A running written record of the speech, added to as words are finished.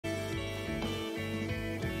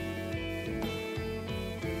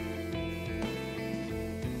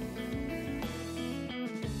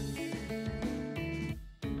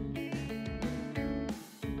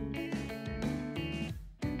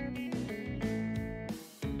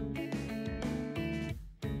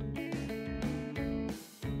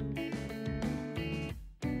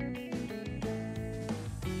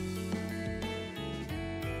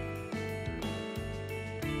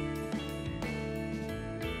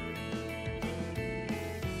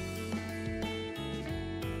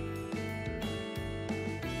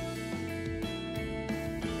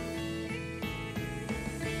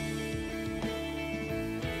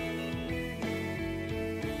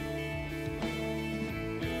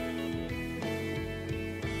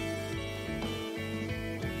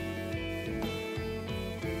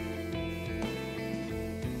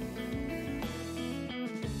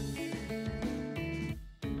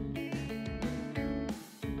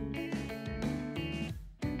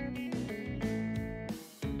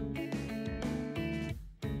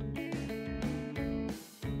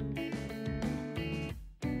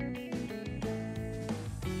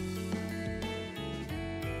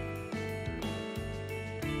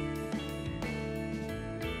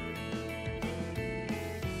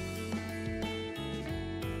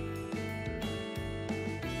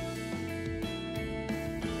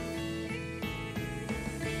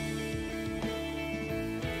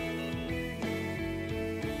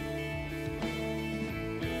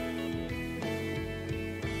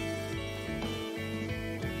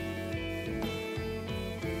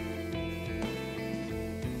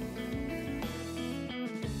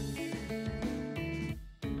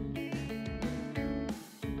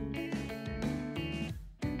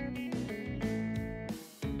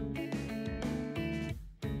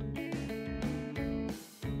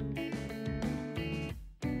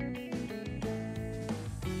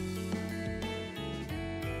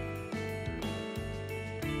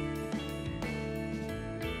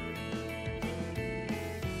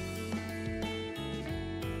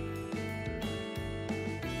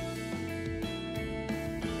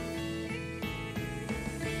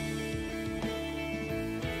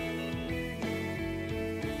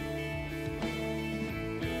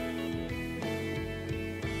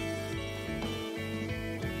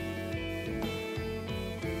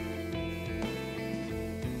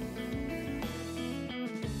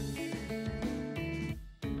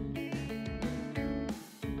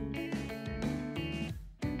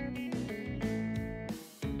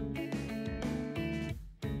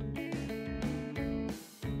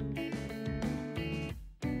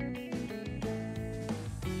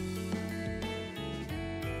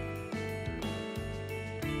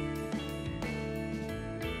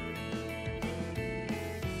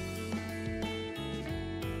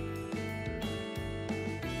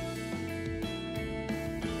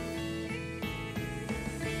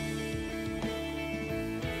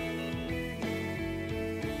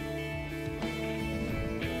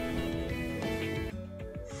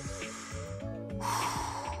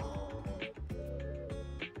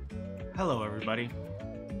Hello everybody,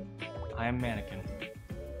 I am Manakyn.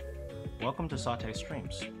 Welcome to Saute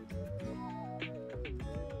Streams.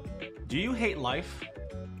 Do you hate life?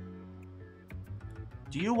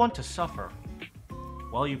 Do you want to suffer?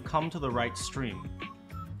 Well, you've come to the right stream,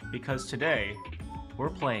 because today we're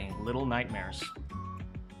playing Little Nightmares.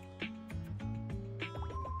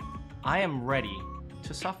 I am ready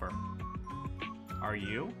to suffer. Are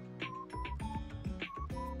you?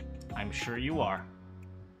 I'm sure you are.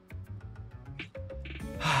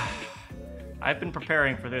 I've been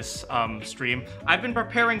preparing for this stream. I've been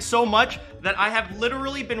preparing so much that I have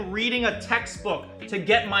literally been reading a textbook to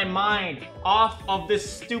get my mind off of this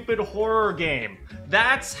stupid horror game.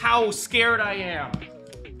 That's how scared I am.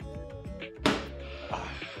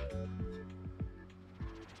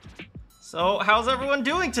 So, how's everyone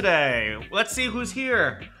doing today? Let's see who's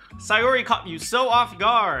here. Sayori caught you so off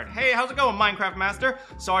guard. Hey, how's it going, Minecraft Master?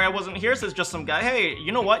 Sorry I wasn't here, says just some guy. Hey,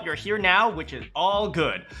 you know what? You're here now, which is all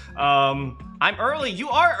good. I'm early. You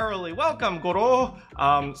are early. Welcome, Goro.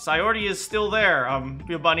 Sayori is still there.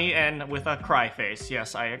 Be a bunny and with a cry face.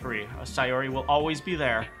 Yes, I agree. Sayori will always be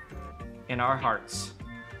there in our hearts.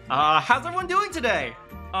 How's everyone doing today?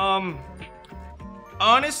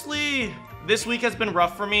 Honestly, this week has been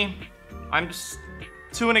rough for me.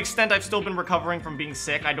 To an extent, I've still been recovering from being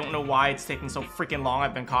sick. I don't know why it's taking so freaking long.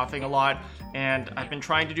 I've been coughing a lot, and I've been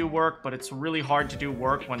trying to do work, but it's really hard to do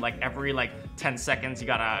work when like every 10 seconds you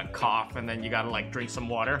gotta cough and then you gotta drink some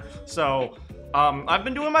water. So, I've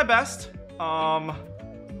been doing my best. How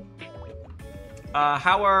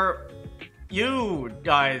are you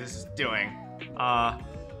guys doing?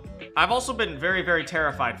 I've also been very, very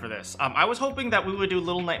terrified for this. I was hoping that we would do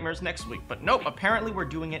Little Nightmares next week, but nope, apparently we're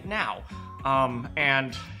doing it now.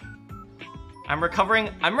 And I'm recovering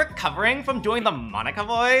from doing the Monica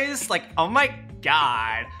voice. Oh my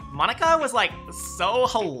god. Monica was so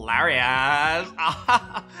hilarious.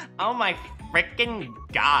 Oh my freaking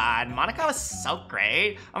god. Monica was so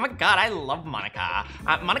great. Oh my god, I love Monica.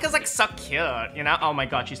 Monica's so cute, you know? Oh my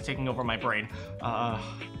god, she's taking over my brain.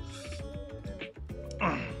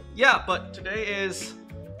 Yeah, but today is,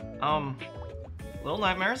 Little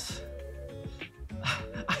Nightmares.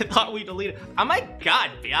 I thought we deleted. Oh my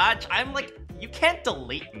god, biatch. I'm you can't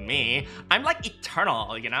delete me. I'm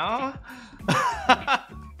eternal, you know?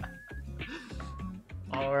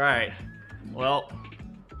 Alright. Well.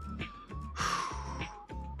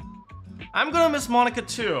 I'm gonna miss Monica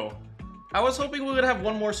too. I was hoping we would have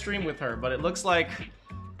one more stream with her, but it looks like,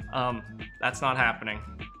 that's not happening.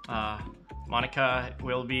 Monica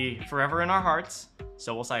will be forever in our hearts.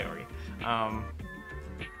 So will Sayori.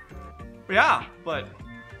 Yeah, but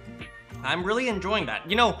I'm really enjoying that.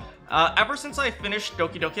 You know, ever since I finished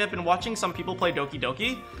Doki Doki, I've been watching some people play Doki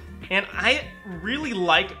Doki, and I really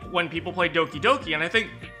like when people play Doki Doki, and I think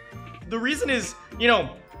the reason is, you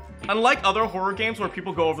know, unlike other horror games where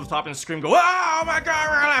people go over the top and scream, go, oh my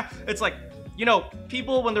god, it's you know,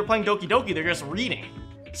 people when they're playing Doki Doki, they're just reading.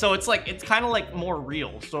 So it's it's kind of more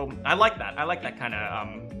real. So I like that. I like that kind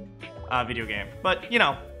of video game. But, you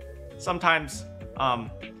know, sometimes,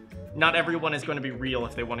 not everyone is going to be real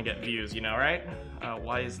if they want to get views, you know, right?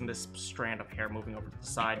 Why isn't this strand of hair moving over to the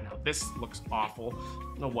side? Now this looks awful.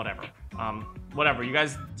 No, whatever. Whatever. You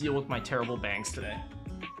guys deal with my terrible bangs today.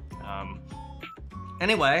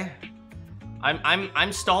 Anyway,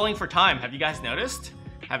 I'm stalling for time. Have you guys noticed?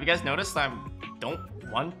 Have you guys noticed I don't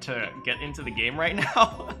want to get into the game right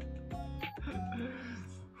now?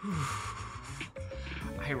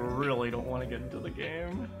 I really don't want to get into the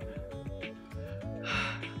game.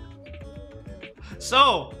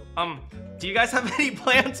 So, do you guys have any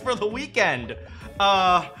plans for the weekend?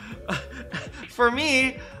 For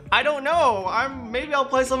me, I don't know. Maybe I'll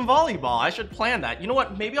play some volleyball. I should plan that. You know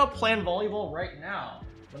what? Maybe I'll plan volleyball right now.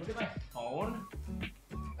 Let me get my phone.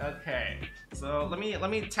 Okay. So let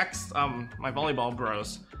me text my volleyball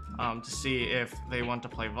bros to see if they want to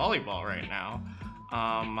play volleyball right now.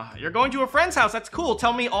 You're going to a friend's house. That's cool.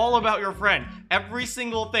 Tell me all about your friend. Every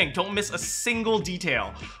single thing. Don't miss a single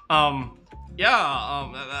detail.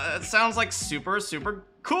 Yeah, it sounds super, super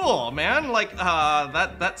cool, man.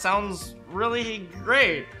 That sounds really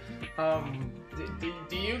great.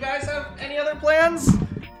 Do you guys have any other plans?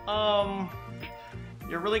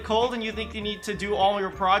 You're really cold and you think you need to do all your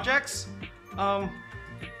projects? Yeah,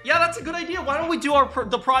 that's a good idea. Why don't we do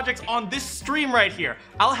the projects on this stream right here?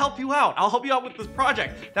 I'll help you out. I'll help you out with this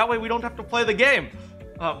project. That way we don't have to play the game.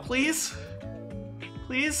 Please?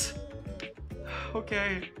 Please?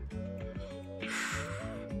 Okay.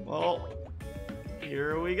 Well,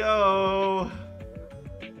 here we go.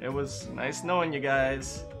 It was nice knowing you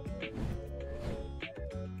guys.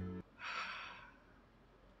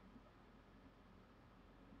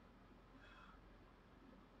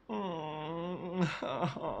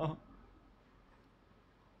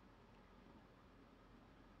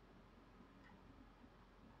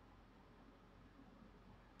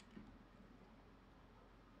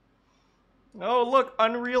 Oh, look,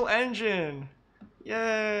 Unreal Engine.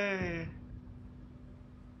 Yay.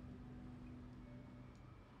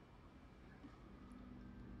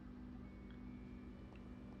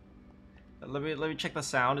 Let me check the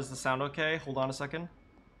sound. Is the sound okay? Hold on a second.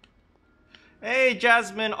 Hey,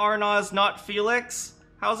 Jasmine Arnaz, not Felix.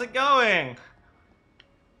 How's it going?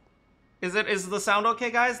 Is the sound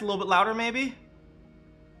okay, guys? A little bit louder, maybe?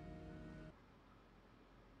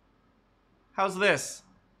 How's this?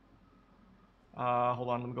 Hold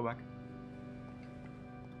on, let me go back.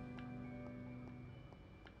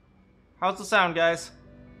 How's the sound, guys?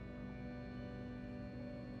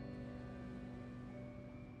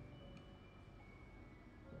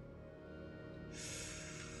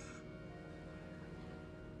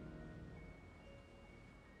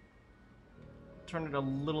 Turn it a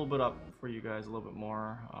little bit up for you guys, a little bit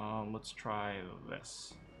more. Let's try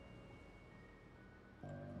this.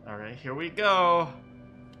 Alright, here we go.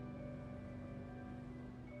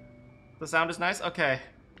 The sound is nice? Okay.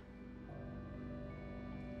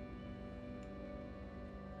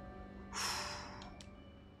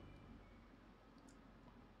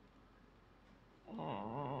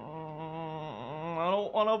 I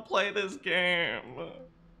don't want to play this game.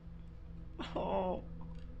 Oh.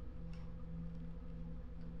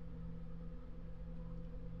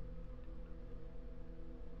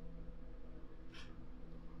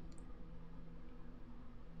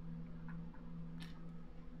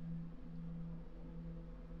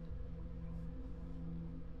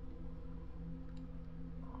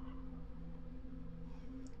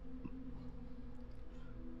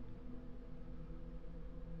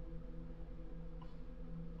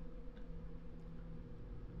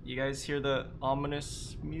 You guys hear the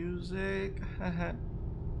ominous music?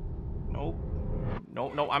 Nope.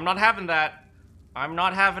 Nope, I'm not having that. I'm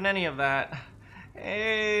not having any of that.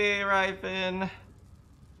 Hey, Rypin.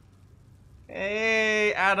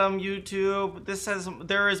 Hey, Adam, YouTube. This says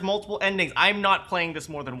there is multiple endings. I'm not playing this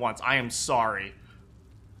more than once. I am sorry.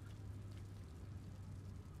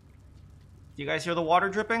 Do you guys hear the water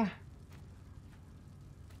dripping?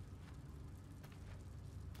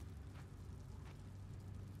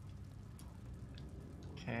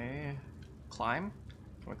 Okay. Climb?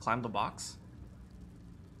 Can we climb the box?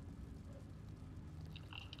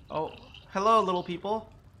 Oh, hello, little people.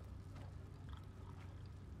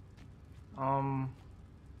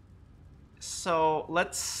 So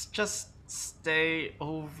let's just stay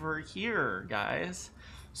over here, guys.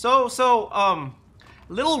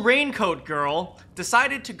 Little raincoat girl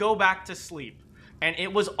decided to go back to sleep, and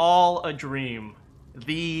it was all a dream.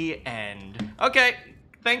 The end. Okay,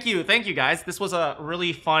 thank you guys. This was a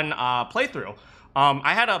really fun playthrough.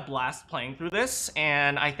 I had a blast playing through this,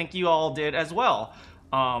 and I think you all did as well.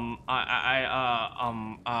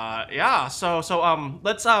 Yeah,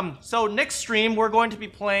 so next stream we're going to be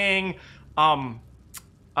playing,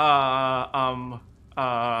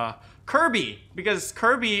 Kirby, because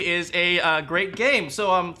Kirby is a great game.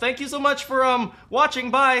 So, thank you so much for,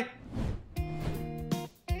 watching. Bye!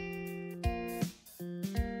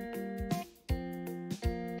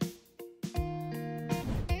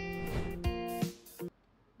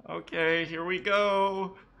 Okay, here we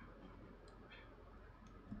go.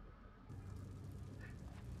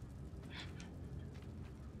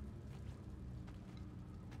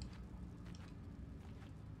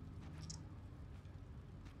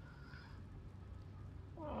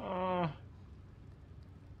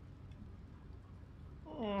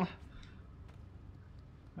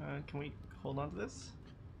 Can we hold on to this?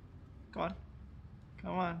 Come on.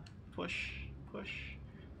 Come on. Push. Push.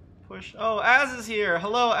 Push. Oh, Az is here.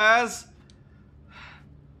 Hello, Az.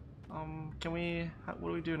 Can we... What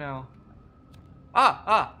do we do now?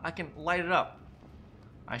 I can light it up.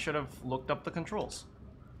 I should have looked up the controls.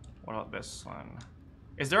 What about this one?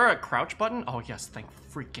 Is there a crouch button? Oh, yes. Thank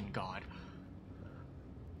freaking God.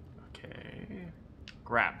 Okay.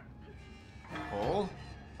 Grab. Pull.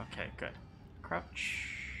 Okay, good.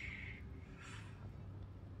 Crouch.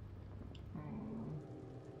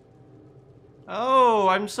 Oh,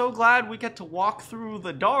 I'm so glad we get to walk through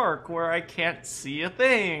the dark where I can't see a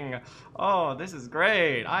thing. Oh, this is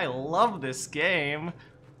great. I love this game.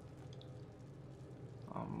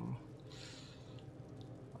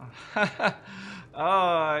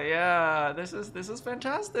 Oh, yeah. This is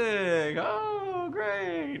fantastic. Oh,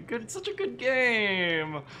 great. Good. It's such a good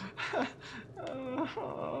game.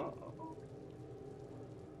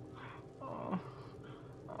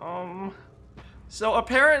 So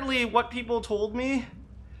apparently what people told me,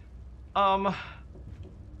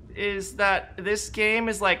 is that this game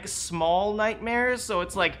is like small nightmares, so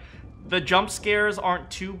it's like the jump scares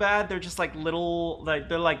aren't too bad. They're just like little, like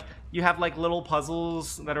they're like, you have like little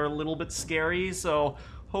puzzles that are a little bit scary, so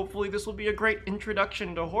hopefully this will be a great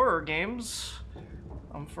introduction to horror games,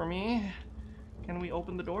 for me. Can we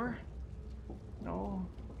open the door? No.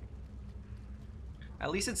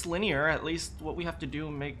 At least it's linear, at least what we have to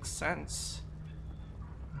do makes sense.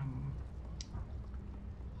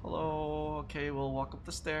 Hello, okay, we'll walk up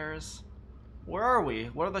the stairs. Where are we?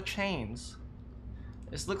 What are the chains?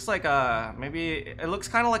 This looks like a, maybe, it looks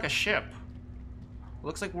kind of like a ship. It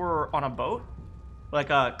looks like we're on a boat? Like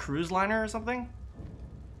a cruise liner or something?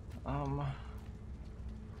 Oh,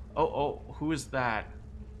 who is that?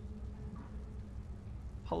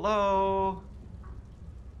 Hello?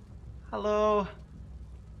 Hello?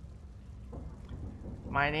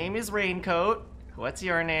 My name is Raincoat. What's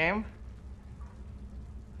your name?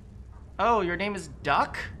 Oh, your name is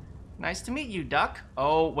Duck? Nice to meet you, Duck.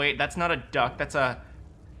 Oh, wait, that's not a duck. That's a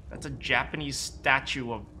Japanese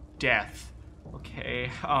statue of death.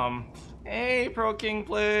 Okay, hey, Pro King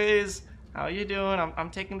Plays. How you doing?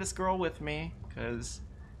 I'm taking this girl with me, because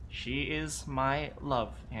she is my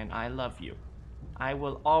love, and I love you. I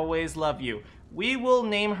will always love you. We will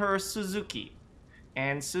name her Suzuki,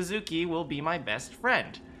 and Suzuki will be my best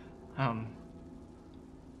friend.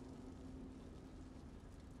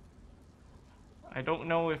 I don't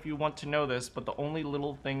know if you want to know this, but the only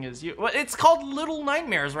little thing is you. Well, it's called Little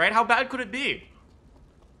Nightmares, right? How bad could it be?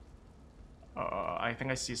 I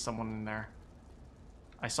think I see someone in there.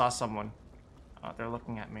 I saw someone. They're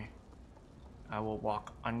looking at me. I will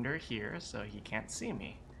walk under here so he can't see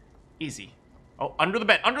me. Easy. Oh, under the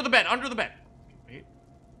bed, under the bed, under the bed. Wait.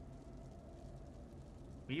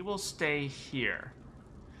 We will stay here.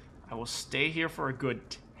 I will stay here for a good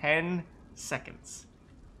 10 seconds.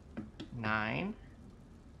 9,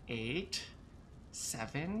 8,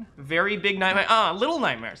 7. Very big nightmare. Little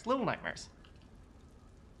nightmares. Little nightmares.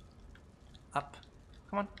 Up.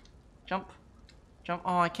 Come on. Jump. Jump.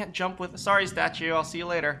 Oh, I can't jump with. Sorry, statue. I'll see you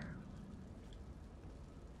later.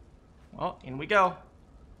 Well, in we go.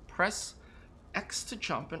 Press X to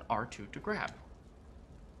jump and R2 to grab.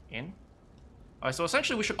 In. Alright, so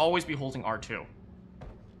essentially we should always be holding R2.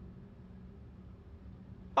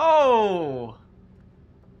 Oh!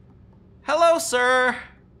 Hello, sir!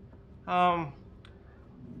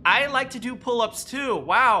 I like to do pull-ups too.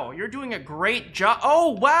 Wow, you're doing a great job.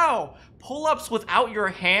 Oh, wow! Pull-ups without your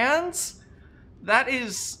hands? That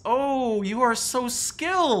is... Oh, you are so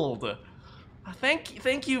skilled!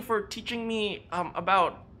 Thank you for teaching me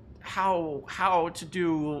about how to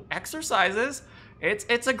do exercises.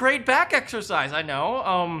 It's a great back exercise, I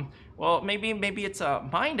know. Well, maybe it's a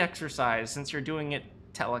mind exercise since you're doing it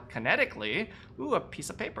telekinetically. Ooh, a piece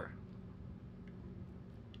of paper.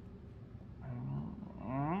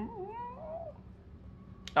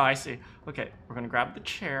 Oh, I see. Okay, we're gonna grab the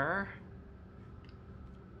chair.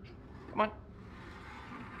 Come on.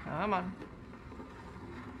 Come on.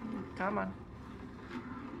 Come on.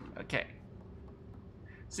 Okay.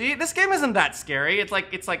 See, this game isn't that scary. It's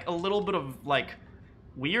like a little bit of like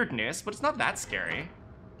weirdness, but it's not that scary.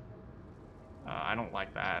 I don't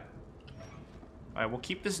like that. All right, we'll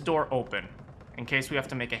keep this door open in case we have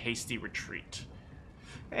to make a hasty retreat.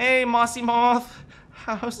 Hey, Mossy Moth,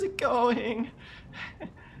 how's it going?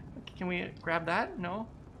 Can we grab that? No?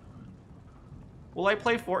 Will I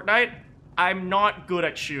play Fortnite? I'm not good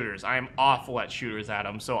at shooters. I am awful at shooters,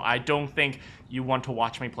 Adam, so I don't think you want to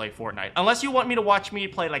watch me play Fortnite. Unless you want me to watch me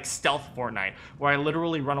play, like, stealth Fortnite, where I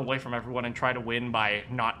literally run away from everyone and try to win by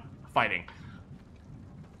not fighting.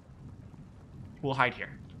 We'll hide here.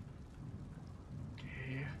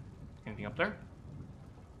 Okay. Anything up there?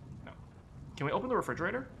 No. Can we open the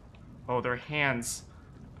refrigerator? Oh, their hands.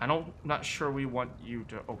 Not sure we want you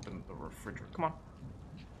to open the refrigerator. Come on.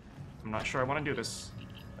 I'm not sure I want to do this.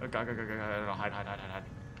 Go. Hide.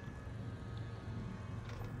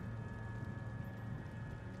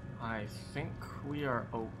 I think we are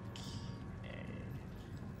okay.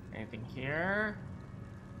 Anything here?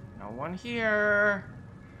 No one here.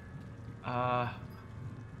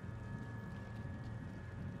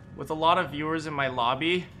 With a lot of viewers in my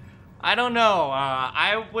lobby, I don't know.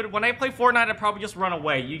 When I play Fortnite, I'd probably just run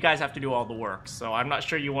away. You guys have to do all the work, so I'm not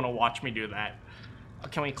sure you want to watch me do that.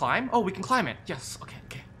 Can we climb? Oh, we can climb it. Yes. Okay.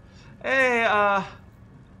 Hey,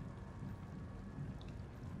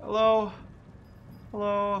 hello?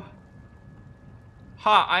 Hello?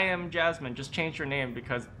 Ha, I am Jasmine. Just changed your name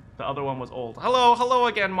because the other one was old. Hello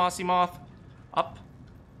again, Mossy Moth. Up.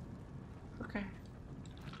 Okay.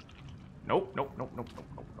 Nope, nope, nope, nope, nope,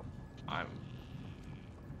 nope, nope.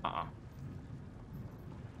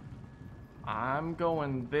 I'm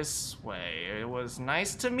going this way. It was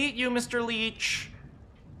nice to meet you, Mr. Leech.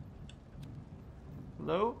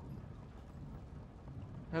 Hello?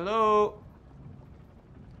 Hello?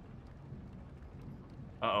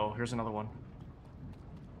 Uh-oh, here's another one.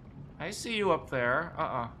 I see you up there.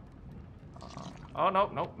 Oh, no,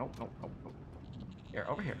 no, no, no, no, no. Here,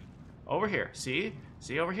 over here. Over here. See?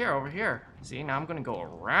 See, over here, over here. See, now I'm gonna go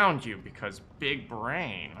around you because big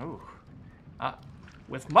brain. Ooh.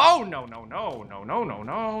 With no, no, no, no, no, no, no,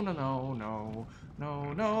 no, no, no, no,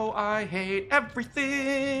 no, no, I hate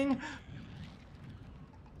everything.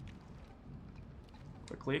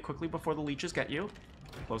 Quickly, quickly before the leeches get you.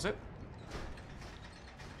 Close it.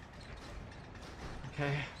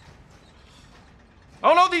 Okay.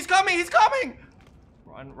 Oh no, he's coming! He's coming!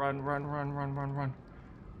 Run, run, run, run, run, run, run.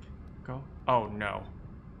 Go. Oh no.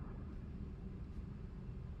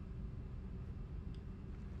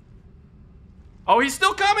 Oh, he's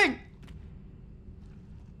still coming!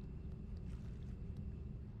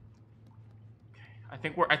 Okay, I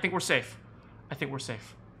think we're safe. I think we're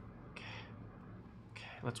safe. Okay. Okay,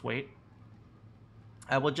 let's wait.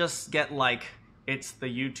 I will just get like it's the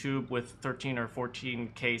YouTube with 13 or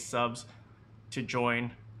 14K subs to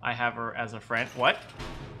join. I have her as a friend. What?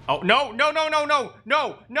 Oh, no, no, no, no, no,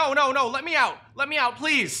 no, no, no, no, let me out. Let me out,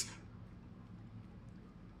 please.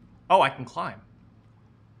 Oh, I can climb.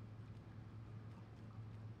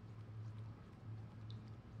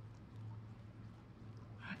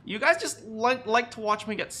 You guys just like to watch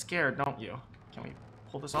me get scared, don't you? Can we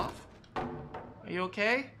pull this off? Are you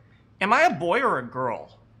okay? Am I a boy or a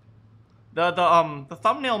girl? The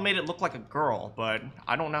thumbnail made it look like a girl, but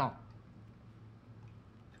I don't know.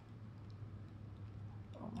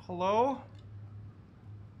 Hello?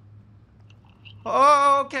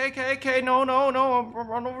 Oh, okay, okay, okay. No, no, no.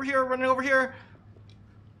 Run over here, running over here.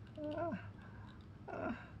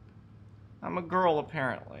 I'm a girl,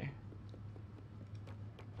 apparently.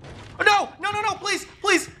 Oh, no! No, no, no, please,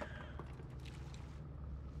 please!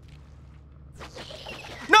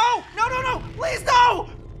 No! No, no, no! Please, no!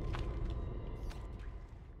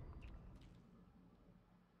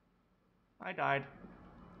 I died.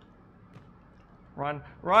 Run,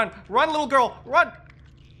 run, run, little girl, run!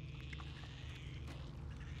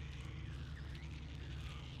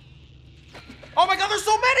 Oh my god, there's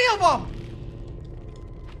so many of them!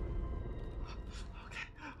 Okay,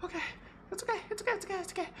 okay, it's okay, it's okay, it's okay,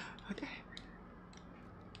 it's okay, okay.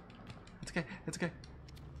 It's okay, it's okay.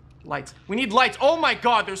 Lights, we need lights. Oh my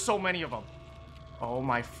god, there's so many of them. Oh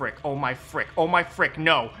my frick, oh my frick, oh my frick,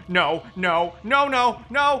 no, no, no, no, no,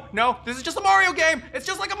 no, no, this is just a Mario game, it's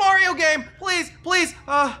just like a Mario game, please, please,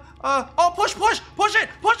 oh, push, push, push it,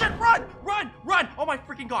 run, run, run, oh my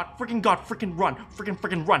freaking god, freaking run,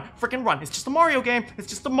 freaking run, freaking run, it's just a Mario game, it's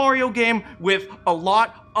just a Mario game with a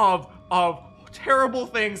lot of terrible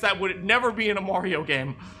things that would never be in a Mario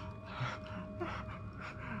game.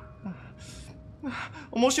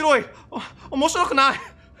 Omoshiroi, omoshirokunai.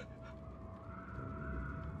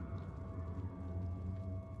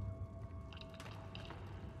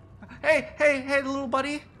 Hey, hey, hey, little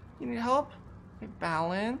buddy. You need help? Okay,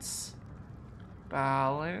 balance.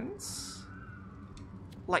 Balance.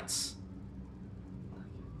 Lights.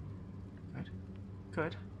 Good.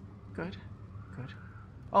 Good. Good. Good.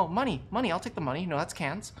 Oh, money. Money. I'll take the money. No, that's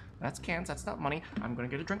cans. That's cans. That's not money. I'm gonna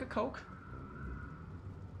get a drink of Coke.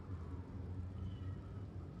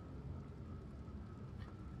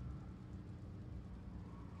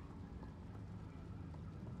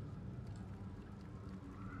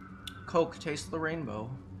 Coke, taste the rainbow.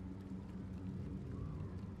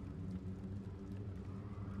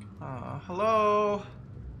 Hello?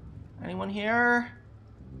 Anyone here?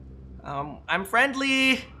 I'm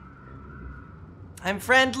friendly. I'm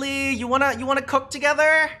friendly. You wanna cook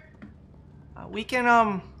together? We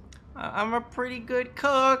can, I'm a pretty good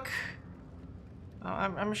cook.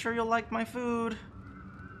 I'm sure you'll like my food.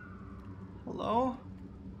 Hello?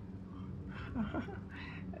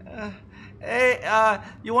 Hey,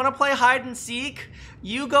 you wanna play hide and seek?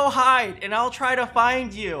 You go hide, and I'll try to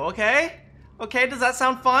find you, okay? Okay, does that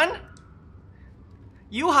sound fun?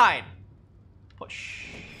 You hide. Push.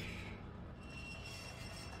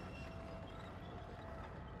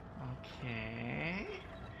 Okay.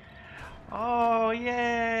 Oh,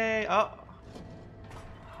 yay. Oh.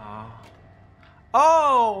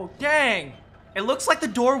 Oh, dang. It looks like the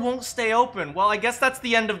door won't stay open. Well, I guess that's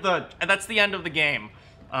the end of the game.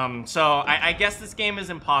 So I guess this game is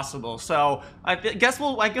impossible. So I guess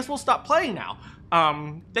we'll stop playing now.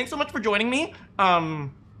 Thanks so much for joining me.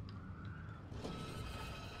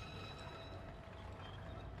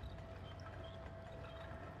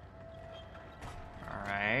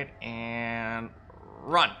 Alright, and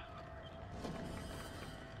run.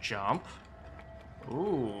 Jump.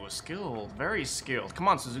 Ooh, skilled. Very skilled. Come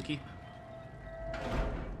on, Suzuki.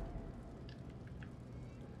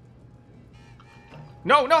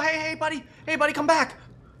 No, no, hey, buddy. Hey, buddy, come back.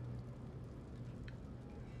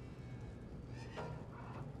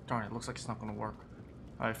 Darn it, looks like it's not gonna work.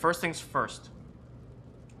 Alright, first things first.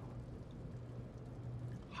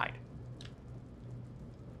 Hide.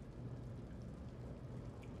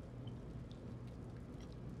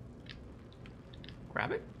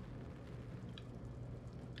 Grab it?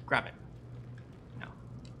 Grab it. No.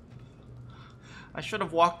 I should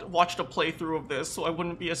have watched a playthrough of this so I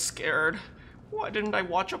wouldn't be as scared. Why didn't I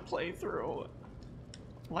watch a playthrough?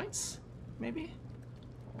 Lights? Maybe?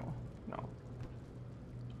 Oh, no.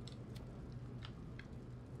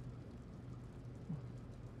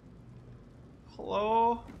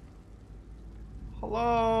 Hello?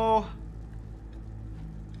 Hello?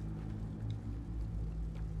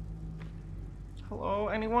 Hello?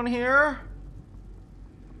 Anyone here?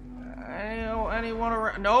 Anyone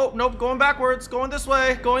around? Nope, nope, going backwards. Going this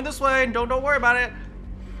way. Going this way. Don't worry about it.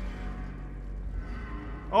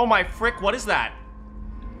 Oh my frick, what is that?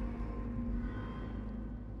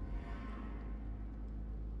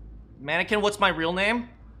 Manakyn, what's my real name?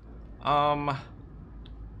 I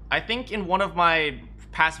think in one of my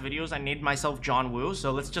past videos I named myself John Woo,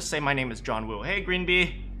 so let's just say my name is John Woo. Hey, Green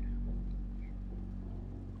Bee.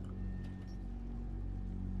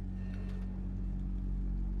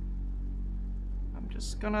 I'm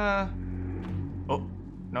just gonna... Oh,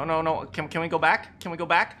 no. Can we go back? Can we go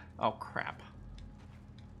back? Oh, crap.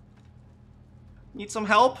 Need some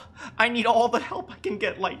help? I need all the help I can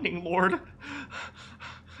get, Lightning Lord.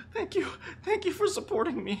 Thank you for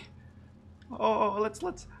supporting me. Oh, let's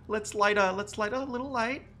light a little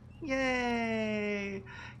light. Yay!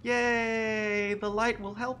 Yay! The light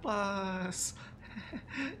will help us.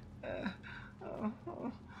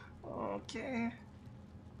 Okay.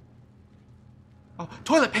 Oh,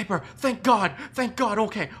 toilet paper! Thank God! Thank God!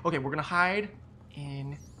 Okay, we're gonna hide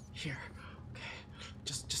in here. Okay,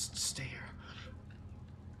 just stay here.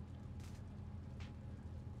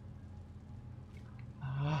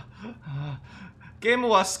 Game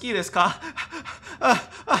wa suki desu ka?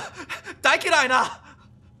 Daikirai na!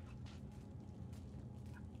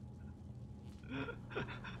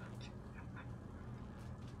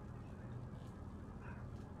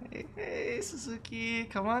 Hey, Suzuki.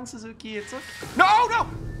 Come on, Suzuki. It's okay. No!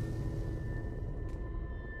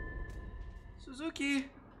 Suzuki.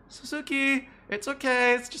 It's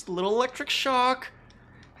okay. It's just a little electric shock.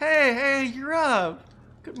 Hey, you're up.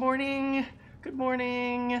 Good morning.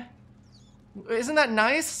 Isn't that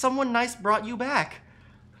nice? Someone nice brought you back.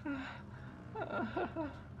 It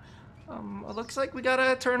looks like we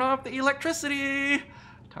gotta turn off the electricity.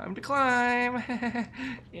 Time to climb.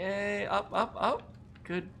 Yay, up.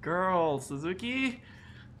 Good girl, Suzuki.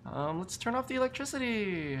 Let's turn off the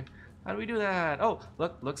electricity. How do we do that? Oh,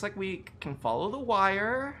 looks like we can follow the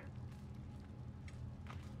wire.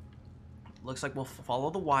 Looks like we'll follow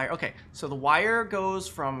the wire. Okay, so the wire goes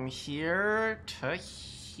from here to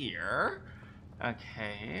here.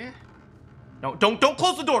 Okay. No, don't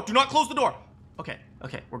close the door. Do not close the door. Okay,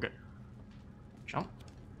 we're good. Jump.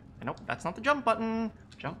 Nope, that's not the jump button.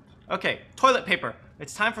 Jump. Okay, toilet paper.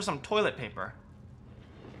 It's time for some toilet paper.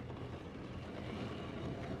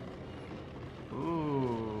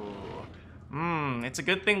 Ooh. It's a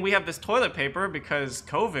good thing we have this toilet paper because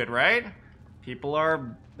COVID, right? People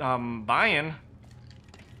are, buying.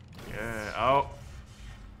 Yeah, oh.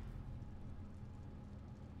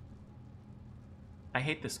 I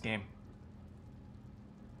hate this game.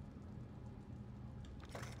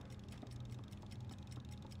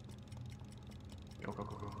 Go.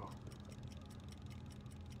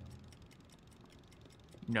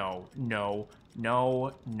 No.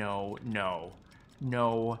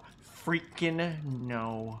 No. Freaking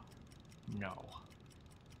no.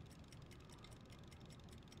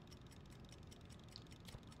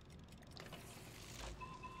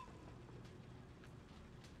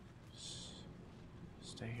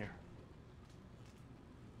 Stay here.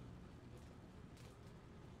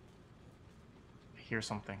 I hear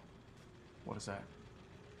something. What is that?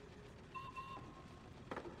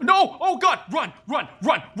 No! Oh God! Run!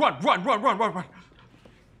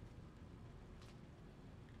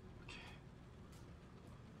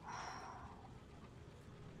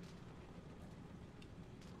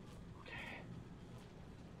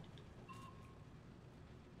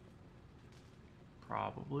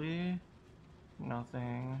 Probably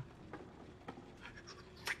nothing.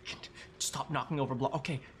 Stop knocking over block.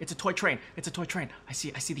 Okay, it's a toy train. I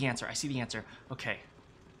see the answer. Okay.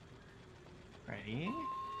 Ready?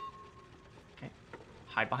 Okay.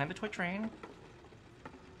 Hide behind the toy train.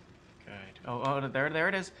 Good. Oh, there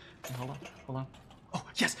it is. Okay, hold on. Oh,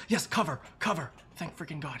 yes, cover. Thank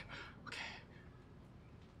freaking God. Okay.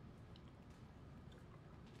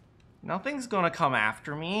 Nothing's gonna come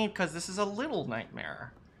after me because this is a little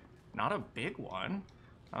nightmare. Not a big one.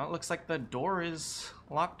 Oh, it looks like the door is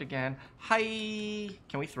locked again. Hi!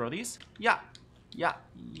 Can we throw these? Yeah.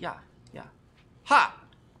 Ha!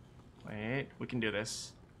 Wait, we can do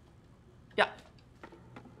this. Yeah.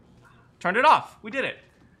 Turned it off. We did it.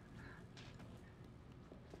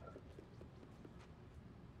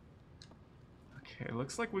 Okay, it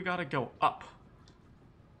looks like we gotta go up.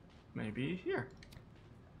 Maybe here.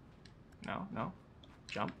 No.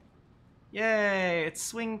 Jump. Yay, it's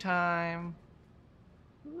swing time.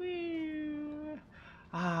 Whee!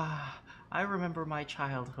 Ah, I remember my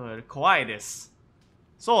childhood. Kawaii desu.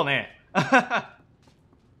 So ne.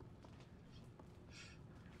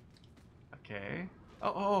 Okay.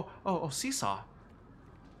 Oh, seesaw.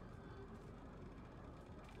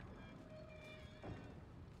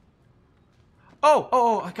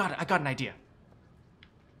 Oh, I got it. I got an idea.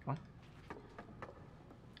 Come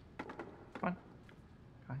on.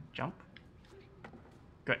 Jump.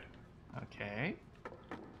 Good. Okay.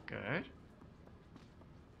 Good.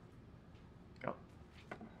 Go.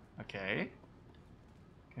 Okay.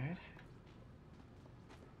 Good.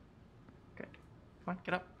 Come on,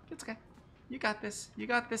 get up. It's okay. You got this. You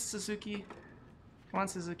got this, Suzuki. Come on,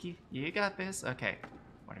 Suzuki. You got this. Okay.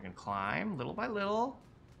 We're gonna climb little by little.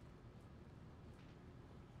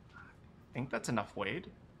 I think that's enough weight.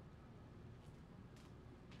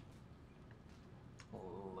 A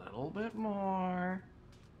little bit more.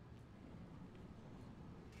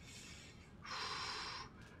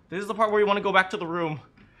 This is the part where you want to go back to the room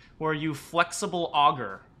where you flexible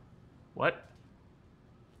auger. What?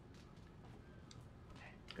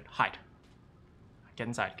 Good. Hide. Get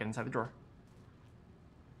inside. Get inside the drawer.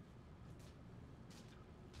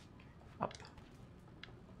 Up.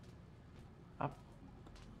 Up.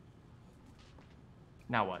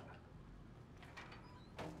 Now what?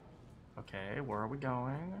 Okay, where are we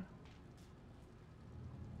going?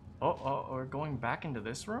 Oh, we're going back into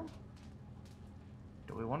this room?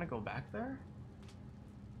 Do we want to go back there?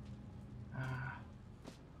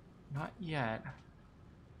 Not yet.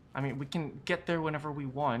 I mean, we can get there whenever we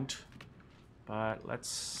want, but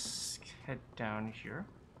let's head down here.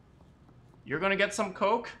 You're gonna get some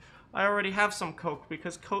Coke? I already have some Coke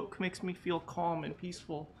because Coke makes me feel calm and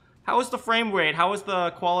peaceful. How is the frame rate? How is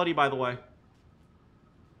the quality, by the way?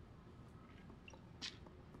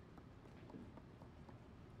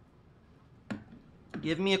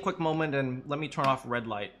 Give me a quick moment and let me turn off red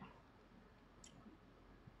light.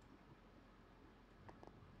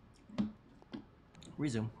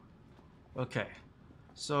 Resume. Okay.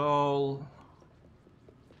 So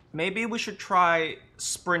maybe we should try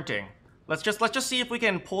sprinting. Let's just see if we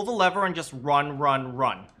can pull the lever and just run.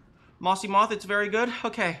 Mossy Moth, it's very good.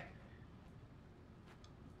 Okay.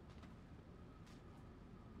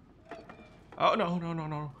 Oh,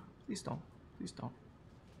 no. Please don't.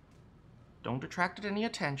 Don't attract any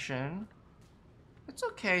attention. It's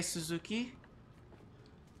okay, Suzuki.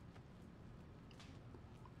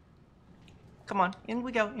 Come on, in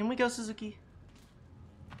we go, Suzuki.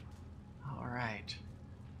 Alright.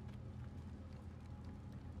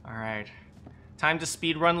 Time to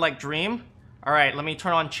speed run like Dream. Alright, let me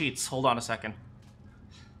turn on cheats. Hold on a second.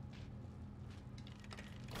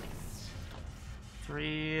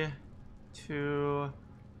 3, 2,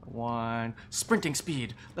 1. Sprinting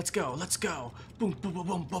speed. Let's go. Boom, boom, boom,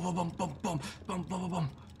 boom, boom, boom, boom, boom, boom, boom, boom.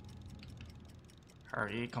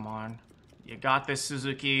 Hurry, come on. You got this,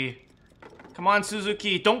 Suzuki. Come on,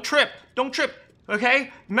 Suzuki. Don't trip.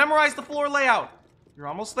 Okay? Memorize the floor layout. You're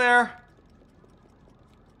almost there.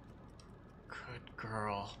 Good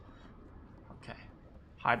girl. Okay.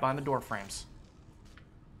 Hide behind the door frames.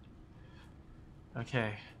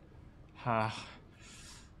 Okay.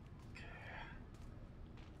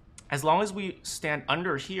 As long as we stand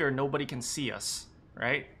under here, nobody can see us,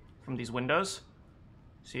 right? From these windows.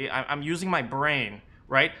 See, I'm using my brain,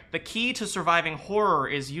 right? The key to surviving horror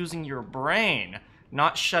is using your brain,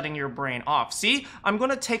 not shutting your brain off. See, I'm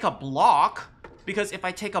gonna take a block, because if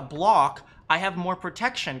I take a block, I have more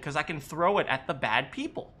protection, because I can throw it at the bad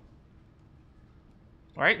people.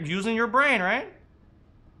 Right? Using your brain, right?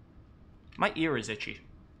 My ear is itchy.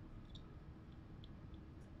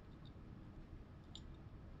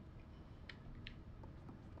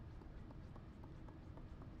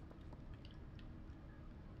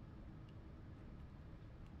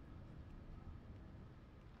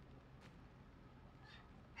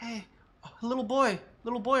 Hey, oh, Little boy,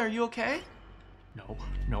 are you okay? No,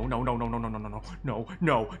 no, no, no, no, no, no, no, no, no, no,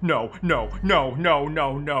 no, no, no, no, no,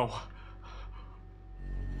 no, no.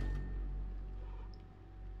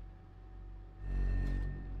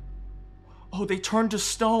 Oh, they turned to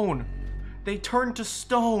stone. They turned to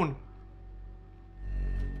stone.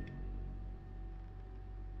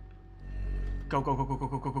 Go, go, go, go, go,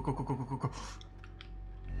 go, go, go, go, go, go, go, go.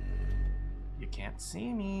 You can't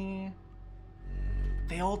see me.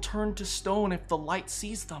 They all turn to stone if the light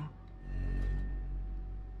sees them.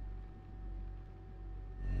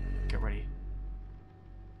 Get ready.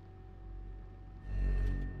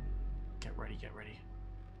 Get ready, get ready.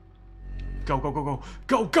 Go, go, go, go.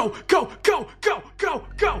 Go, go, go, go, go, go,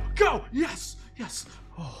 go, go. Yes, yes.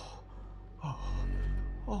 Oh, oh,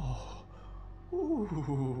 oh.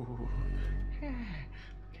 Ooh. Okay,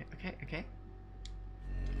 okay, okay.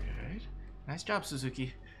 Good. Nice job,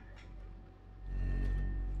 Suzuki.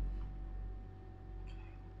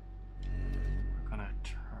 We're gonna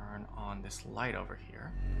turn on this light over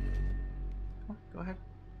here. Come on, go ahead.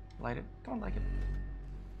 Light it. Come on, light it.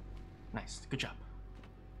 Nice. Good job.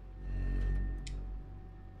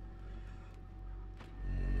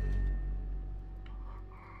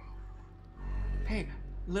 Hey,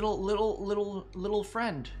 little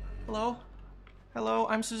friend. Hello? Hello,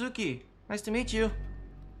 I'm Suzuki. Nice to meet you.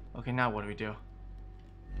 Okay, now what do we do?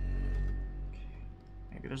 Okay.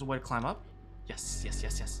 Maybe there's a way to climb up? Yes, yes,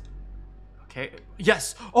 yes, yes. Okay,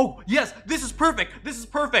 yes! Oh, yes! This is perfect! This is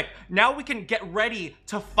perfect! Now we can get ready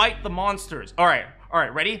to fight the monsters. Alright,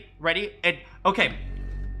 ready? Ready? Okay,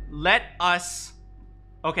 let us...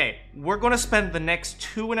 Okay, we're gonna spend the next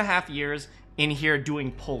 2.5 years in here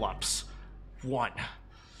doing pull-ups. 1,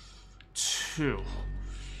 2,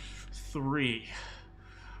 3,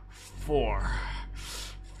 4,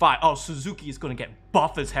 5. Oh, Suzuki is gonna get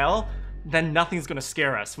buff as hell. Then nothing's gonna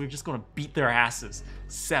scare us. We're just gonna beat their asses.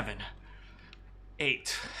 7,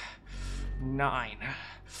 8, 9,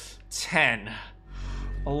 10,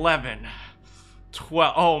 11,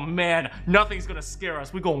 12. Oh man, nothing's gonna scare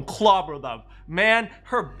us. We're gonna clobber them. Man,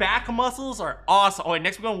 her back muscles are awesome. Oh, wait,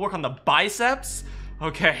 next we're gonna work on the biceps.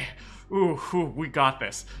 Okay. Ooh, we got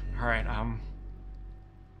this. All right,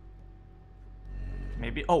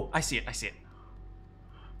 maybe, oh, I see it. Up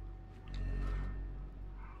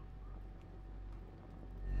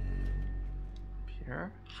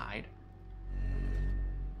here, hide.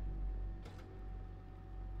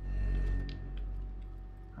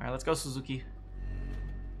 All right, let's go, Suzuki.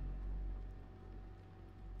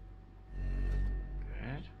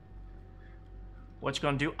 Good. What you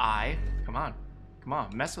gonna do? Come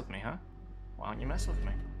on, mess with me, huh? Why don't you mess with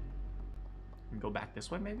me? We go back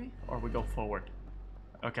this way, maybe? Or we go forward?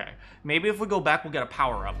 Okay. Maybe if we go back, we'll get a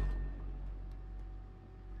power-up.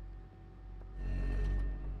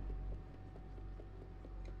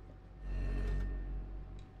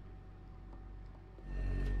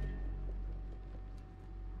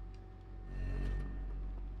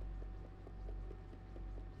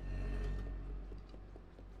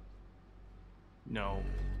 No.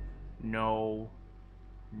 No.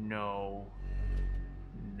 No.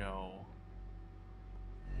 No.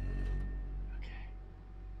 Okay.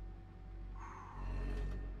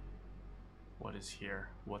 What is here?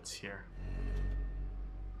 What's here?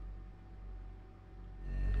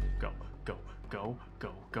 Go, go, go,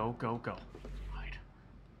 go, go, go, go. Hide.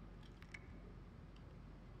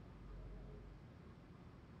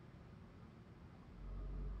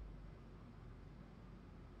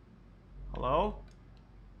 Hello?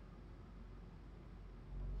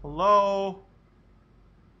 Hello?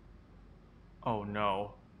 Oh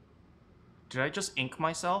no. Did I just ink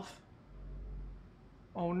myself?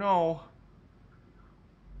 Oh no.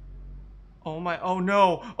 Oh my, oh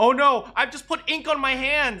no. Oh no, I've just put ink on my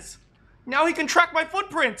hands. Now he can track my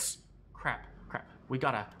footprints. Crap. We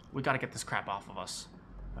gotta get this crap off of us.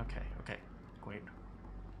 Okay. Wait,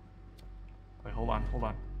 hold on.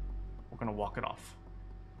 We're gonna walk it off.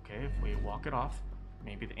 Okay, if we walk it off,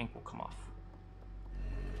 maybe the ink will come off.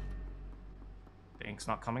 The ink's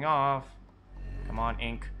not coming off. Come on,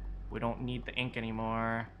 ink. We don't need the ink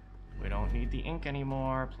anymore.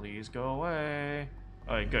 Please go away.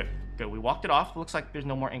 Alright, good. We walked it off. Looks like there's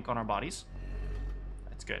no more ink on our bodies.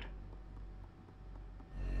 That's good.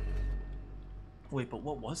 Wait, but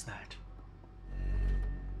what was that?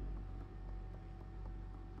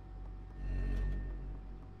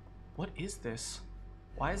 What is this?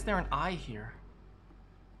 Why is there an eye here?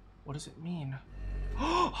 What does it mean?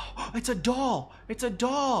 Oh, it's a doll!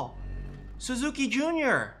 Suzuki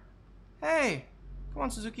Jr. Hey, come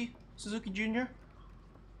on, Suzuki Jr.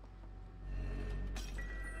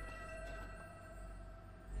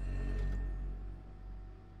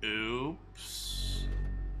 Oops.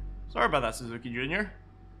 Sorry about that, Suzuki Jr.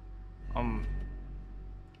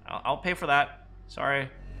 I'll pay for that. Sorry.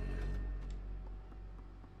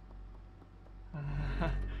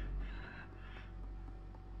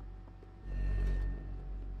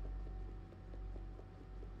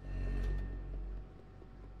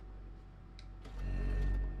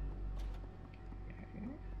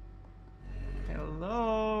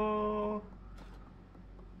 Hello.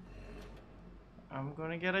 I'm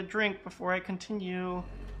gonna get a drink before I continue.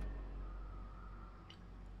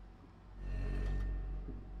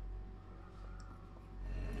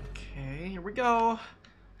 Okay, here we go.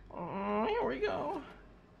 Here we go.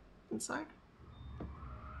 Inside.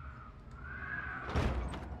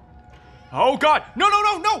 Oh God! No, no,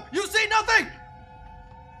 no, no! You see nothing!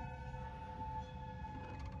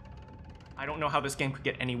 I don't know how this game could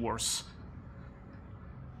get any worse.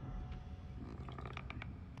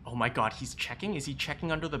 Oh my God, he's checking? Is he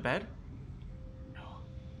checking under the bed? No.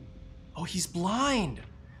 Oh, he's blind.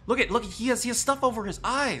 Look, he has stuff over his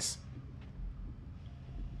eyes.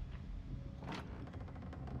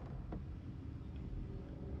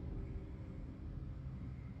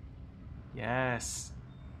 Yes.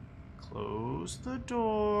 Close the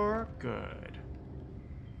door. Good.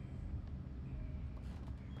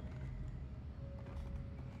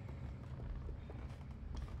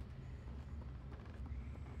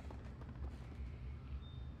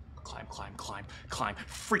 Climb.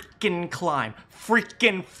 Freaking climb.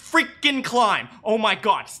 Freaking climb. Oh my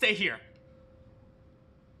God, stay here.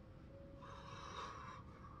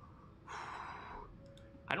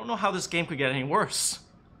 I don't know how this game could get any worse.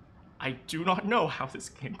 I do not know how this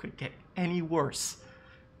game could get any worse.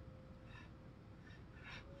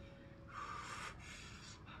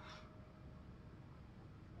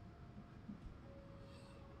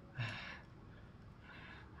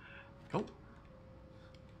 Go.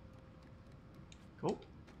 Go.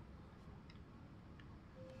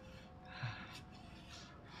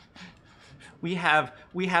 We have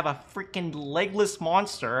a freaking legless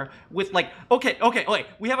monster with like, okay, wait.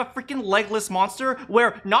 We have a freaking legless monster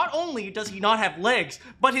where not only does he not have legs,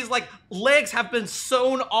 but his like legs have been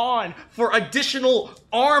sewn on for additional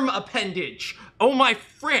arm appendage. Oh my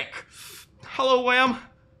frick. Hello, Wham.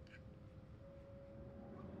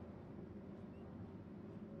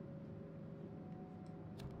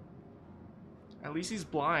 At least he's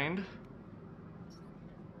blind.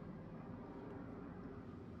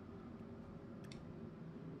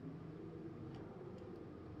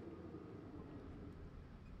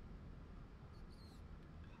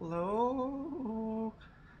 Hello?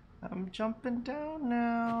 I'm jumping down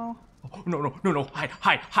now. Oh, no.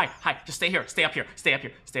 Hide. Just stay here. Stay up here.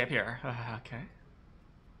 Okay.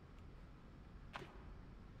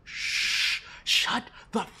 Shh. Shut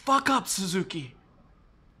the fuck up, Suzuki.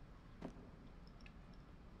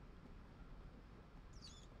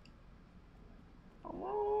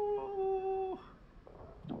 Hello?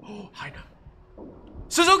 Oh, hide.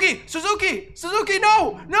 Suzuki,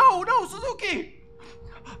 no, Suzuki.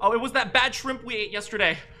 Oh, it was that bad shrimp we ate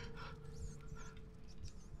yesterday.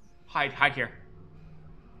 Hide here.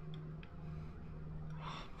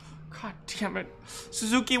 God damn it.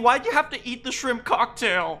 Suzuki, why'd you have to eat the shrimp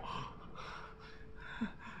cocktail?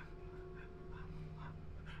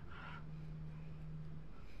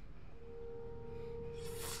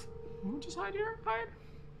 Just hide here, hide.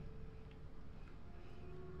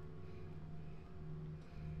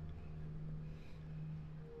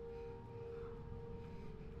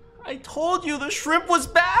 I told you the shrimp was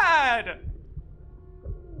bad!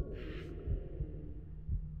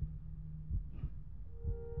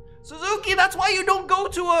 Suzuki, that's why you don't go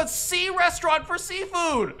to a sea restaurant for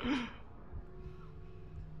seafood!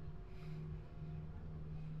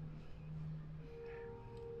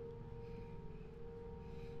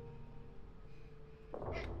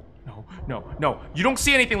 No. You don't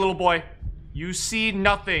see anything, little boy. You see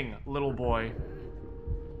nothing, little boy.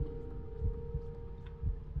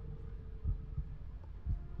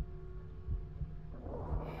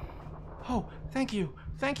 Oh, thank you.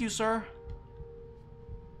 Thank you, sir.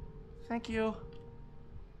 Thank you.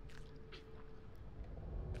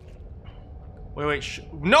 Wait.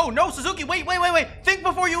 No, Suzuki, wait. Think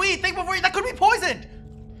before you eat. That could be poisoned.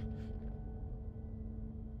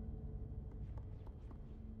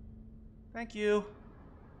 Thank you.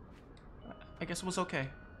 I guess it was okay.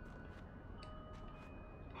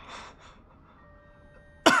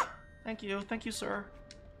 Thank you, sir.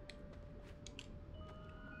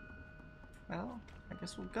 Well, I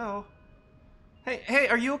guess we'll go. Hey,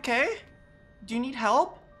 are you okay? Do you need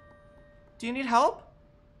help?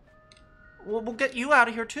 We'll get you out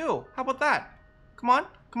of here too. How about that? Come on,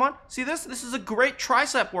 Come on. See this? This is a great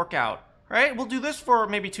tricep workout, right? We'll do this for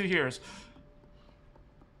maybe 2 years.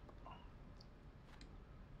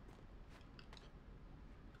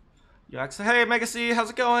 Yakuza, hey, Mega C, how's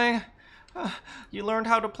it going? You learned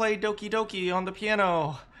how to play Doki Doki on the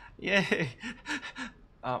piano. Yay.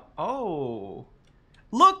 Oh.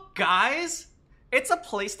 Look, guys! It's a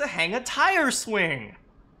place to hang a tire swing.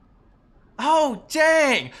 Oh,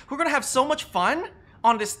 dang! We're gonna have so much fun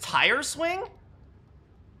on this tire swing?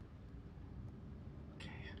 Okay,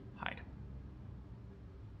 hide.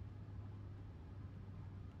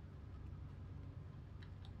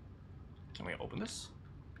 Can we open this?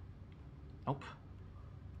 Nope.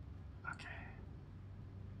 Okay.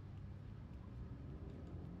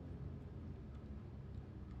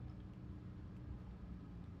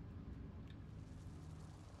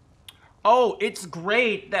 Oh, it's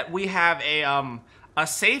great that we have a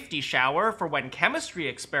safety shower for when chemistry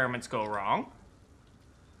experiments go wrong.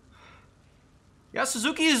 Yeah,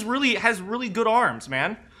 Suzuki has really good arms,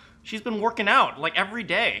 man. She's been working out like every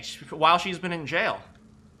day while she's been in jail.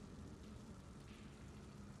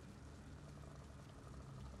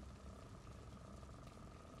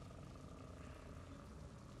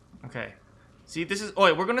 Okay. See, this is... Oh,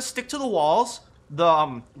 wait, we're gonna stick to the walls.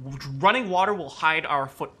 The running water will hide our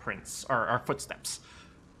footprints, or our footsteps.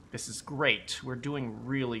 This is great. We're doing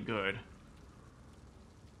really good.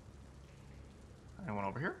 Anyone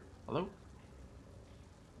over here? Hello?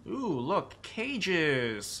 Ooh, look,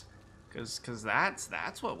 cages. Cause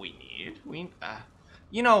that's what we need.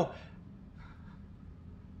 You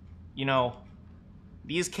know,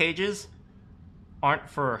 these cages aren't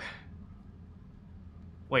for...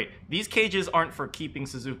 Wait, these cages aren't for keeping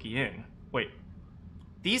Suzuki in. Wait,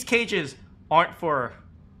 these cages aren't for...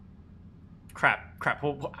 Crap.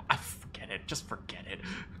 Well, forget it. Just forget it.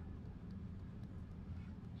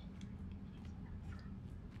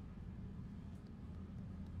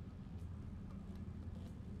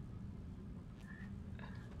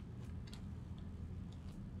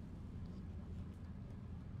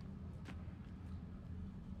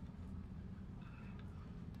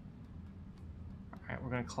 Alright,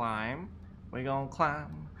 we're gonna climb. We're gonna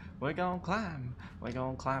climb. We're gonna climb. We're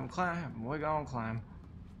gonna climb. We're gonna climb.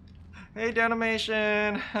 Hey,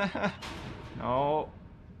 Danimation! No.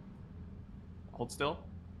 Hold still.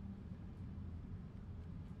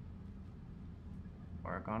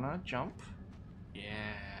 We're gonna jump.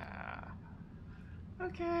 Yeah.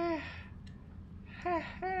 Okay.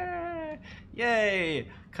 Yay!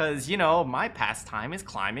 Cause, you know, my pastime is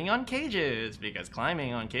climbing on cages, because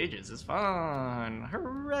climbing on cages is fun.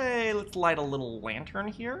 Hooray! Let's light a little lantern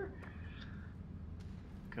here.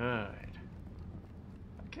 Good.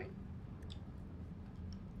 Okay.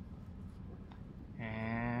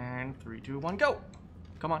 And 3, 2, 1, go!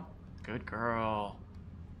 Come on. Good girl.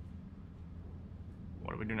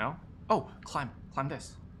 What do we do now? Oh, climb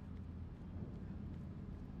this.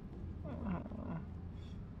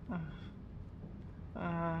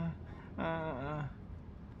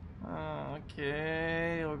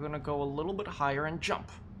 Okay, we're gonna go a little bit higher and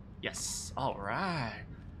jump. Yes, all right.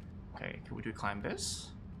 Okay, can we climb this?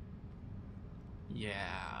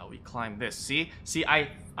 Yeah, we climb this. See, I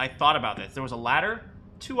thought about this. There was a ladder.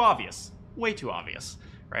 Too obvious. Way too obvious,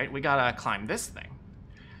 right? We gotta climb this thing.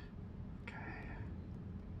 Okay.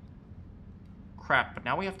 Crap, but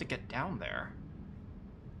now we have to get down there.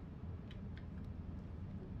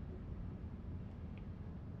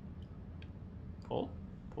 Pull.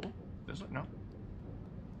 This one? No.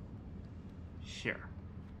 Here.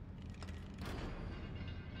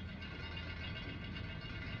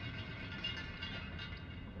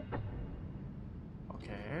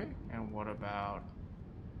 Okay, and what about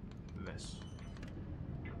this?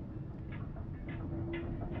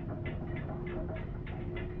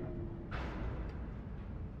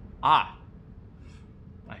 Ah,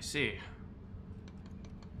 I see.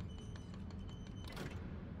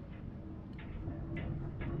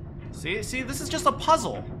 See, this is just a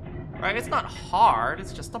puzzle, right? It's not hard,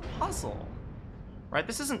 it's just a puzzle, right?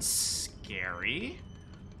 This isn't scary.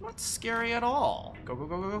 Not scary at all.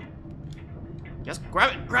 Go. Yes,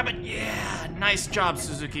 grab it. Yeah, nice job,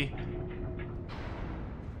 Suzuki.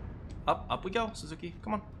 Up we go, Suzuki.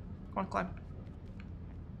 Come on, climb.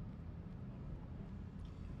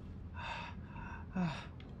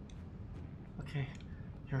 Okay,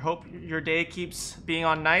 hope your day keeps being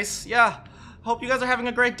on nice. Yeah. Hope you guys are having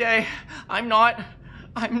a great day. I'm not.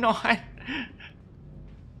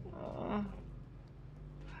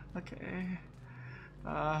 Okay.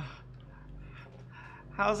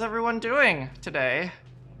 How's everyone doing today?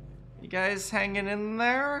 You guys hanging in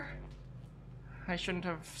there? I shouldn't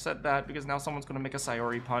have said that because now someone's gonna make a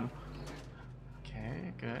Sayori pun.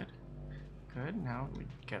 Okay, good. Good, now we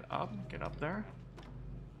get up there.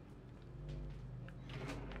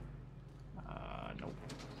 Nope.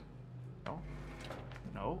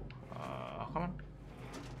 No. Come on.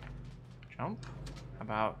 Jump. How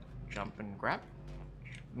about jump and grab?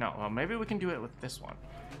 No, well, maybe we can do it with this one.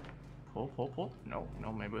 Pull. No,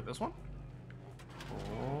 maybe with this one.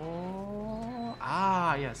 Oh,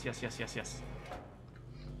 yes.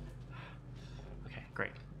 Okay,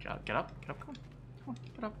 great. Get up, come on,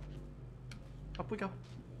 get up. Up we go.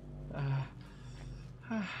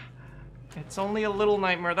 It's only a little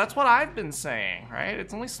nightmare. That's what I've been saying, right?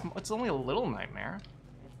 It's only a little nightmare.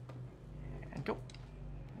 And go.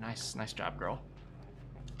 Nice job, girl.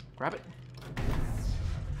 Grab it.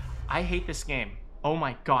 I hate this game. Oh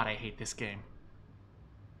my god, I hate this game.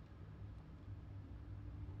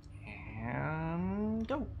 And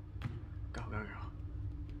go. Go.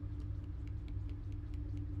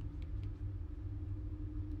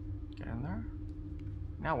 Get in there.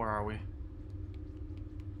 Now where are we?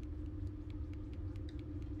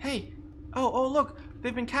 Hey! Oh, look!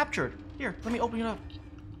 They've been captured! Here, let me open it up.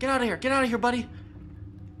 Get out of here, buddy!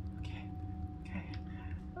 Okay.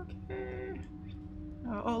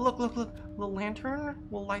 Oh, look. Little lantern.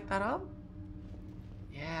 We'll light that up.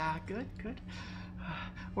 Yeah, good.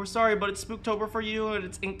 We're sorry, but it's Spooktober for you, and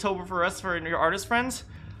it's Inktober for us, for your artist friends.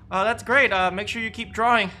 That's great. Make sure you keep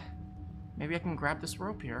drawing. Maybe I can grab this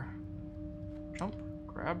rope here. Jump.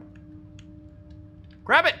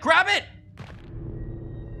 Grab it!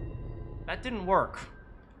 That didn't work.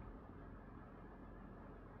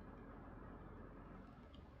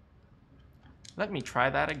 Let me try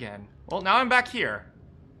that again. Well, now I'm back here,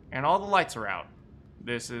 and all the lights are out.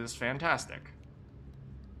 This is fantastic.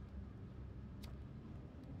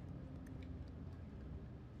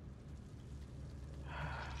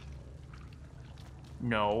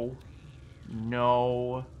 No.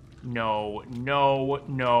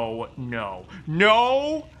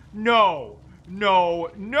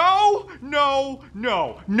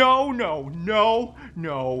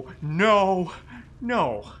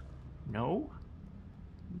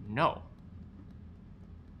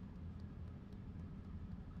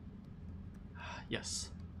 Yes.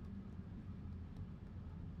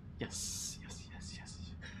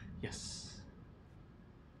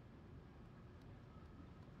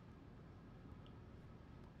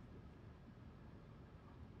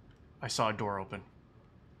 I saw a door open.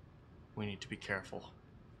 We need to be careful.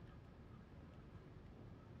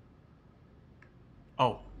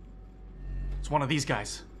 Oh. It's one of these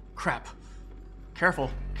guys. Crap.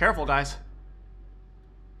 Careful, guys.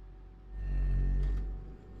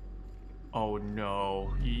 Oh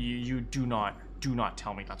no. You do not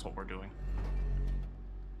tell me that's what we're doing.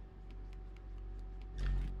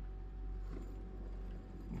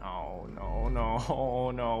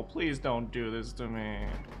 No. Please don't do this to me.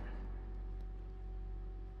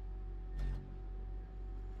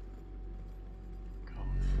 Go.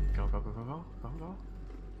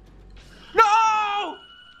 No!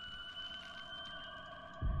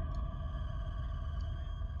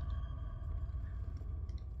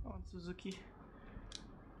 Come on, Suzuki.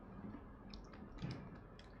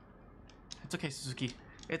 It's okay, Suzuki.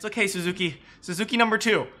 It's okay, Suzuki. Suzuki number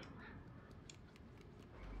 2.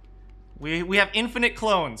 We have infinite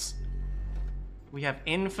clones. We have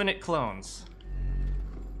infinite clones.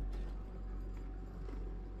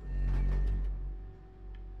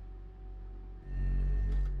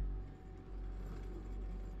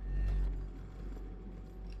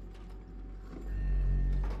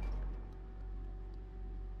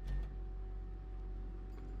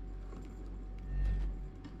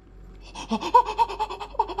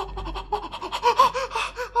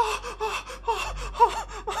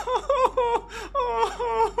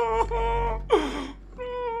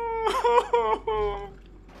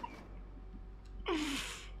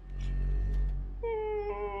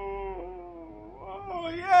 Oh,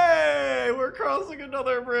 yay! We're crossing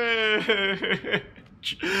another bridge.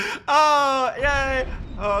 Oh, yay!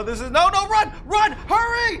 Oh, this is no, run!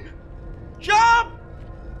 Hurry! Jump!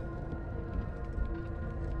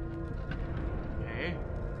 Okay.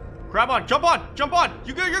 Grab on, jump on!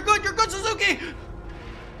 You're good, Suzuki!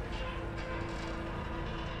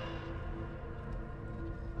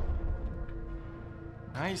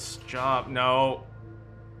 Nice job. No,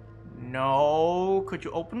 could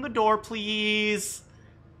you open the door, please?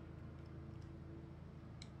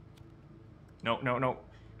 No.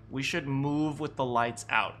 We should move with the lights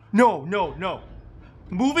out. No.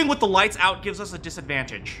 Moving with the lights out gives us a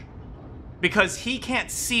disadvantage. Because he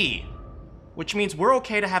can't see. Which means we're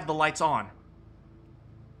okay to have the lights on.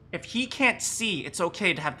 If he can't see, it's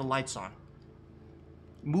okay to have the lights on.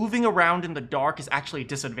 Moving around in the dark is actually a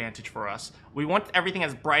disadvantage for us. We want everything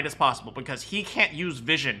as bright as possible because he can't use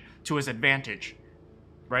vision to his advantage.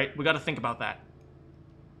 Right? We gotta think about that.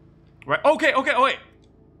 Right? Okay, oh wait.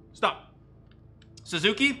 Stop.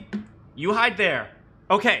 Suzuki, you hide there.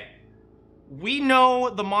 Okay. We know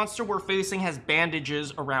the monster we're facing has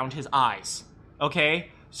bandages around his eyes. Okay?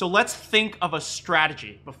 So let's think of a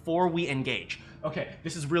strategy before we engage. Okay,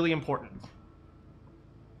 this is really important.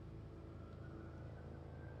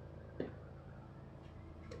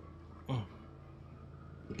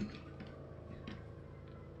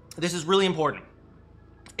 This is really important.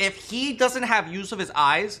 If he doesn't have use of his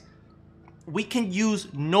eyes, we can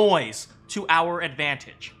use noise to our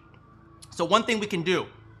advantage. So one thing we can do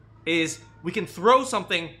is we can throw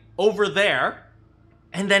something over there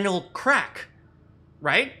and then it'll crack,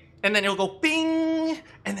 right? And then it'll go bing,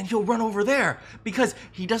 and then he'll run over there because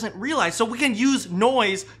he doesn't realize. So we can use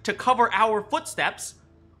noise to cover our footsteps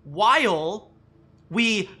while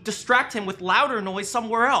we distract him with louder noise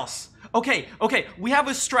somewhere else. Okay, we have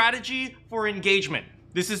a strategy for engagement.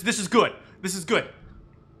 This is good. This is good.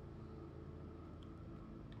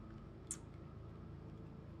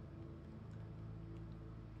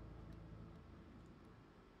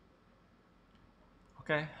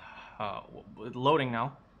 Okay, loading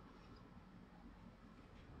now.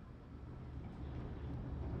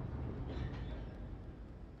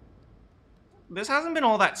 This hasn't been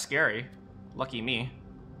all that scary. Lucky me.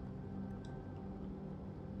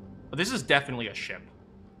 But this is definitely a ship.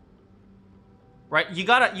 Right? You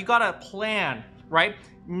gotta plan, right?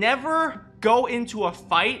 Never go into a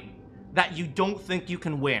fight that you don't think you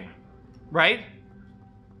can win. Right?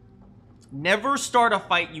 Never start a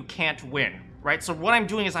fight you can't win. Right? So what I'm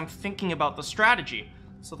doing is I'm thinking about the strategy.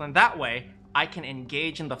 So then that way, I can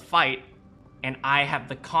engage in the fight and I have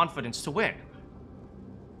the confidence to win.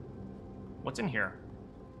 What's in here?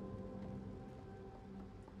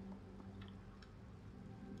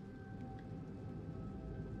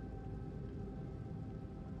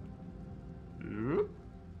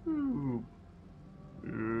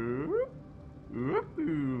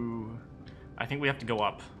 I think we have to go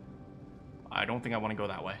up. I don't think I want to go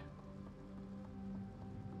that way.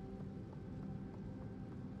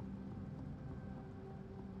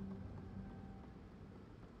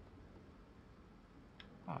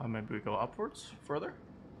 Maybe we go upwards further?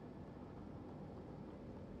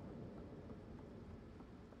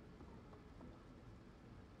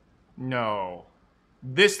 No.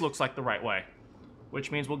 This looks like the right way,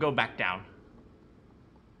 which means we'll go back down.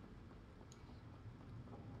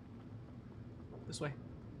 This way.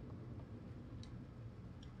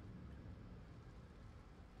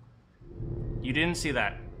 You didn't see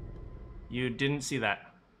that. You didn't see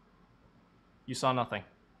that. You saw nothing.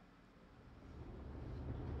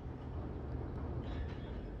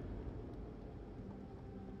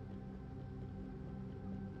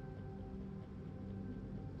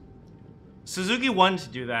 Suzuki wanted to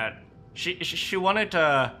do that. She wanted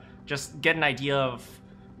to just get an idea of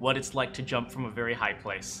what it's like to jump from a very high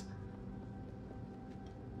place.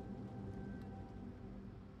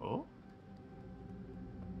 Oh?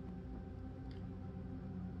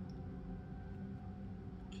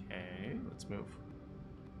 Okay, let's move.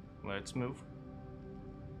 Let's move.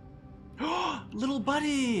 Little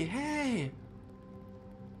buddy! Hey!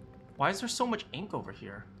 Why is there so much ink over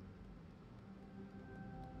here?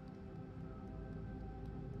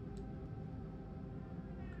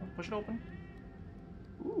 Push it open.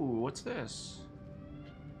 Ooh, what's this?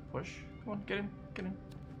 Push. Come on, get in. Get in.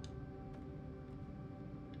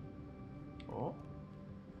 Oh.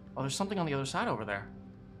 Oh, there's something on the other side over there.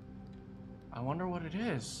 I wonder what it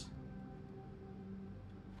is.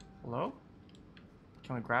 Hello?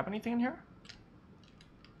 Can we grab anything in here?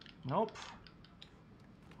 Nope.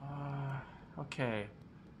 Okay.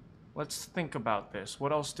 Let's think about this.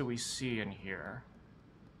 What else do we see in here?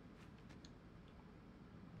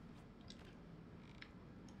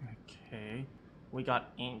 Okay, we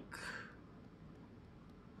got ink.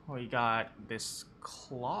 We got this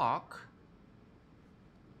clock.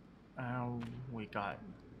 We got...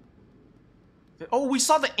 Oh, we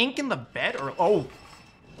saw the ink in the bed? Or... Oh!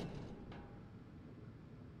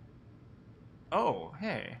 Oh,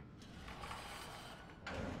 hey.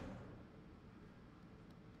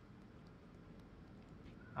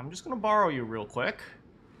 I'm just gonna borrow you real quick.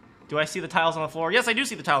 Do I see the tiles on the floor? Yes, I do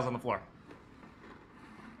see the tiles on the floor.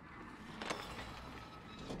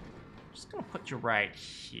 Gonna put you right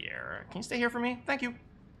here. Can you stay here for me? Thank you.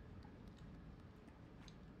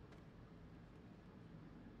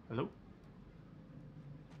 Hello?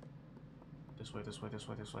 This way, this way, this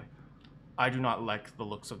way, this way. I do not like the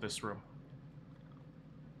looks of this room.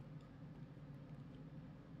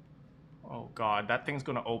 Oh god, that thing's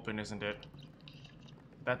gonna open, isn't it?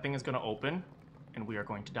 That thing is gonna open, and we are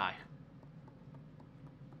going to die.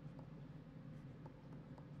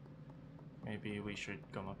 Maybe we should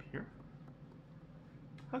come up here.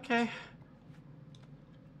 Okay.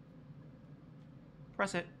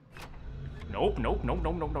 Press it. Nope, nope, nope,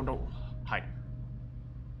 nope, nope, nope, nope. Hide.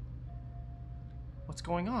 What's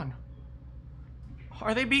going on?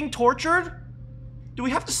 Are they being tortured? Do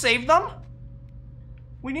we have to save them?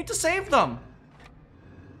 We need to save them.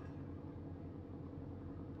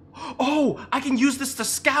 Oh, I can use this to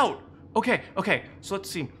scout. Okay, okay, so let's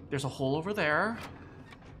see. There's a hole over there.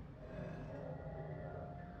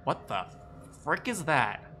 What the frick is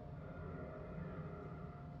that?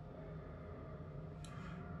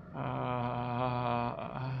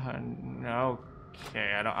 No.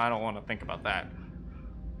 Okay, I don't want to think about that.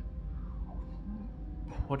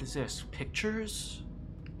 What is this? Pictures?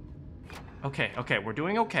 Okay, okay, we're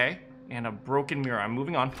doing okay. And a broken mirror. I'm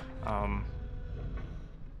moving on.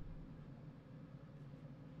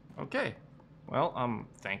 Okay. Well,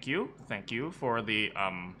 thank you. Thank you for the,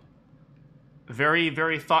 very,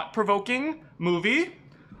 very thought-provoking movie.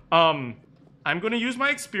 I'm gonna use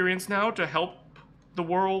my experience now to help the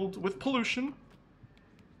world with pollution.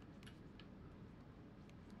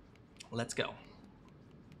 Let's go.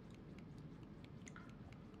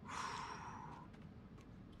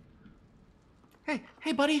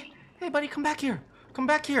 Hey, buddy. Hey, buddy, come back here. Come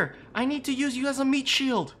back here. I need to use you as a meat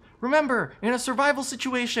shield. Remember, in a survival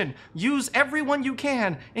situation, use everyone you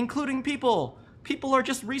can, including people. People are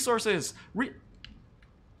just resources.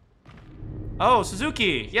 Oh,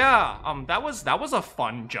 Suzuki. Yeah, that was a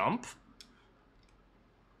fun jump.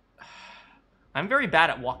 I'm very bad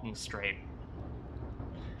at walking straight.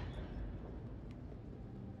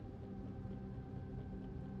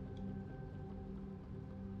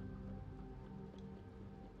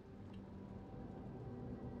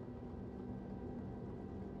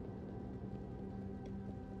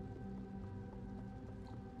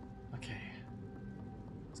 Okay.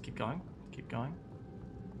 Let's keep going. Keep going.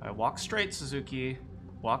 Walk straight, Suzuki.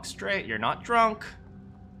 Walk straight. You're not drunk.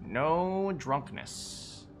 No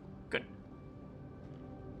drunkenness. Good.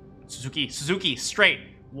 Suzuki, straight.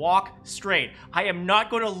 Walk straight. I am not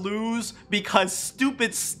going to lose because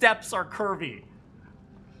stupid steps are curvy.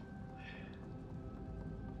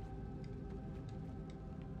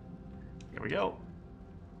 Here we go.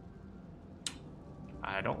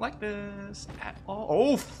 I don't like this at all.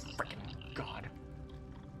 Oh, freaking God.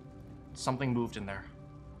 Something moved in there.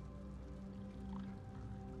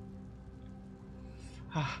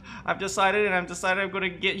 I've decided I'm going to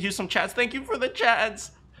get you some chats. Thank you for the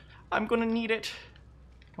chats. I'm going to need it.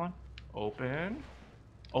 Come on. Open.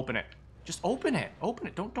 Open it. Just open it. Open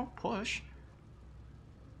it. Don't push.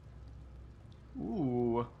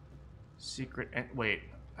 Ooh. Secret. Wait.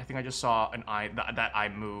 I think I just saw an eye. That eye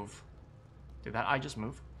move. Did that eye just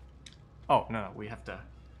move? Oh, no. We have to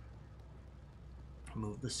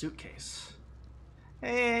move the suitcase.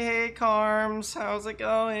 Hey, Carms, how's it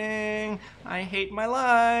going? I hate my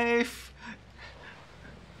life.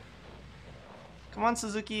 Come on,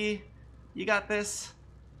 Suzuki. You got this.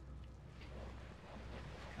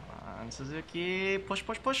 Come on, Suzuki. Push,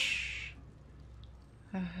 push, push.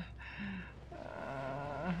 Come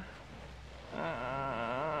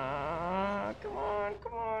on,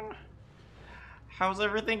 come on. How's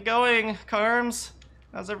everything going, Carms?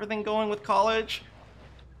 How's everything going with college?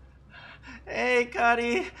 Hey,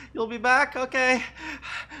 Cuddy, you'll be back? Okay.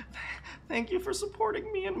 Thank you for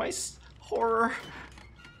supporting me in my horror.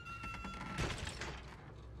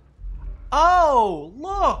 Oh,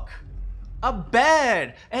 look! A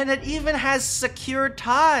bed! And it even has secure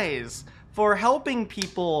ties for helping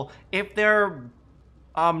people if they're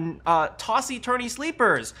tossy-turny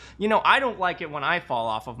sleepers. You know, I don't like it when I fall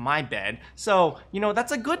off of my bed. So, you know,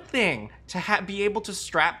 that's a good thing to be able to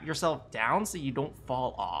strap yourself down so you don't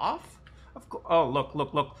fall off. Of course. Oh,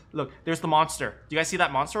 look. There's the monster. Do you guys see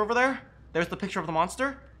that monster over there? There's the picture of the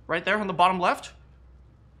monster right there on the bottom left.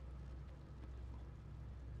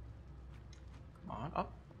 Come on,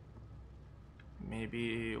 up.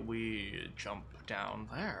 Maybe we jump down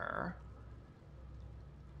there.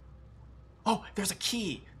 Oh, there's a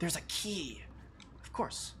key. There's a key. Of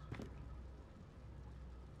course.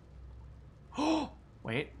 Oh,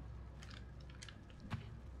 wait.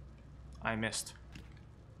 I missed.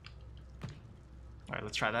 All right,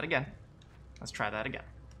 let's try that again. Let's try that again.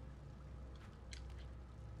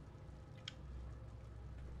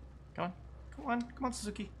 Come on, come on, come on,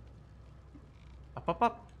 Suzuki. Up, up,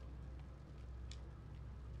 up.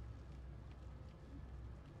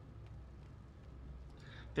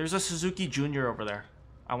 There's a Suzuki Jr. over there.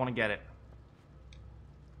 I want to get it.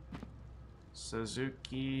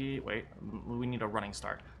 Suzuki... Wait, we need a running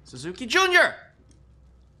start. Suzuki Jr.!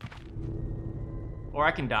 Or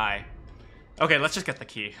I can die. Okay, let's just get the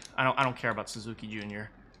key. I don't care about Suzuki Jr.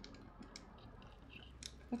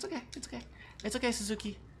 It's okay, it's okay. It's okay,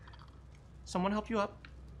 Suzuki. Someone help you up.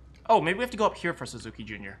 Oh, maybe we have to go up here for Suzuki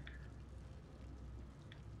Jr.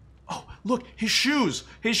 Oh, look, his shoes!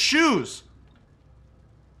 His shoes!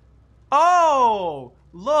 Oh,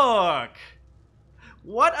 look!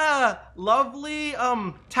 What a lovely,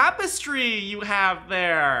 tapestry you have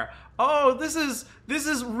there! Oh, this is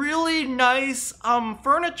really nice,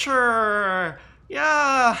 furniture!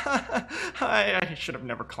 Yeah! I should have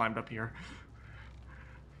never climbed up here.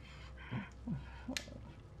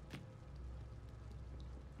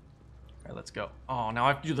 Alright, let's go. Oh, now I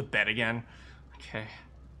have to do the bed again. Okay.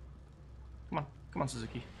 Come on,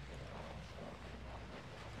 Suzuki.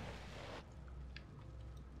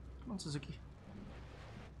 Come on, Suzuki.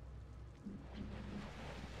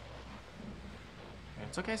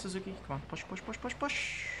 It's okay, Suzuki. Come on, push, push, push, push,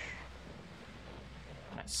 push.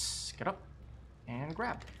 Nice. Get up and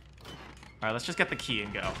grab. Alright, let's just get the key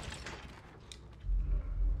and go. Up,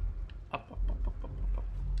 up, up, up, up, up.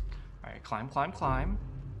 Alright, climb, climb, climb.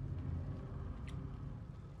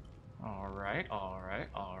 Alright, alright,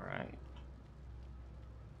 alright.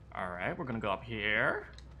 Alright, we're gonna go up here.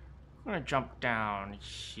 We're gonna jump down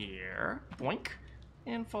here. Boink.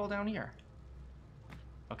 And fall down here.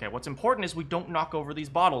 Okay, what's important is we don't knock over these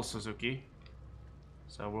bottles, Suzuki.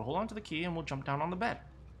 So we'll hold on to the key and we'll jump down on the bed.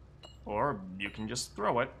 Or you can just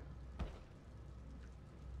throw it.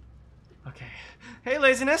 Okay. Hey,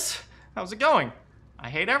 laziness! How's it going? I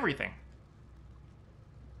hate everything.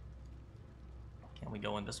 Can we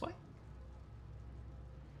go in this way?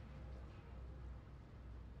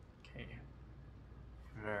 Okay.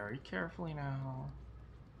 Very carefully now.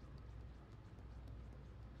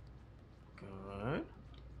 Good.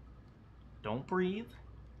 Don't breathe.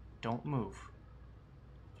 Don't move.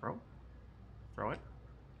 Throw. Throw it.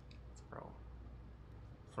 Throw.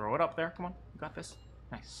 Throw it up there. Come on. You got this.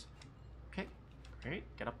 Nice. Okay. Great.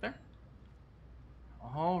 Get up there.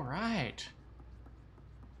 All right.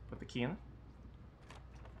 Put the key in.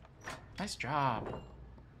 Nice job.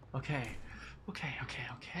 Okay. Okay, okay,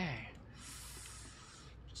 okay.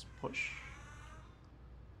 Just push.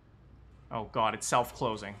 Oh god, it's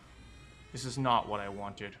self-closing. This is not what I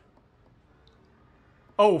wanted.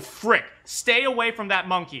 Oh, frick. Stay away from that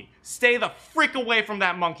monkey. Stay the frick away from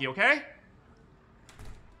that monkey, okay?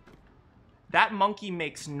 That monkey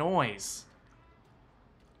makes noise.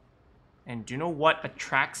 And do you know what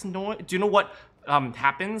attracts noise? Do you know what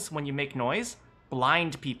happens when you make noise?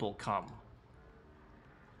 Blind people come.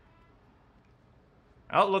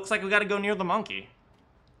 Oh, it looks like we gotta go near the monkey.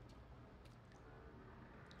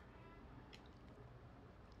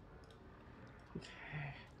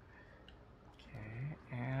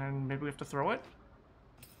 And maybe we have to throw it?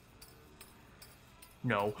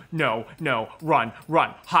 No, no, no. Run,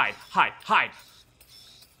 run. Hide, hide, hide.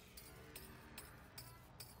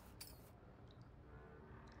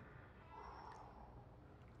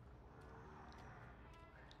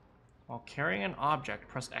 While carrying an object,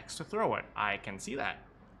 press X to throw it. I can see that.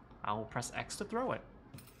 I will press X to throw it.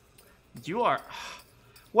 You are...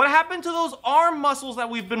 What happened to those arm muscles that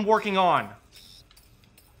we've been working on?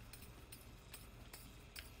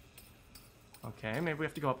 Okay, maybe we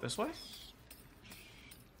have to go up this way?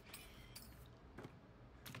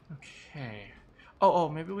 Okay. Oh,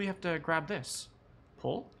 maybe we have to grab this.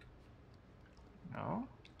 Pull? No.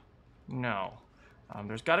 No.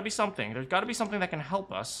 There's gotta be something. There's gotta be something that can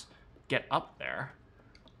help us get up there.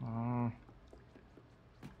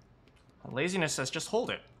 Laziness says just hold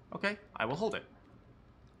it. Okay, I will hold it.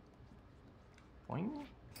 Boing.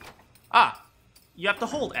 Ah! You have to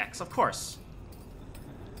hold X, of course.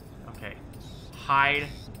 Okay. Hide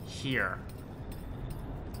here.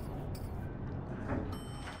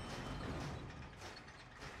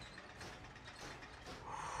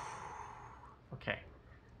 Okay.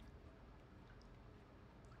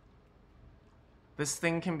 This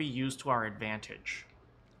thing can be used to our advantage.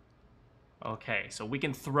 Okay, so we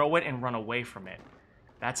can throw it and run away from it.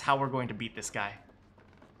 That's how we're going to beat this guy.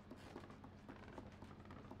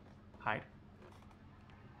 Hide.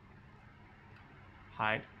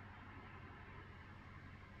 Hide.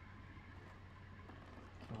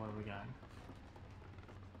 Okay, what do we got?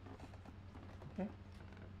 Okay.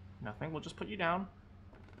 Nothing. We'll just put you down.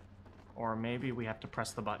 Or maybe we have to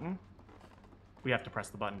press the button. We have to press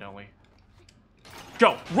the button, don't we?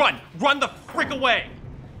 Go! Run! Run the frick away!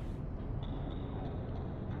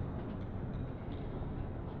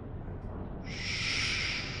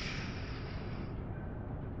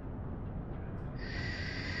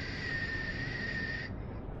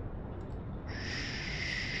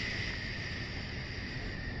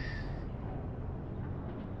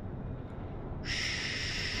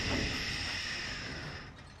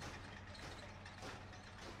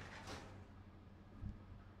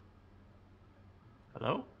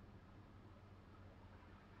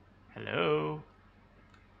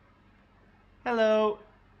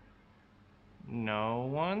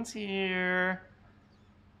 one's here.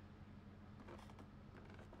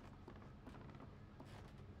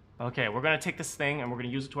 Okay, we're gonna take this thing and we're gonna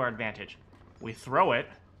use it to our advantage. We throw it.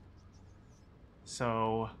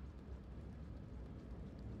 So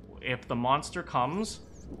if the monster comes,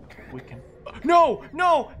 we can... No!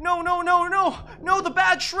 No! No, no, no, no! No, the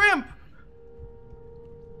bad shrimp!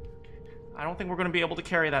 I don't think we're gonna be able to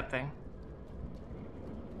carry that thing.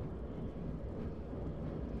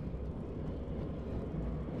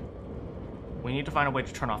 We need to find a way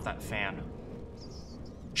to turn off that fan.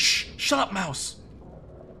 Shh! Shut up, mouse!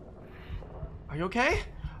 Are you okay?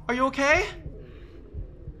 Are you okay?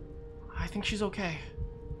 I think she's okay.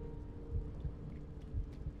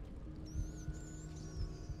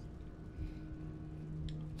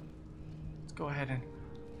 Let's go ahead and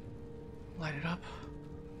light it up.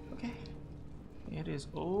 Okay. It is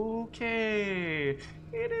okay.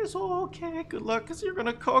 It is okay. Good luck, because you're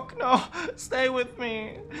gonna cook. No, stay with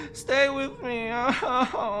me. Stay with me.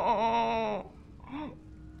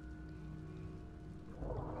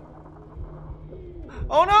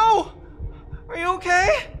 Oh no! Are you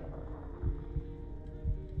okay?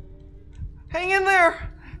 Hang in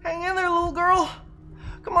there! Hang in there, little girl!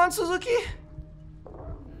 Come on, Suzuki!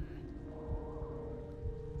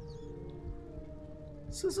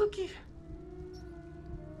 Suzuki!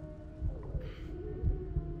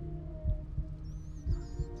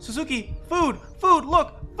 Suzuki! Food! Food!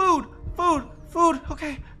 Look! Food! Food! Food!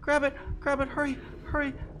 Okay, grab it! Grab it! Hurry!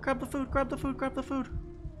 Hurry! Grab the food! Grab the food! Grab the food!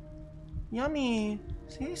 Yummy!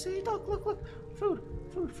 See? See? Look! Look! Look! Food!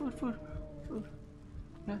 Food! Food! Food! Food!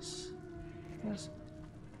 Yes. Yes.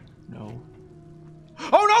 No.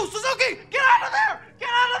 Oh no! Suzuki! Get out of there! Get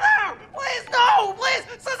out of there! Please, no! Please!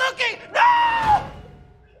 Suzuki! No!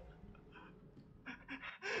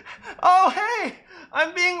 Oh, hey!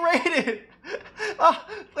 I'm being raided! Oh,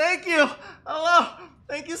 thank you! Hello!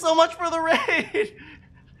 Thank you so much for the raid!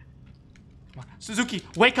 Come on. Suzuki,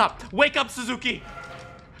 wake up! Wake up, Suzuki!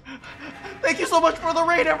 Thank you so much for the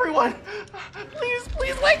raid, everyone! Please,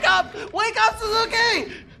 please wake up! Wake up,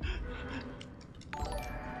 Suzuki!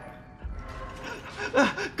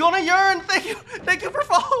 Gonna yearn! Thank you for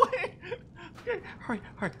following! Okay, hurry,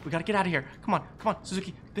 hurry, we gotta get out of here. Come on,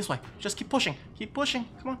 Suzuki, this way. Just keep pushing,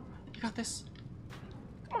 come on, you got this.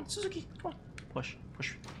 Come on, Suzuki, come on. Push,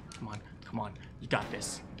 push, come on, you got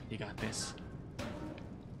this,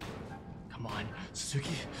 Come on,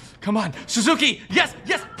 Suzuki, come on, Suzuki, yes!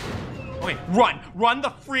 Okay, run the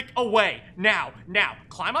freak away, now,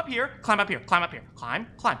 climb up here, climb. Okay,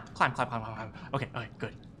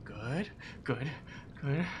 good.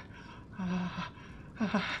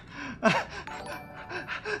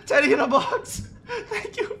 Teddy in a box,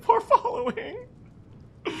 thank you for following.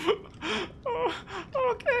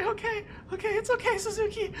 Okay, it's okay,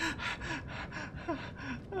 Suzuki.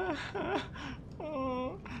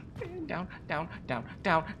 Down.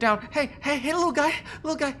 Hey, little guy,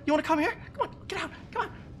 you wanna come here? Come on, get out, come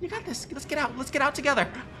on, you got this, let's get out together.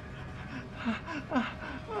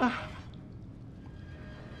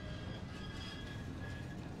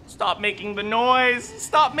 Stop making the noise,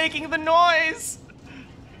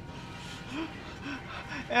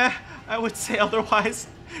 I would say otherwise.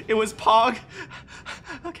 It was Pog.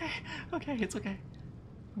 Okay, it's okay.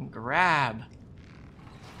 Grab.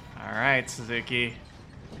 All right, Suzuki.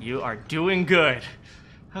 You are doing good.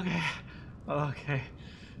 Okay.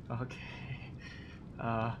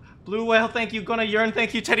 Blue Whale, thank you. Gonna Yearn,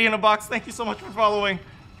 thank you. Teddy in a Box, thank you so much for following.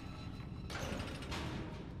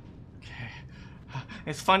 Okay.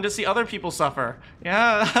 It's fun to see other people suffer.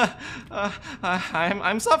 Yeah,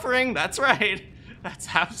 I'm suffering, that's right. That's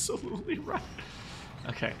absolutely right.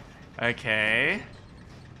 Okay.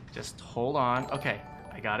 Just hold on. Okay,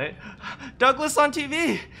 I got it. Douglas on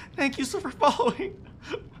TV, thank you so for following.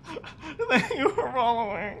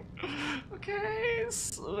 Okay,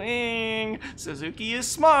 swing. Suzuki is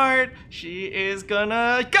smart. She is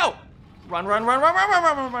gonna go. Run.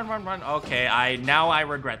 Okay, now I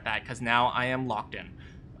regret that because now I am locked in.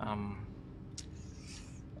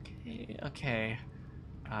 Okay.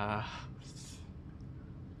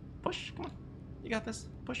 Push, come on. You got this.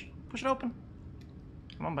 Push it open.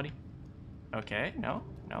 Come on, buddy. Okay, no.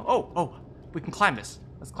 Oh, we can climb this.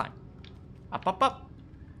 Let's climb. Up.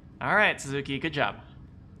 All right, Suzuki, good job.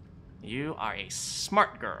 You are a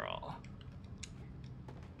smart girl.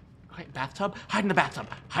 Okay, bathtub. Hide in the bathtub.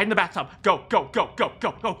 Go.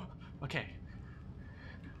 Okay.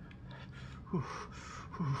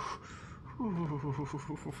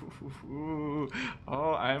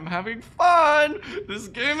 Oh, I'm having fun! This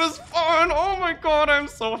game is fun! Oh my god, I'm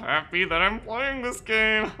so happy that I'm playing this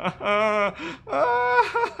game!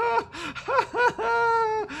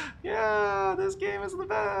 Yeah, this game is the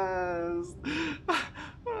best!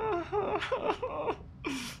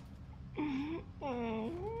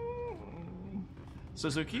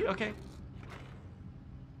 Suzuki? Okay.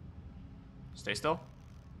 Stay still.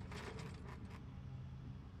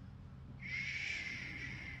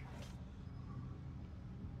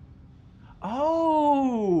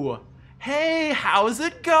 Oh! Hey, how's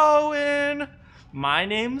it going? My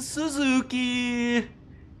name's Suzuki.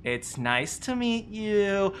 It's nice to meet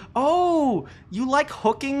you. Oh, you like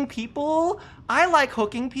hooking people? I like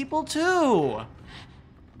hooking people too.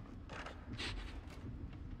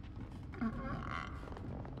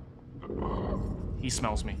 He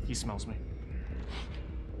smells me. He smells me.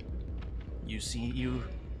 You see, you...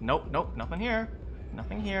 Nope, nope, nothing here.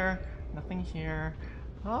 Nothing here. Nothing here.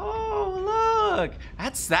 Oh, look!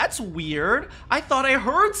 That's weird. I thought I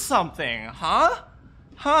heard something, huh?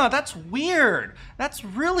 Huh, that's weird. That's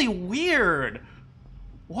really weird.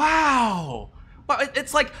 Wow. Well,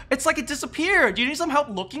 it's like it disappeared. Do you need some help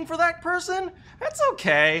looking for that person? It's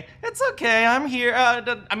okay. It's okay. I'm here.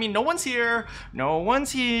 I mean, no one's here. No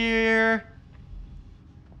one's here.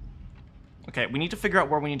 Okay, we need to figure out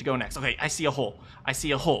where we need to go next. Okay, I see a hole. I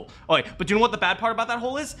see a hole. Okay, but do you know what the bad part about that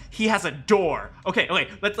hole is? He has a door. Okay,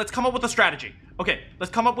 let's come up with a strategy. Okay,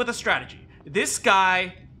 let's come up with a strategy. This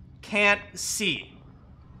guy can't see,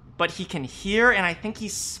 but he can hear, and I think he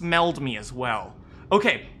smelled me as well.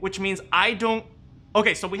 Okay, which means I don't...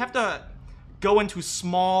 Okay, so we have to go into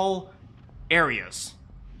small areas.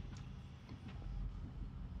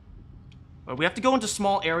 We have to go into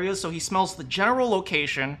small areas so he smells the general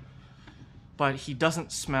location, but he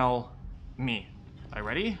doesn't smell me. Are you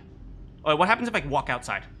ready? Oh, what happens if I walk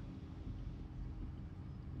outside?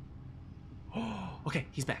 Oh, okay,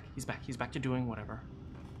 he's back. He's back. He's back to doing whatever.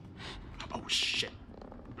 Oh, shit.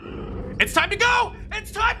 It's time to go!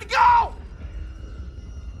 It's time to go!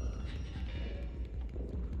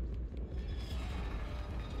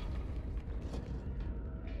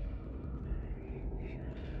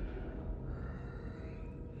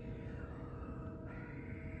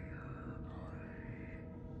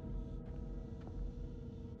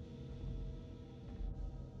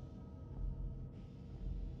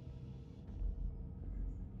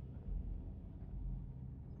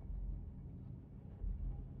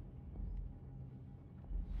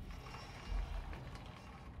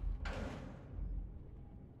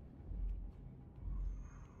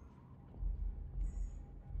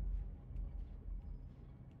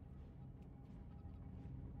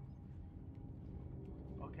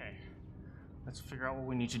 Okay, let's figure out what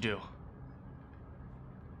we need to do.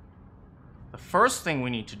 The first thing we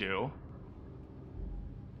need to do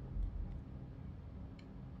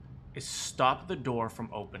is stop the door from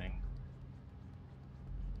opening.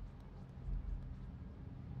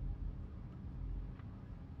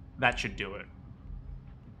 That should do it.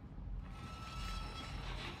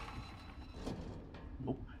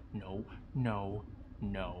 Oh, no, no,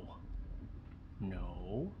 no,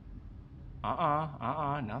 no.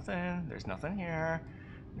 Nothing. There's nothing here.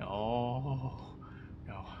 No,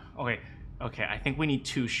 no. Okay, I think we need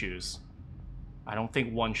 2 shoes. I don't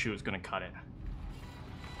think 1 shoe is gonna cut it.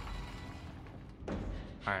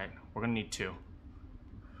 Alright, we're gonna need 2.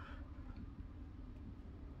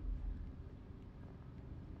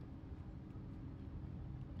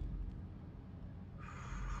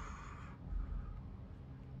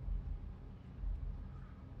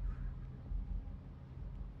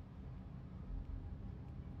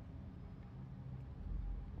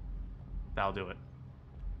 That'll do it.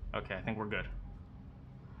 Okay, I think we're good.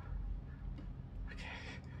 Okay.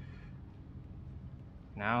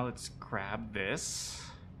 Now let's grab this.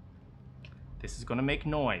 This is gonna make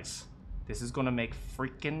noise. This is gonna make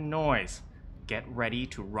freaking noise. Get ready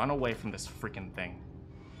to run away from this freaking thing.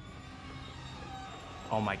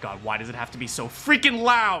 Oh my god, why does it have to be so freaking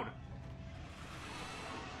loud?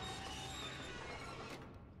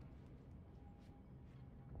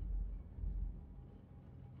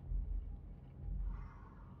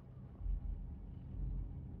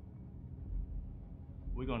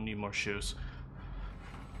 We're gonna need more shoes.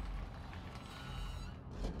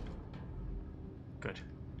 Good.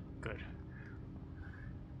 Good.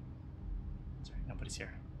 Sorry, nobody's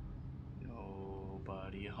here.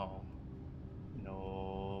 Nobody home.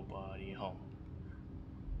 Nobody home.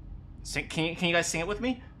 Sing, can you guys sing it with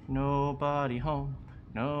me? Nobody home.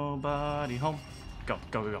 Nobody home. Go,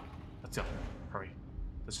 go, go, go. Let's go. Hurry.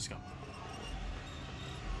 Let's just go.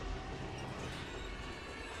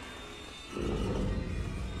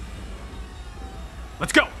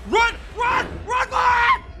 Let's go! Run! Run! Run for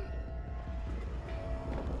it!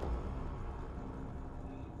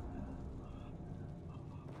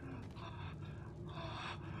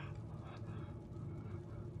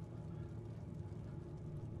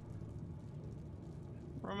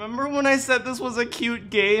 Remember when I said this was a cute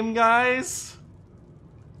game, guys?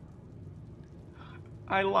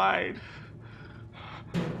 I lied.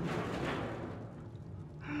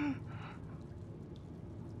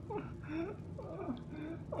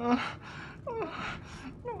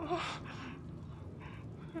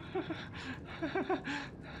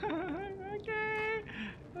 Okay.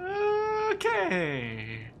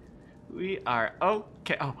 Okay. We are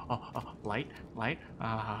okay. Oh, light.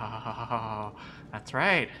 Oh, that's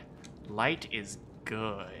right. Light is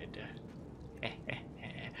good. All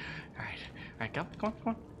right,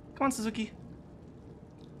 come on, Suzuki.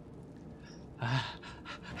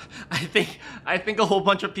 I think a whole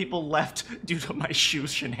bunch of people left due to my shoe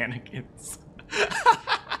shenanigans.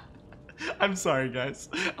 I'm sorry, guys.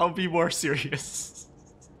 I'll be more serious.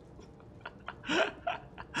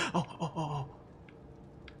 Oh.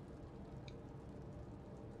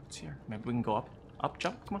 It's here. Maybe we can go up,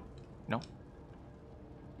 jump. Come on. No.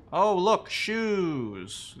 Oh, look,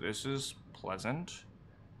 shoes. This is pleasant.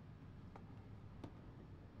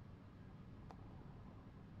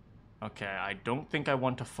 Okay, I don't think I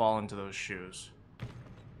want to fall into those shoes.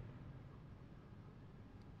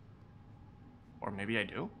 Or maybe I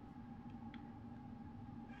do?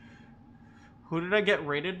 Who did I get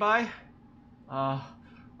rated by?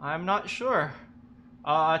 I'm not sure.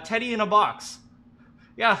 Teddy in a box.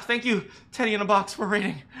 Yeah, thank you, Teddy in a box, for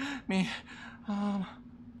rating me.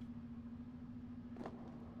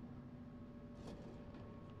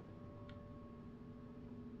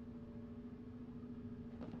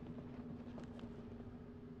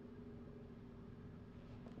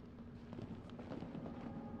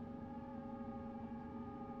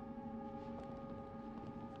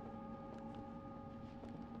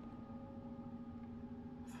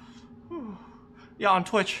 Yeah, on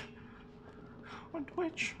Twitch. On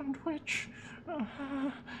Twitch. Twitch.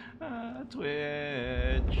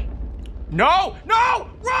 No!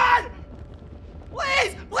 Run!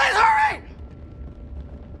 Please hurry!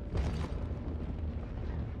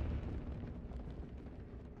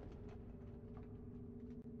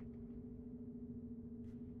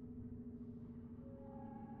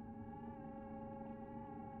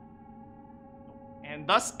 And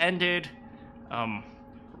thus ended,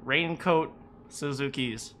 Raincoat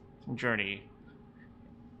Suzuki's journey.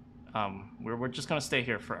 We're just gonna stay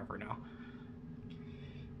here forever now.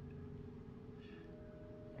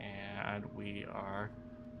 And we are...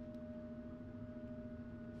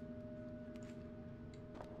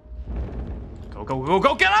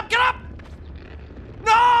 Go, get up!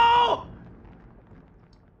 No!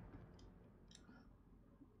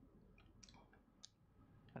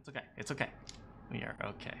 That's okay, it's okay. We are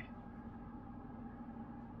okay.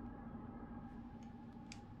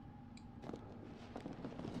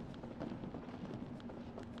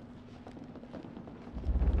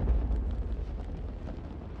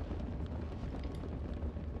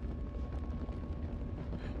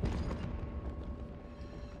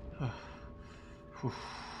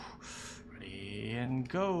 Ready and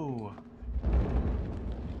go.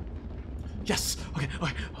 Yes. Okay.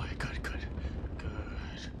 Good.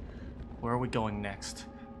 Where are we going next?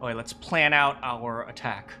 Okay, let's plan out our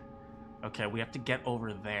attack. Okay, we have to get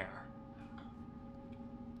over there.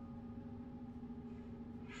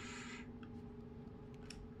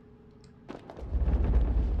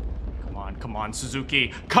 Come on,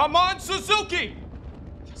 Suzuki. Come on, Suzuki!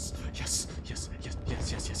 Yes.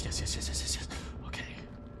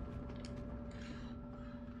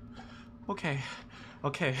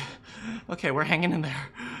 Okay, we're hanging in there.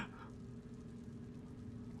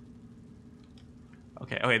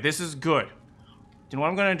 Okay, this is good. Do you know what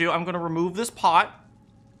I'm gonna do? I'm gonna remove this pot.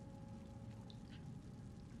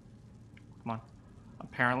 Come on.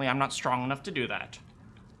 Apparently I'm not strong enough to do that.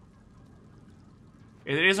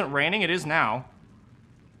 It isn't raining, it is now.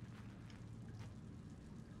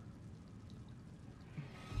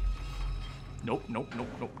 Nope.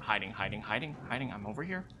 Hiding. I'm over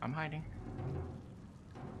here. I'm hiding.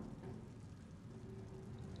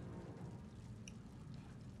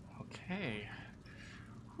 Okay.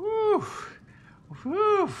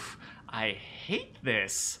 Whew. I hate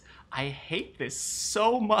this. I hate this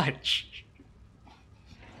so much.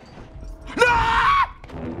 No!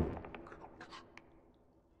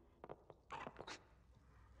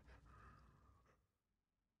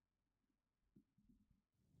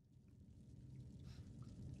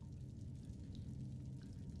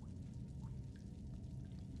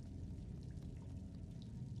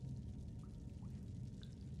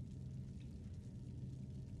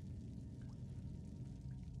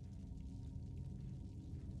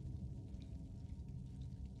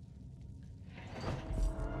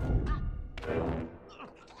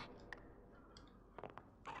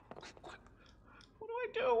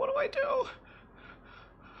 do? What do I do?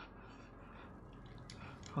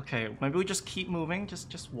 Okay, maybe we just keep moving.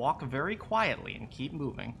 Just walk very quietly and keep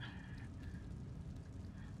moving.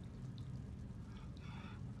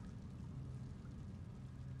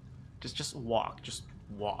 Just walk. Just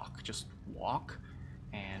walk. Just walk.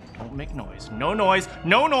 And don't make noise. No noise.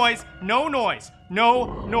 No noise. No noise.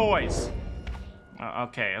 No noise.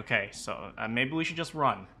 Okay. So maybe we should just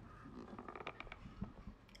run.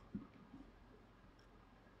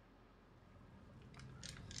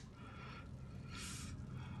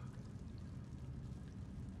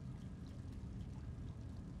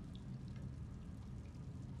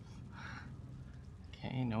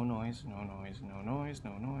 Okay, no noise. No noise. No noise.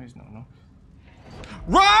 No noise. No noise.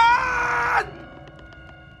 Run!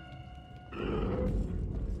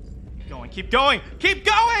 Keep going! Keep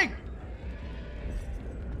going!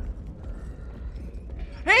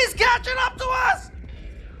 He's catching up to us!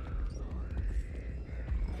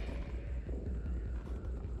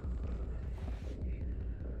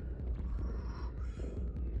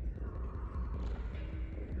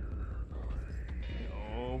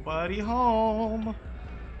 Nobody home.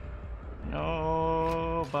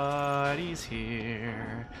 Nobody's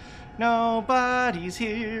here. Nobody's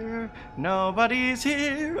here. Nobody's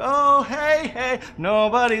here. Oh hey hey,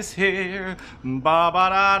 nobody's here. Ba ba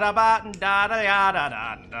da da ba da da da da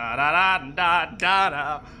da da da da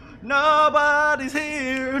da. Nobody's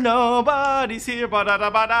here. Nobody's here. Ba da da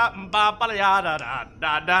ba da ba ba da da da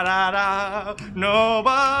da da da.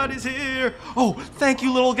 Nobody's here. Oh, thank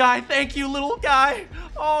you, little guy. Thank you, little guy.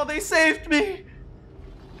 Oh, they saved me.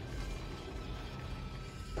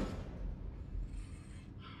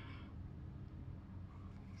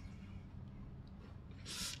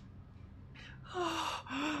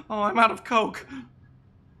 Oh, I'm out of Coke.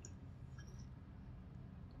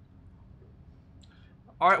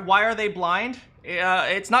 Alright, why are they blind?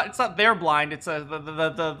 It's not they're blind, it's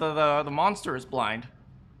the monster is blind.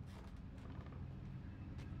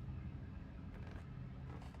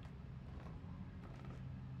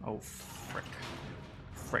 Oh, frick.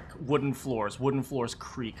 Frick. Wooden floors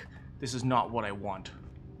creak. This is not what I want.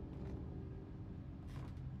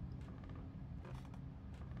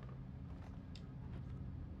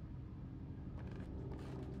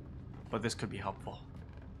 But this could be helpful.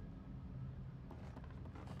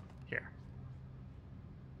 Here.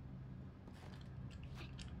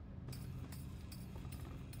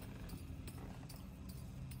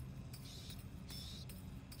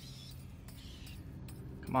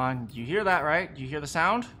 Come on, you hear that, right? Do you hear the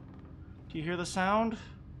sound? Do you hear the sound?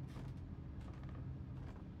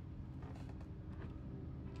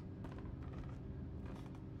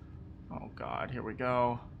 Oh God, here we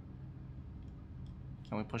go.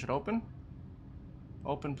 Can we push it open?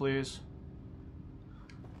 Open, please.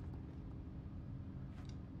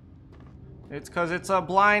 It's because it's a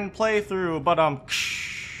blind playthrough, but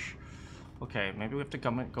okay, maybe we have to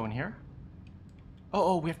go in here.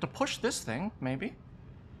 Oh, we have to push this thing, maybe.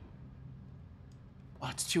 Oh,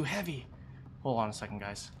 it's too heavy. Hold on a second,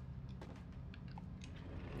 guys.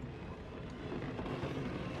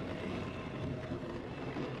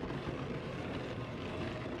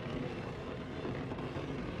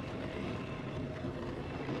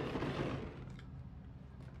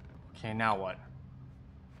 Okay, now what?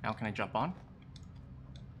 Now can I jump on?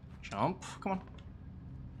 Jump? Come on.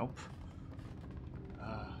 Nope.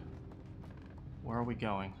 Where are we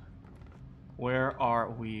going? Where are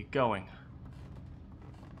we going?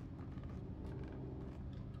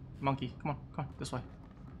 Monkey, come on, this way.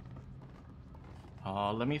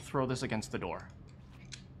 Let me throw this against the door.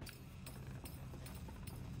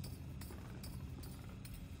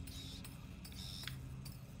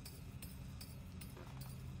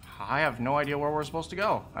 I have no idea where we're supposed to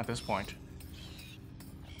go at this point.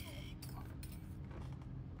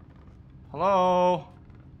 Hello?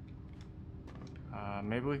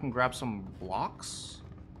 Maybe we can grab some blocks?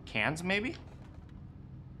 Cans, maybe?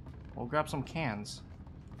 We'll grab some cans.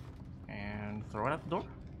 And throw it out the door?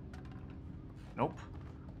 Nope.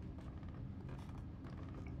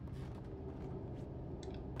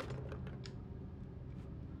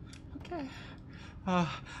 Okay.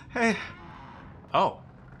 Hey. Oh.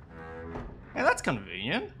 Hey, that's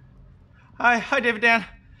convenient. Hi, David Dan.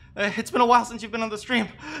 It's been a while since you've been on the stream.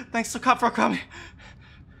 Thanks to Cop for coming.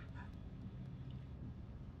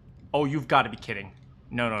 Oh, you've got to be kidding.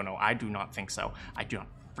 No, I do not think so. I do not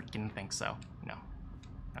freaking think so. No.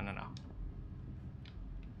 No.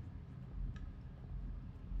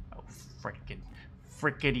 Oh,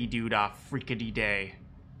 frickety doodah, frickety day.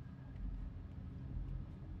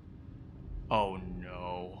 Oh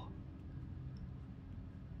no.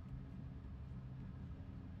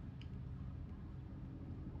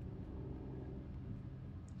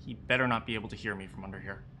 He better not be able to hear me from under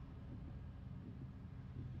here.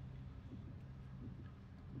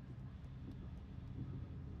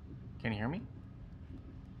 Can you hear me?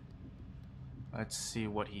 Let's see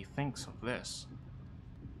what he thinks of this.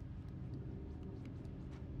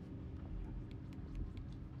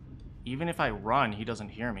 Even if I run, he doesn't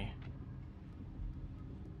hear me.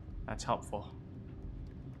 That's helpful.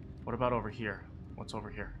 What about over here? What's over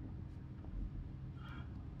here?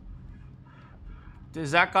 Did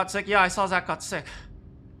Zach got sick? Yeah, I saw Zach got sick.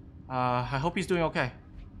 I hope he's doing okay.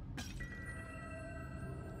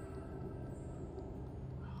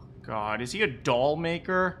 God, is he a doll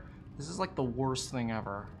maker? This is like the worst thing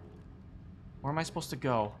ever. Where am I supposed to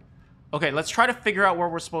go? Okay, let's try to figure out where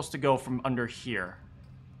we're supposed to go from under here.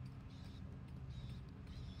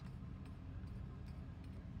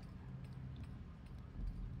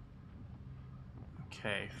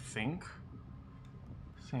 Okay, think.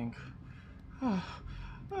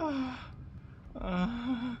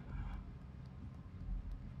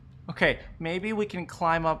 Okay, maybe we can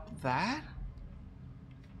climb up that?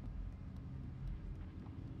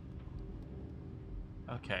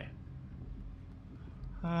 Okay.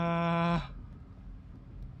 Yeah,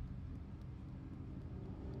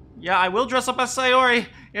 I will dress up as Sayori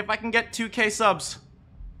if I can get 2K subs.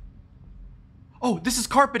 Oh, this is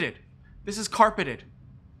carpeted. This is carpeted.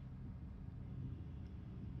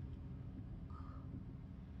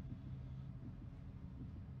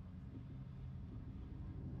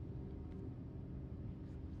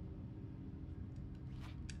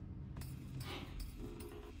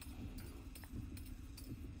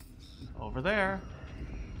 Over there.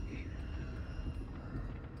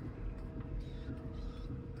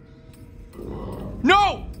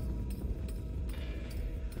 No!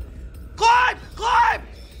 Climb! Climb!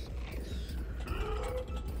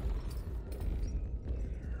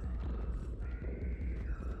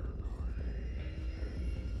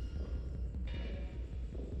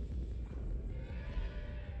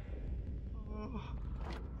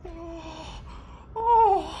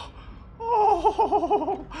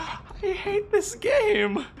 Oh, I hate this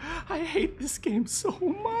game. I hate this game so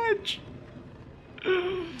much.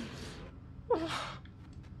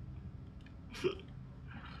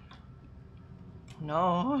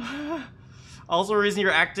 No. Also, the reason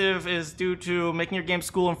you're active is due to making your game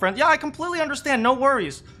school and friends. Yeah, I completely understand. No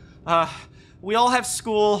worries. We all have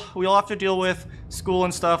school. We all have to deal with school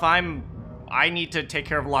and stuff. I need to take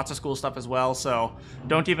care of lots of school stuff as well, so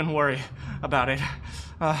don't even worry about it.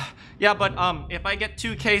 Yeah, but if I get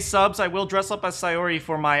 2K subs, I will dress up as Sayori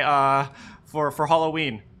for my for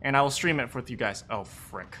Halloween, and I will stream it with you guys. Oh,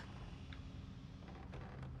 frick.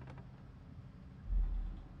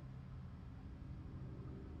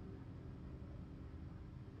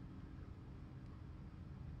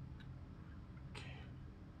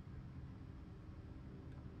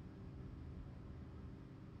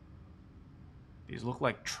 These look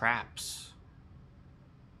like traps.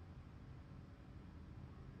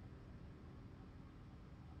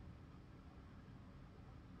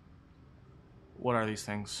 What are these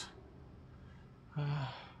things? I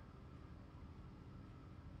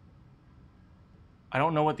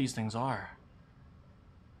don't know what these things are.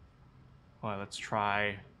 Well, let's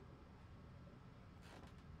try.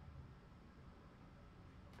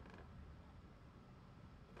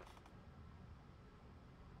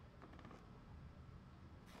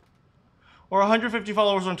 Or 150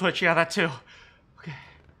 followers on Twitch. Yeah, that too. Okay.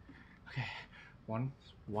 Okay.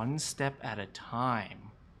 One step at a time.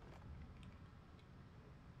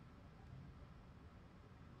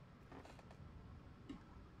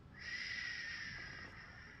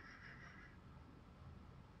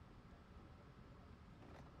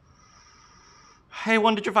 Hey,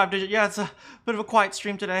 1digit, 5digit. Yeah, it's a bit of a quiet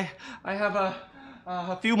stream today. I have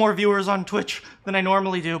a few more viewers on Twitch than I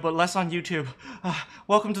normally do, but less on YouTube.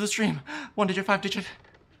 Welcome to the stream, 1digit, 5digit.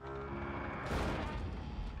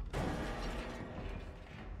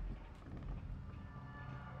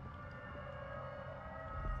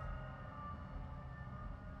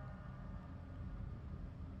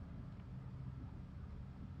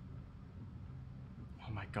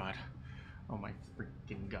 Oh my god. Oh my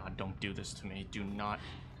freaking god, don't do this to me. Do not.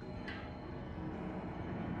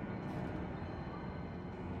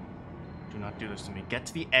 Do not do this to me. Get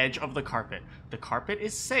to the edge of the carpet. The carpet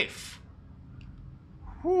is safe.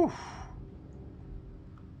 Whew.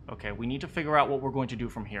 Okay, we need to figure out what we're going to do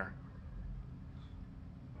from here.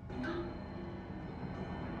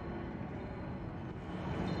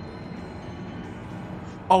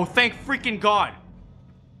 Oh, thank freaking god!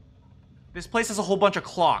 This place has a whole bunch of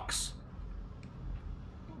clocks.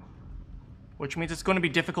 Which means it's going to be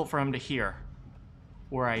difficult for him to hear.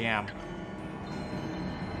 where I am.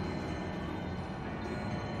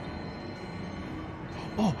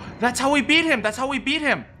 Oh, that's how we beat him! That's how we beat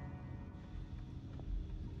him!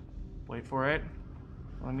 Wait for it.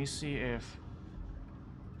 Let me see if...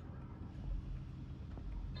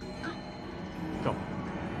 Go.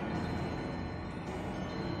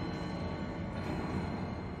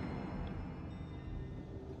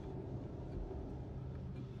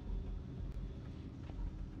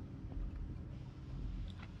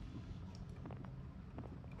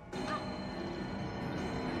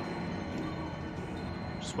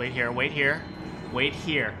 Just wait here, wait here. Wait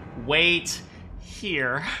here. Wait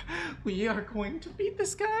here. We are going to beat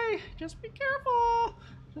this guy. Just be careful.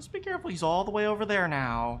 Just be careful. He's all the way over there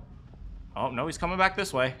now. Oh, no, he's coming back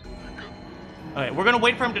this way. Okay, we're gonna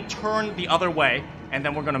wait for him to turn the other way, and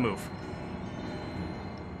then we're gonna move.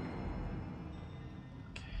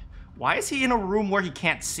 Okay. Why is he in a room where he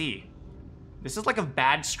can't see? This is like a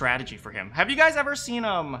bad strategy for him. Have you guys ever seen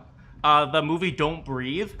the movie Don't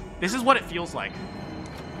Breathe? This is what it feels like.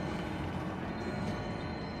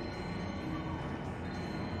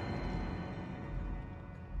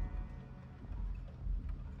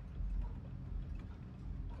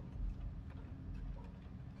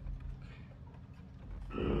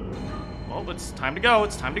 Well, it's time to go.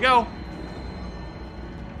 It's time to go.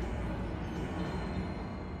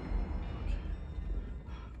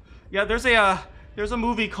 Yeah, there's a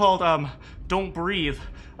movie called Don't Breathe,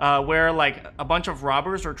 where like a bunch of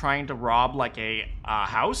robbers are trying to rob like a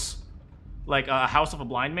house, like a house of a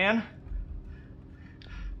blind man.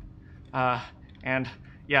 And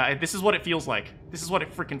yeah, this is what it feels like. This is what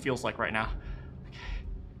it freaking feels like right now.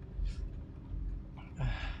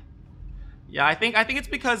 Yeah, I think it's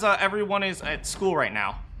because everyone is at school right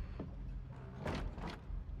now.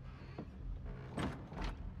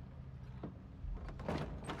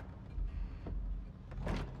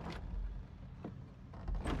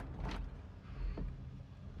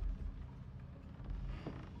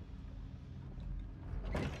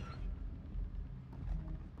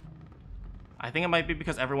 I think it might be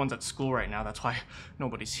because everyone's at school right now. That's why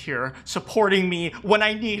nobody's here supporting me when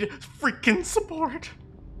I need freaking support.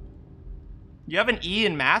 You have an E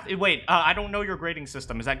in math? Wait, I don't know your grading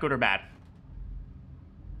system. Is that good or bad?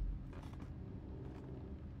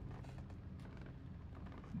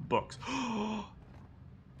 Books.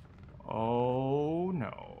 Oh,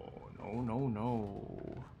 no. No, no,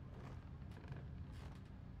 no.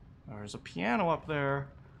 There's a piano up there.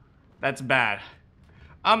 That's bad.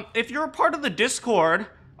 If you're a part of the Discord,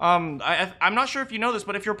 I'm not sure if you know this,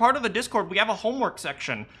 but if you're part of the Discord, we have a homework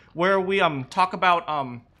section where we talk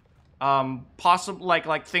about possible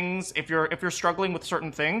like things. If you're struggling with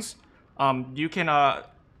certain things, you can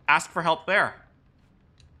ask for help there.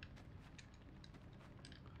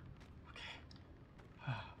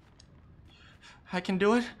 Okay. I can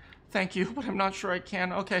do it. Thank you, but I'm not sure I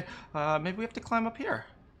can. Okay, maybe we have to climb up here.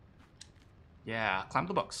 Yeah, climb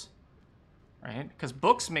the books. Right? Because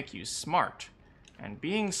books make you smart, and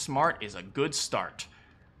being smart is a good start.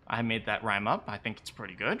 I made that rhyme up. I think it's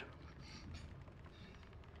pretty good.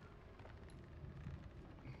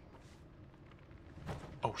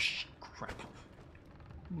 Oh, crap.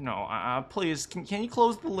 No, please, can you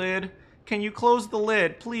close the lid? Can you close the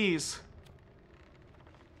lid, please?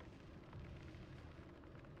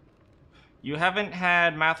 You haven't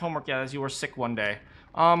had math homework yet, as you were sick one day.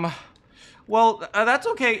 Well, that's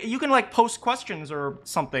okay. You can, like, post questions or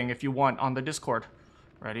something if you want on the Discord.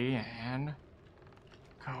 Ready, and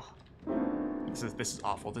go. This is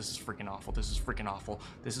awful. This is freaking awful. This is freaking awful.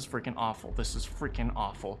 This is freaking awful. This is freaking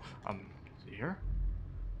awful. Is it here?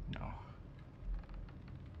 No.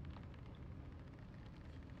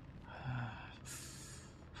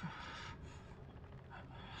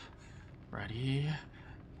 Ready?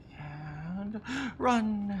 And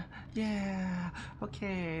run! Yeah!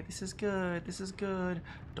 Okay, this is good. This is good.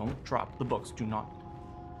 Don't drop the books. Do not.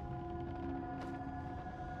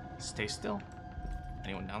 Stay still.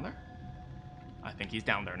 Anyone down there? I think he's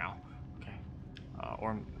down there now. Okay.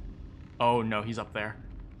 Oh no, he's up there.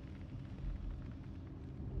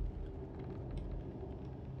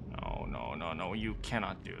 No, no, no, no. You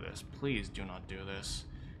cannot do this. Please do not do this.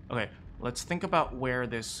 Okay, let's think about where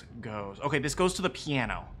this goes. Okay, this goes to the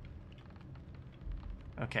piano.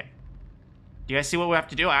 Okay. Do you guys see what we have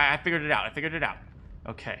to do? I figured it out. I figured it out.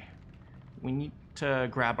 Okay. We need to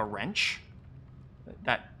grab a wrench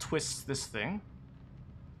that twists this thing.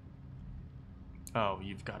 Oh,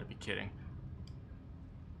 you've got to be kidding.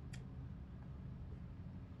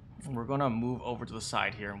 And we're going to move over to the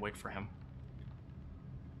side here and wait for him.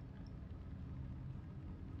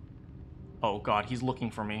 Oh, God, he's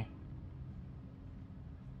looking for me.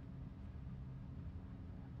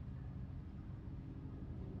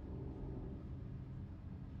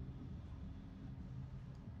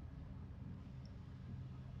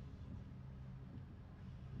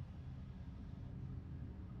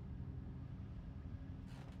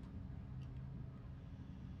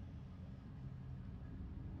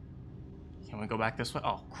 Can we go back this way?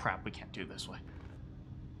 Oh, crap, we can't do this way.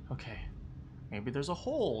 Okay. Maybe there's a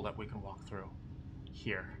hole that we can walk through.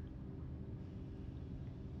 Here.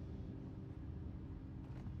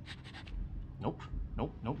 Nope.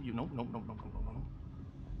 Nope, nope, nope, nope, nope, nope, nope, nope.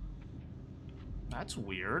 That's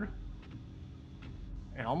weird.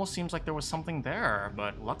 It almost seems like there was something there,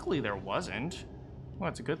 but luckily there wasn't. Well,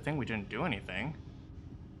 it's a good thing we didn't do anything.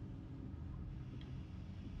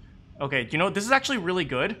 Okay, you know, this is actually really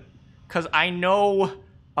good, because I know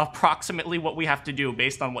approximately what we have to do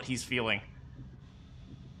based on what he's feeling.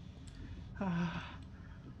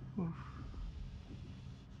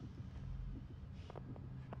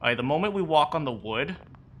 Alright, the moment we walk on the wood,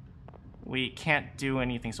 we can't do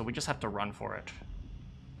anything, so we just have to run for it.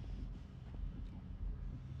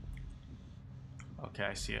 Okay,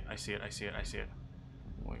 I see it, I see it, I see it, I see it.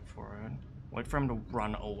 Wait for it. Wait for him to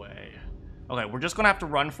run away. Okay, we're just gonna have to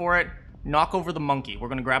run for it, knock over the monkey. We're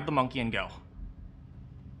gonna grab the monkey and go.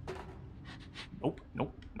 Nope,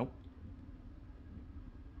 nope, nope.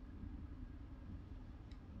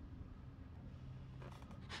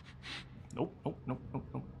 Nope, nope, nope, nope,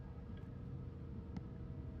 nope.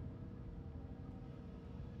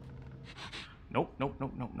 Nope, nope,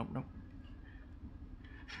 nope, nope, nope, nope.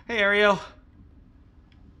 Hey, Ariel.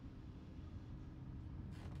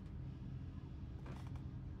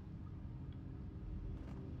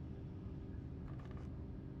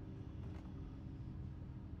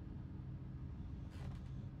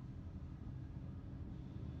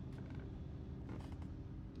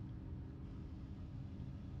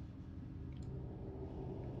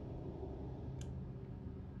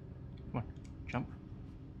 Come on, jump.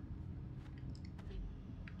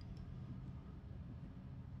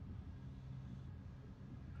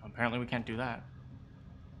 Apparently we can't do that.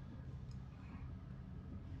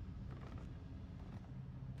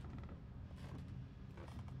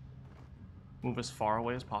 Move as far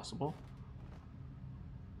away as possible.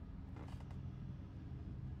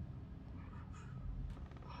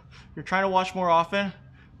 You're trying to watch more often?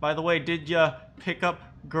 By the way, did you pick up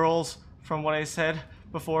girls from what I said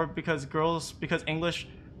before? Because English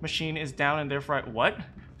machine is down and therefore I... What?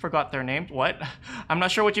 Forgot their name. What? I'm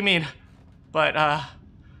not sure what you mean. But,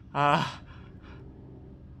 I'm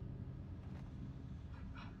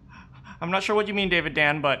not sure what you mean, David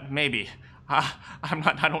Dan, but maybe.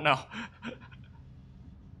 I don't know.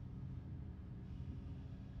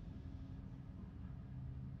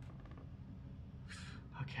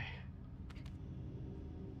 Okay.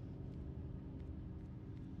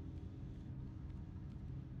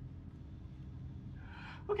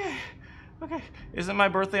 Okay. Okay. Isn't my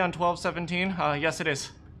birthday on 12/17? Yes it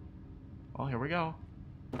is. Well, here we go.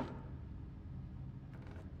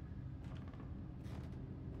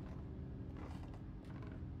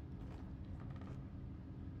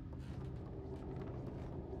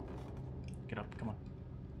 Get up, come on.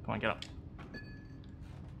 Come on, get up.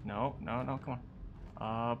 No, no, no, come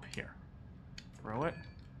on. Up here. Throw it.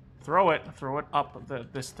 Throw it. Throw it up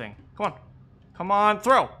this thing. Come on. Come on,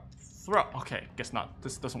 throw. Throw. Okay, guess not.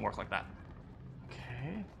 This doesn't work like that.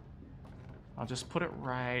 Okay. I'll just put it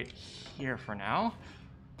right here for now.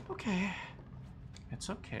 Okay. It's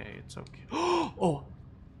okay, it's okay. Oh!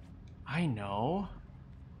 I know.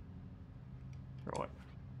 Throw it.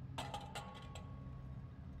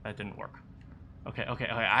 That didn't work. Okay, okay,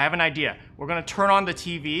 okay, I have an idea. We're gonna turn on the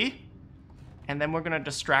TV, and then we're gonna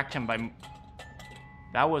distract him by...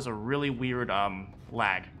 That was a really weird,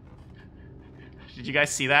 lag. Did you guys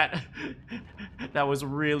see that? That was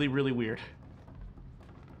really, really weird.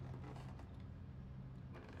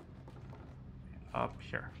 Up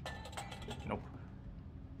here. Nope.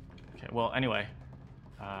 Okay, well, anyway.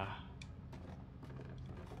 Run,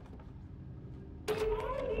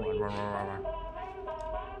 run, run, run, run.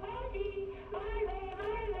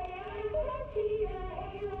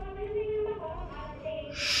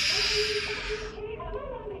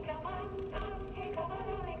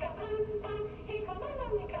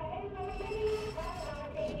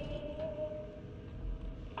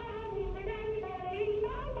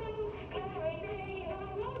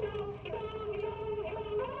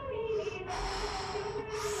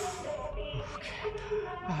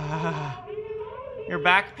 You're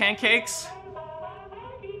back, pancakes?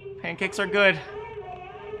 Pancakes are good.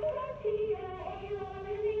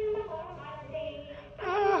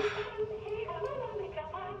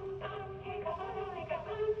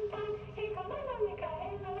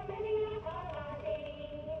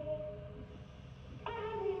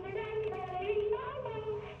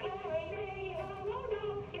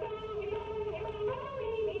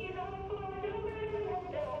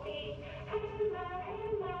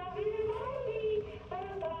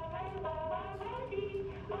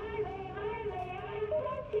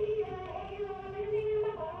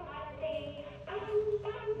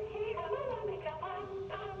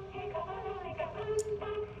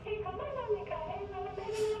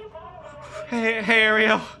 Hey,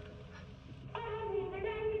 Ariel.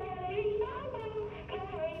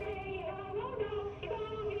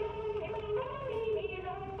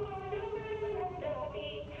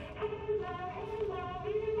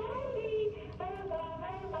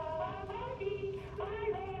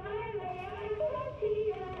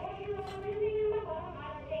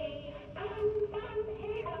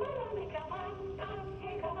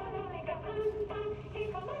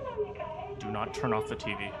 Do not turn off the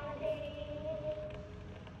TV.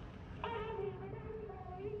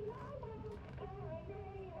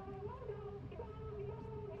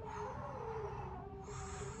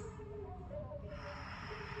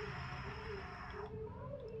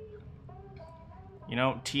 You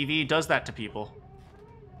know, TV does that to people.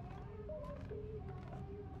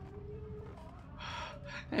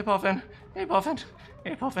 Hey, Puffin. Hey, Puffin.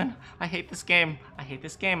 Hey, Puffin. I hate this game. I hate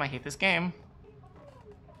this game. I hate this game.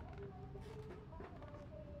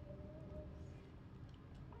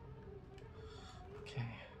 Okay.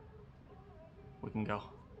 We can go.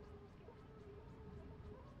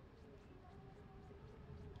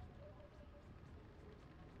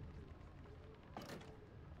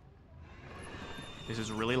 This is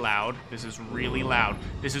really loud. This is really loud.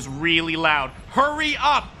 This is really loud. Hurry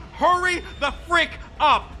up! Hurry the frick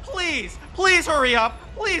up! Please! Please hurry up!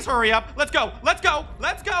 Please hurry up! Let's go! Let's go!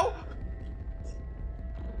 Let's go!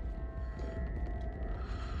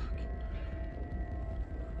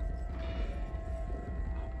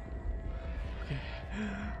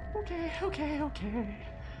 Okay.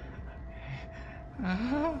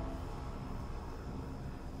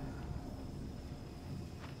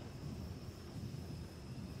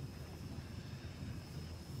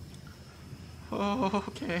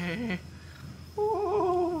 Okay.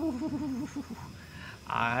 Ooh.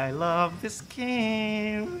 I love this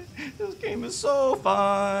game. This game is so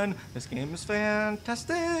fun. This game is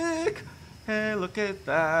fantastic. Hey, look at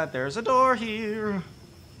that. There's a door here.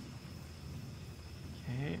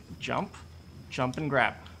 Okay, jump. Jump and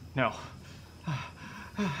grab. No.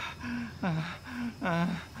 Okay,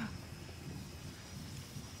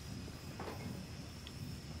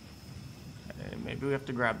 maybe we have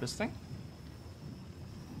to grab this thing.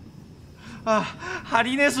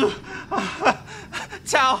 Harinezu!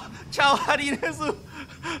 Ciao! Ciao, Harinezu!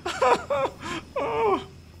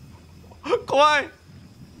 Kawaii!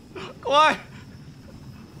 Kawaii!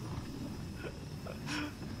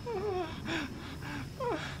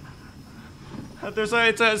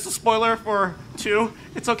 It's a spoiler for 2.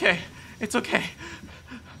 It's okay. It's okay.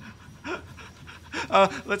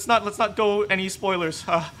 Let's not go any spoilers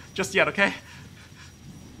just yet, okay?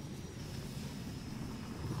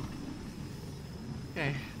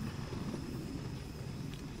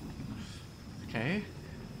 Okay.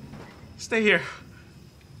 Stay here.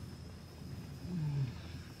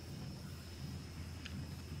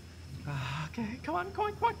 Okay, come on.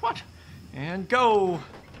 And go.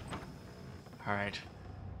 All right.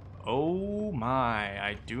 Oh my,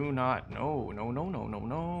 I do not know. No.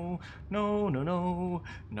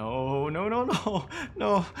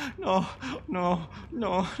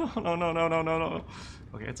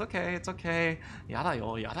 Okay, it's okay. Yada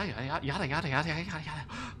yo, yada.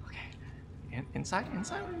 Okay. Inside we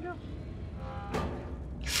go.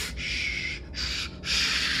 This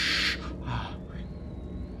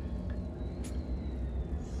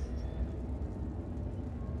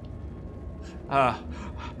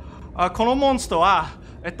monster は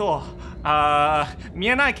見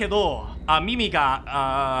えないけど耳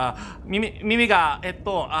が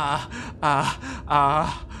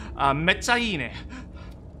めっちゃいいね。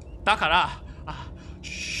だから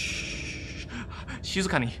静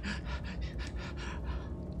かに。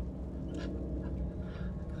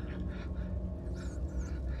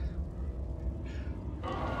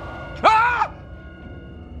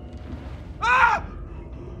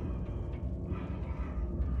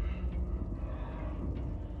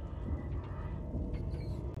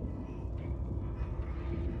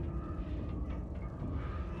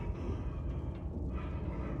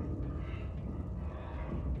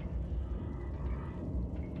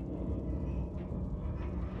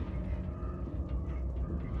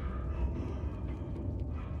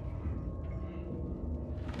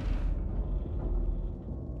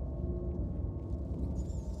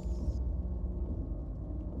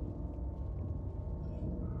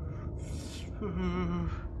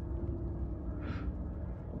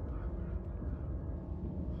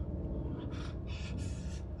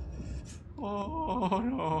Oh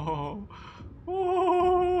no.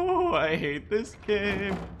 Oh, I hate this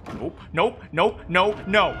game. Nope. No.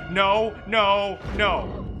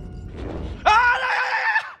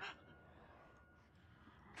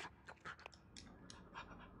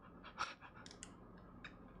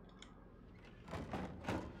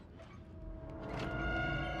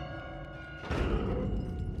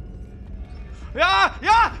 やや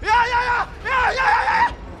やややややや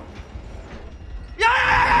や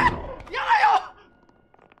やだよ。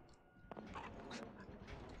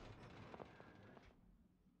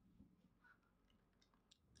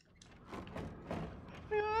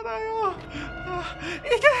やだよ。い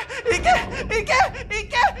けいけいけいけ、行っ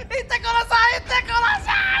てください、行ってくだ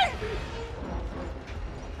さい。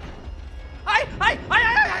はいはいはい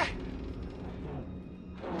はいはい。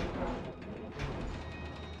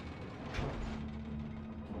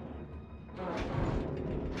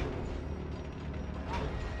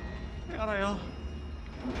やだよ。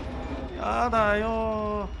やだ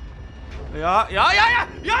よ。や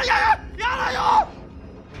だよ。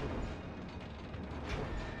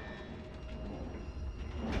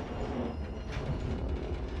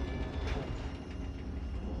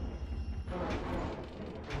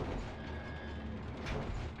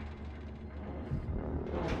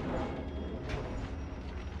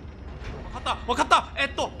わかった。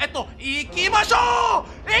行きましょう。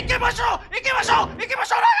行きましょう。行きましょう。行きま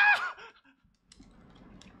しょう。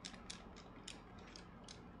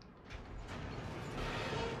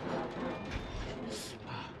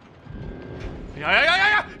やだよ。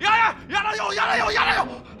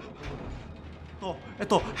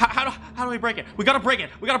how do we break it? We gotta break it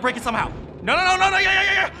somehow. No, yeah. い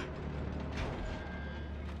や。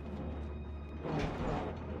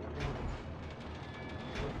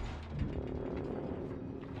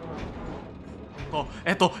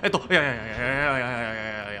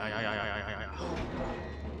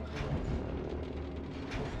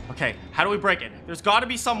Okay, how do we break it? There's gotta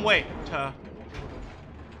be some way to...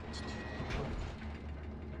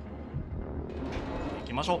 行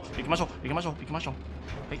きましょう。はい、行きましょう。はい、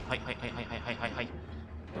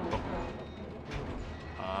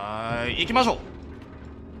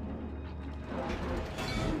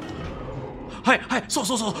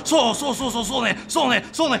そう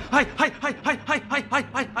ね。はい。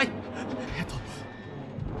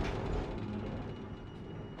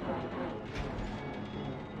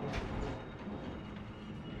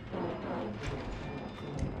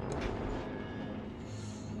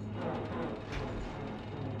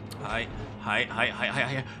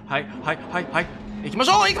行きまし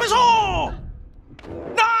ょう。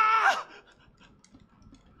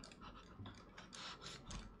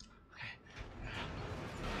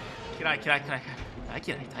嫌い。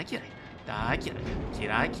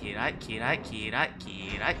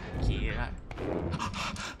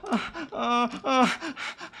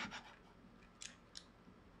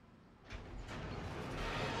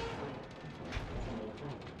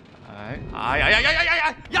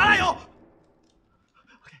やだよ。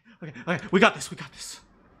Okay, we got this.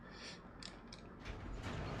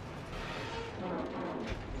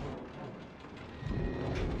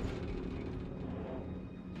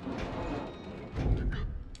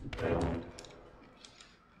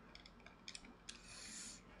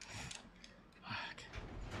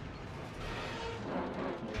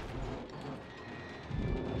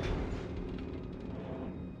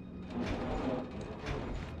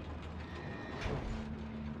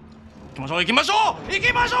 行きましょう。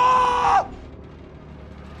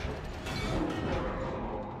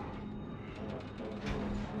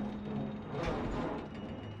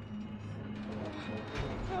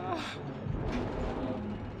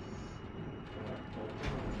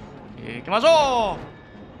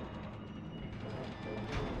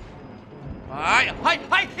はい、行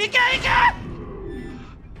け。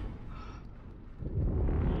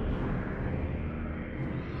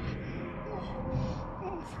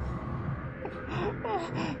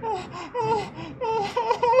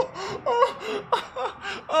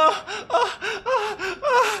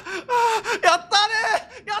やったね。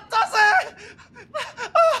やったぜ。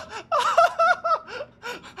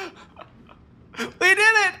We did it.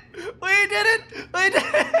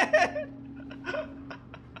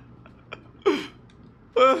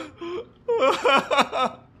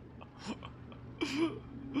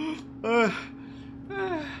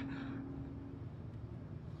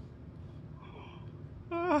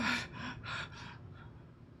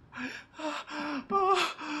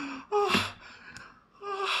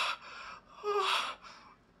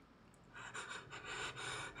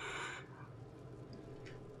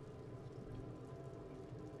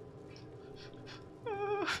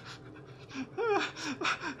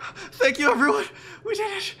 Thank you, everyone. We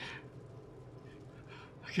did it.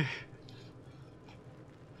 Okay.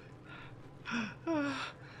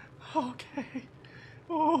 Okay.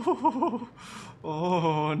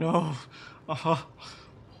 Oh no.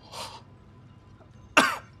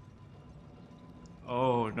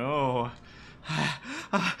 Oh no.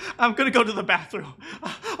 I'm gonna go to the bathroom.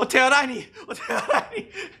 お手洗いにお手洗いに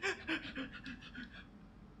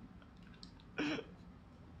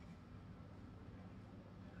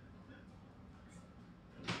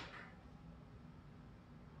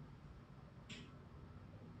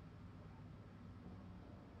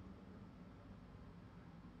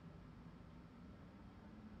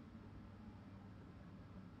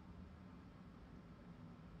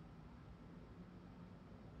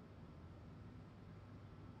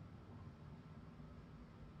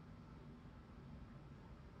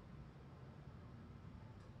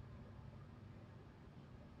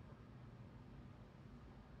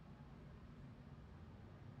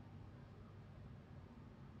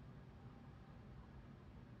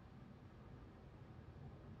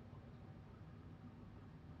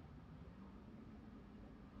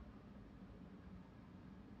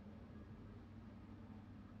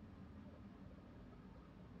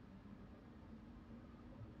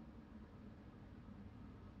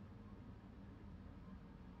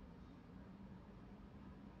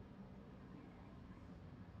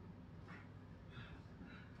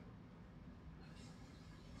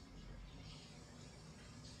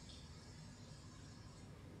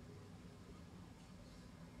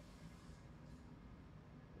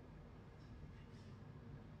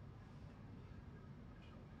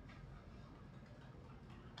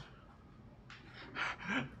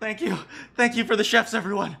Thank you. Thank you for the chefs,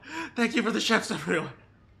 everyone. Thank you for the chefs, everyone.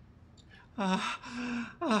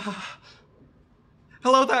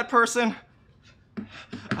 Hello, that person.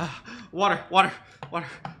 Water.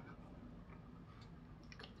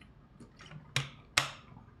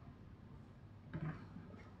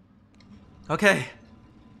 Okay.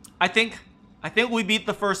 I think we beat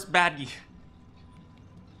the first baddie.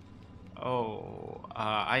 Oh,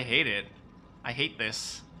 I hate it. I hate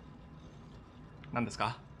this. 何です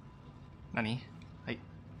か？何？はい。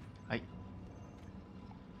はい。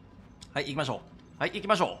はい、行きましょう。はい、行き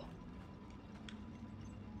ましょ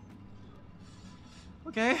う。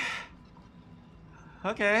Okay.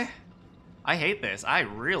 Okay. I hate this. I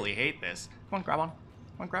really hate this. Come on, grab on.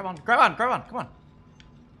 Come on, grab on. Grab on, grab on. Come on.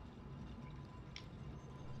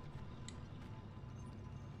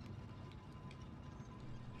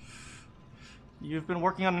 You've been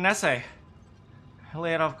working on an essay.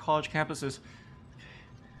 Layout of college campuses.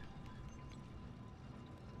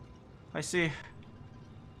 I see.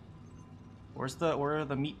 Where are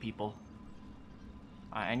the meat people?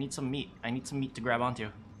 I need some meat. I need some meat to grab onto.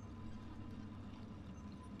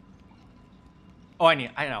 Oh, I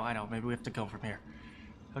know. Maybe we have to go from here.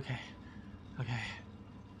 Okay.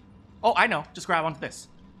 Oh, I know. Just grab onto this.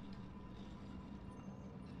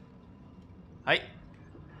 Hi.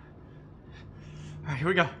 Alright, here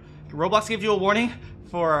we go. Roblox gives you a warning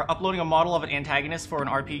for uploading a model of an antagonist for an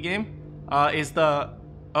RP game. Is the...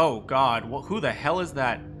 Oh god, who the hell is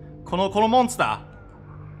that? このモンスタ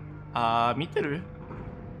ー。見てる?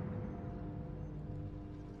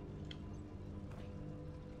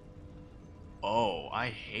 Oh, I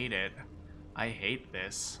hate it. I hate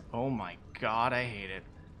this. Oh my god, I hate it.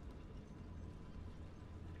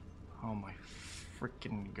 Oh my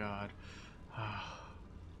freaking god.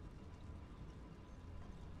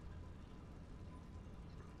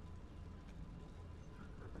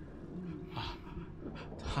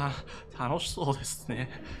 楽しそうですね。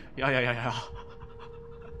いや。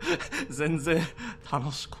全然楽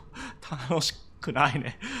しくない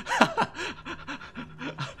ね。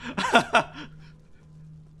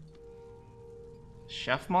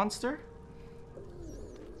Chef monster?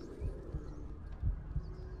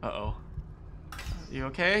 Uh-oh. You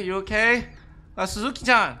okay? You okay? 鈴木ち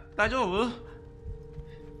ゃん、大丈夫?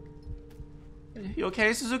 You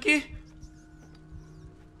okay, 鈴木?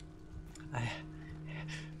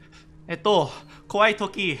 怖い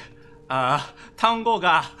時、単語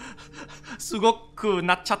がすごく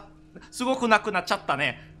なくなっちゃった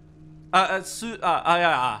ね。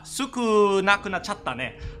少なくなっちゃった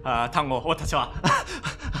ね。単語、私は。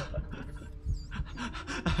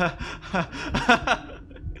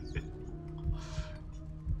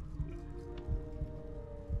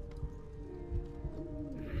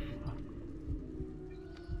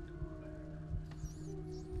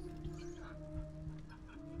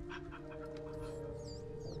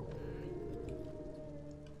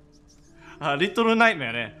Little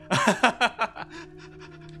nightmare ね。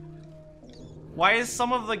Why are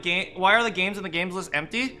the games in the games list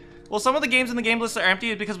empty? Well, some of the games in the game list are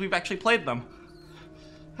empty because we've actually played them.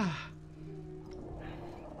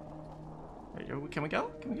 Can we go?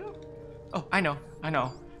 Oh, I know.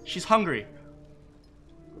 She's hungry.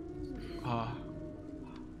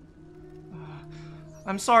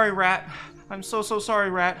 I'm sorry, Rat. I'm so sorry,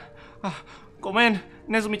 Rat. ごめん。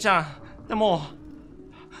ネズミちゃん、でも、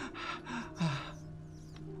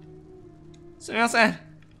すみません、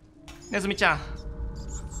ネズミちゃん。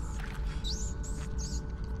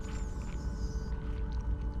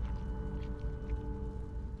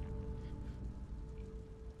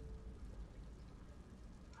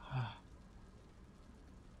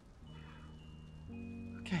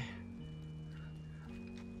Okay.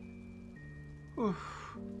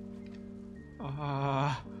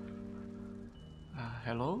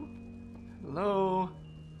 Hello? Hello?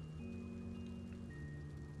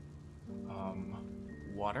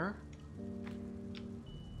 Water?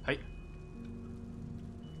 Hi.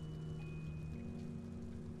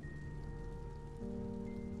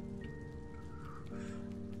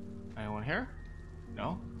 Anyone here?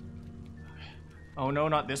 No? Oh no,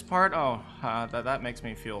 not this part? Oh, that makes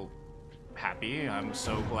me feel happy. I'm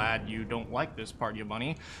so glad you don't like this part, you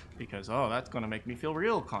bunny, because, oh, that's gonna make me feel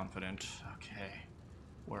real confident. Okay,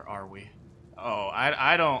 where are we? Oh,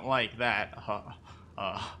 I don't like that.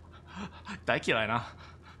 大嫌いな。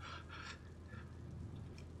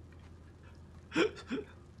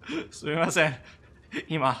すみません。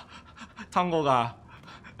今、単語が、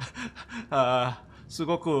す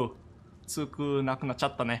ごく少なくなっちゃ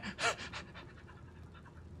ったね。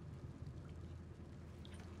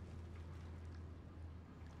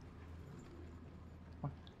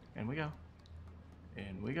In we go.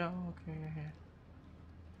 In we go. Okay.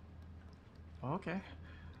 Okay.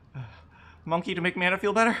 Monkey to make Mana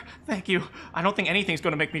feel better? Thank you. I don't think anything's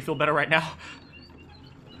going to make me feel better right now.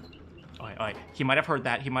 Alright. He might have heard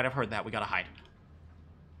that. He might have heard that. We gotta hide.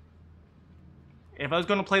 If I was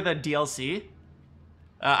going to play the DLC,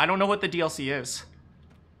 I don't know what the DLC is.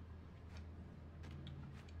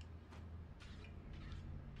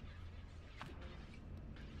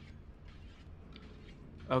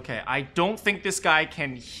 Okay, I don't think this guy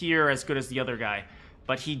can hear as good as the other guy,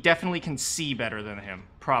 but he definitely can see better than him,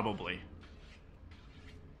 probably.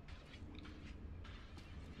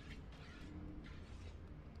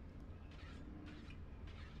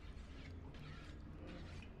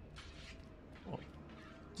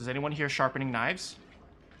 Does anyone hear sharpening knives?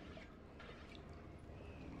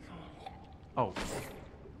 Oh.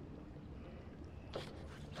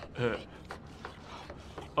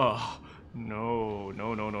 No.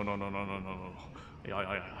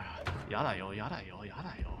 Yada yo.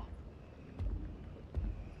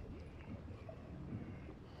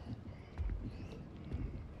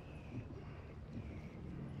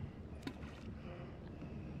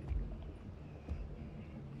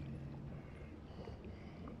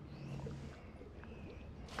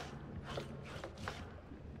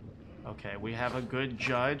 Okay, we have a good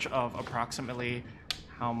judge of approximately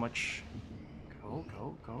how much... Go.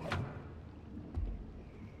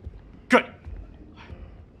 Good!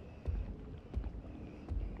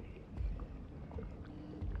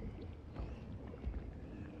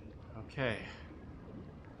 Okay.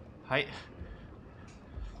 Hai.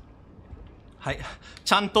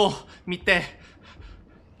 ちゃんと見て。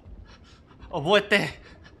覚えて。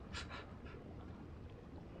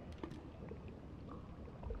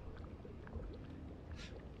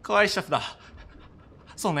かわいいシェフだ。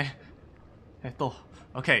そうね。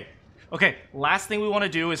Okay. Last thing we want to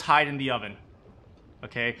do is hide in the oven.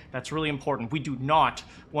 Okay? That's really important. We do not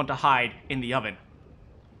want to hide in the oven.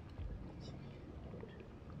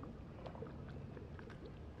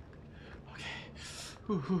 Okay.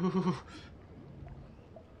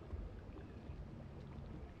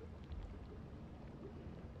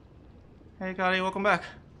 Hey, Gotti, welcome back.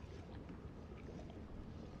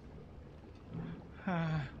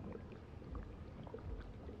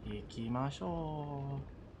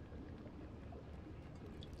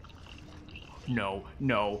 No.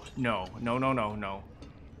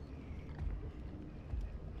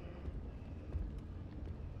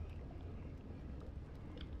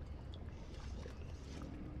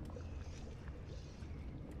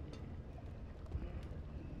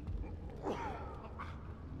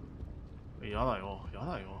 Yada yo.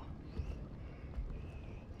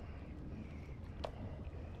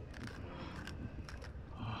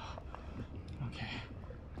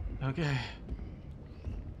 Okay.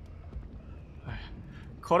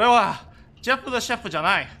 これはジェフ・ザ・シェフじゃ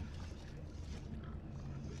ない。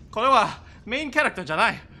これはメインキャラクターじゃ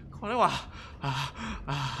ない。これは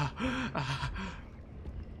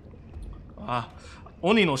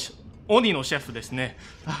鬼のシェフですね。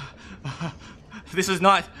This is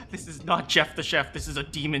not Jeff the Chef. This is a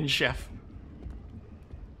demon chef.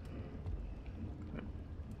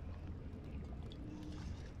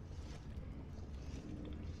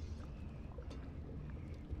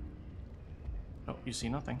 Oh, you see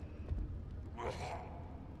nothing.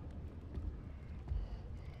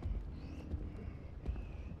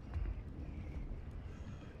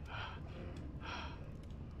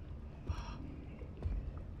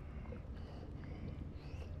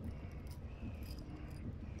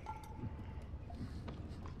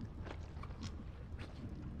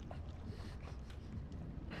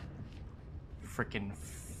 frickin'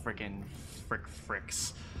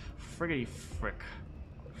 fricks. Friggity frick.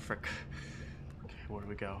 Frick. Okay, where do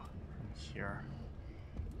we go? Here.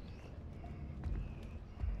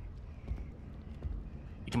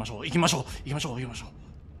 行きましょう、行きましょう、行きましょう、行きましょう。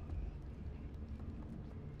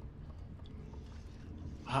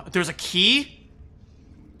There's a key?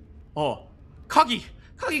 お、鍵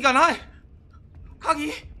がない。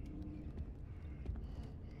鍵。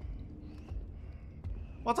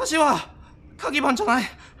私は鍵番じゃない。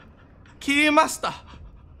キーマスター。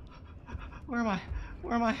Where am I?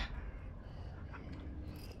 Where am I?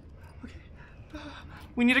 Okay.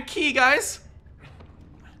 We need a key, guys.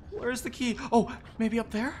 Where's the key? Oh, maybe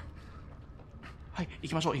up there? はい、行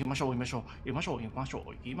きましょう、行きましょう、行きましょう、行きましょう、行きましょう、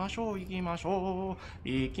行きましょう、行きましょう、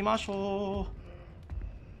行きましょ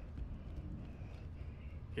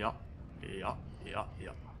う。いや、いや、いや、い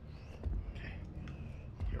や。Okay,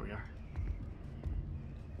 here we are.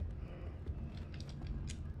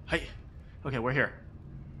 はい。Okay, we're here.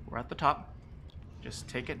 We're at the top. Just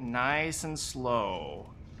take it nice and slow.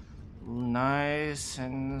 Nice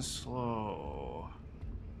and slow.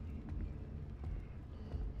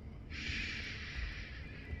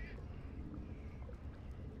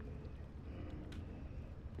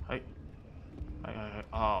 Hi. Hi.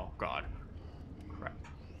 Oh, God. Crap.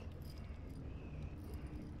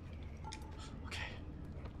 Okay.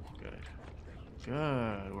 Good.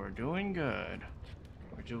 Good. We're doing good.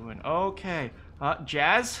 We're doing okay.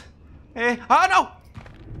 Jazz? Hey. Oh, no!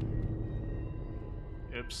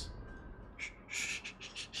 Oops.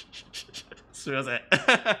 すみません。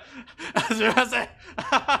すみません。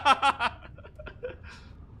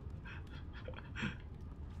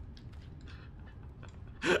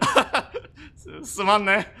すまん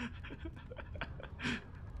ね。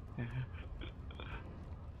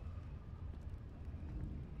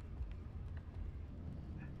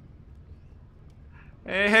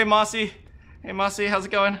Hey, Mossy. Hey, Mossy, how's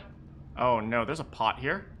it going? Oh, no, there's a pot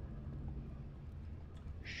here.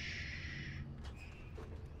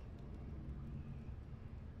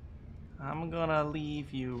 I'm gonna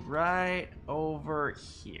leave you right over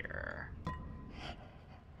here.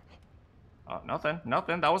 Oh, nothing.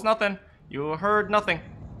 That was nothing. You heard nothing.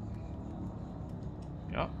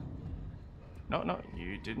 No. No,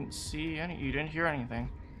 you didn't see any. You didn't hear anything.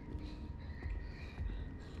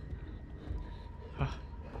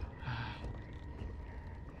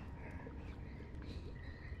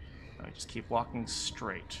 I just keep walking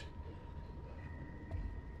straight.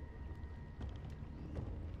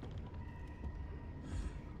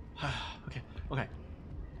 Okay.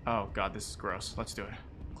 Oh God, this is gross. Let's do it.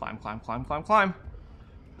 Climb.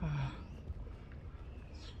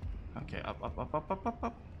 Okay, up.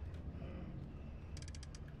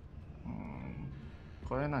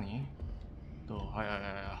 これ何？どう？はい。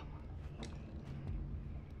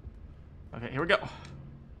Okay, here we go.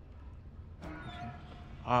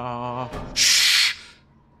 Shh!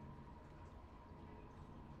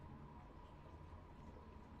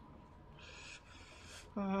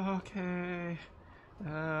 Okay.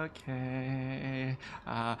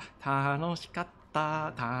 楽しかっ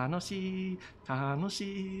た。楽しい。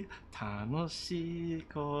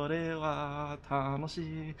これは楽し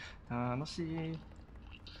い。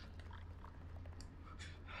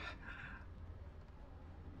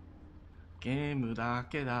ゲームだ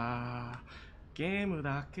けだ。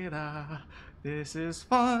This is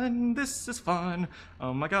fun.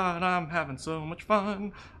 Oh my God, I'm having so much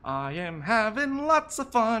fun. I am having lots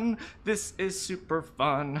of fun. This is super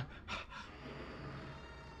fun.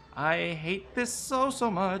 I hate this so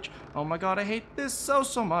much. Oh my God, I hate this so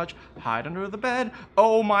much. Hide under the bed.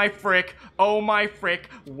 Oh my frick.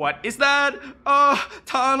 What is that?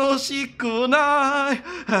 楽しくない。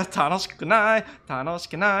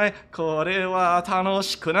これは楽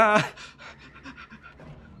しくない。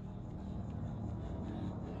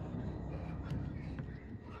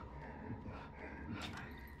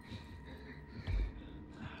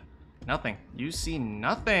Nothing. You see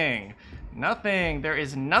nothing. There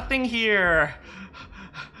is nothing here.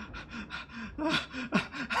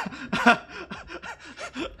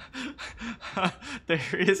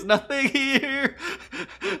 There is nothing here.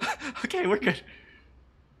 Okay, we're good.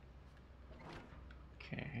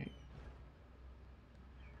 Okay.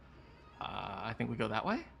 I think we go that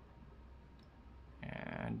way.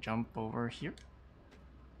 And jump over here.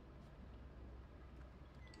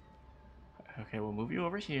 Okay, we'll move you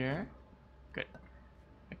over here. Good.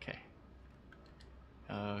 Okay.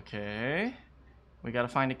 We gotta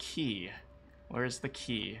find a key. Where's the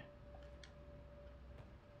key?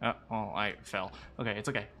 Oh, I fell. Okay, it's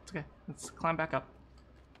okay. Let's climb back up.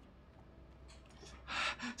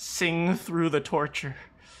 Sing through the torture.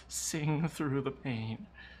 Sing through the pain.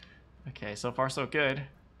 Okay, so far so good.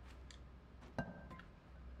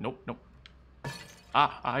 Nope, nope.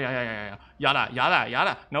 Yeah.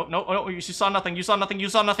 Yada. No, you saw nothing, you saw nothing, you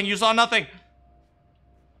saw nothing, you saw nothing!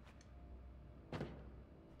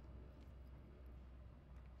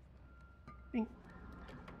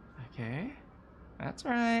 Okay. That's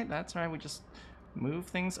right, we just move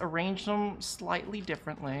things, arrange them slightly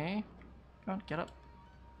differently. Come on, get up.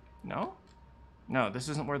 No? No, this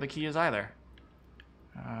isn't where the key is either.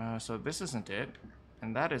 So this isn't it,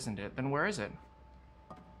 and that isn't it. Then where is it?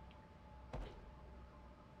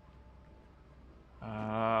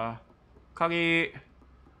 Kagi.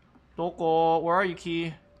 Doko, where are you,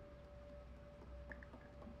 key?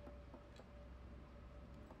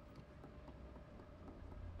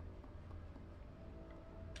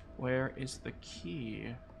 Where is the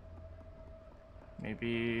key?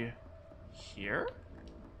 Maybe here?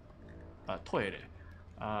 Toilet.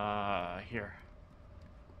 Here.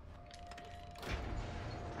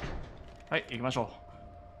 Right, 行きましょう.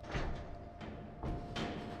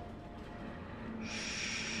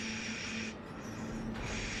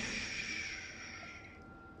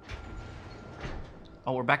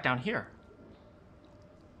 Oh, we're back down here.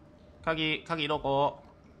 Kagi doko?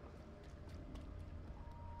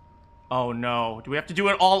 Oh no, do we have to do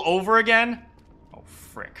it all over again? Oh,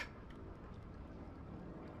 frick.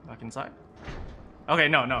 Back inside? Okay,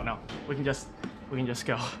 no. We can just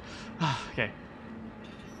go. Okay.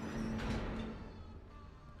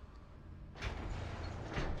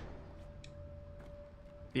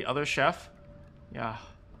 The other chef? Yeah.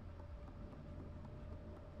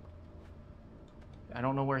 I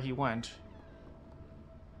don't know where he went.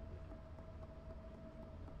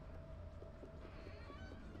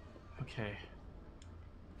 Okay.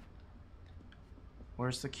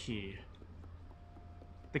 Where's the key?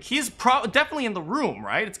 The key is definitely in the room,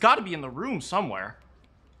 right? It's got to be in the room somewhere.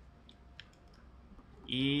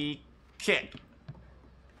 Ike.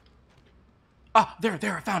 Ah, there,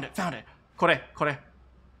 I found it. Kore.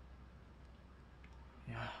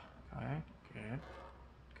 Yeah, okay,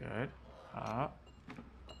 good.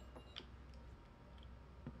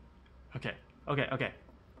 Okay.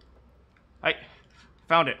 Hi,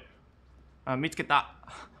 found it. Mitsuketa.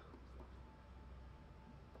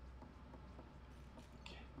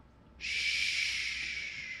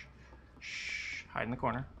 Shh. Hide in the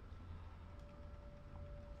corner.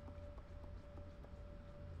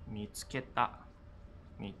 Mitsuketa.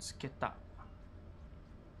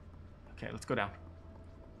 Okay, let's go down.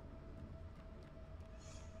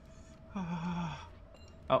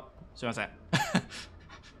 Oh, sumimasen.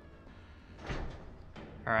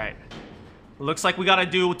 Alright. Looks like we gotta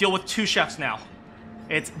deal with 2 chefs now.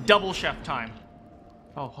 It's double chef time.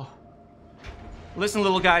 Oh. Listen,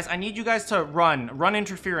 little guys, I need you guys to run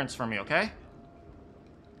interference for me, okay?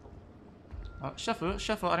 Chef,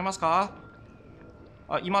 ありますか?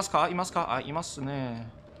 いますか? いますね.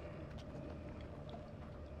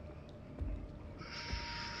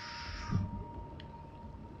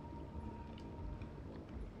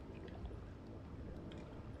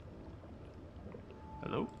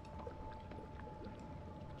 Hello?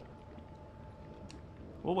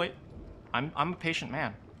 Well, wait. I'm a patient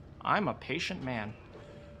man.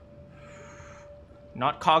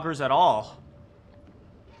 Not coggers at all.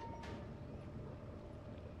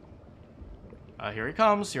 Here he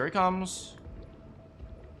comes. You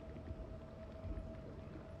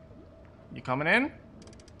coming in?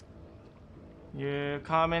 Here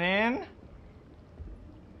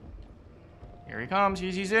he comes.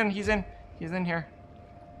 He's in here.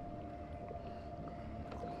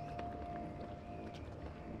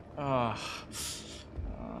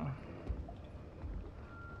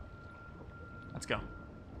 Let's go.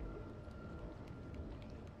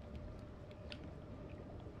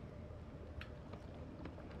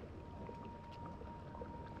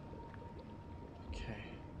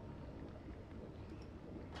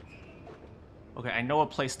 Okay, I know a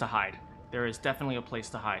place to hide. There is definitely a place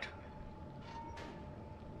to hide.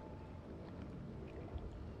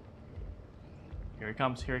 Here he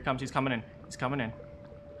comes. He's coming in.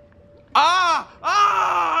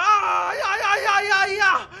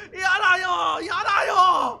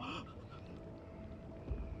 Yada.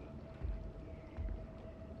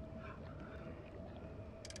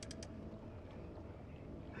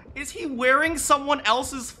 Is he wearing someone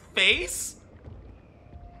else's face?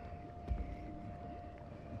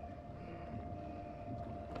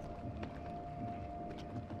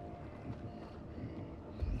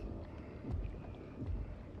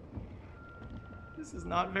 This is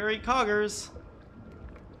not very coggers.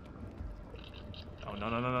 Oh, no,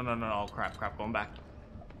 no, no, no, no, no. Oh, crap, crap. Going back.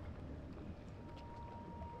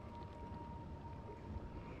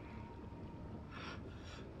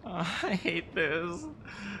 I hate this.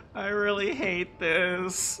 I really hate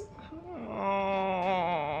this. Oh.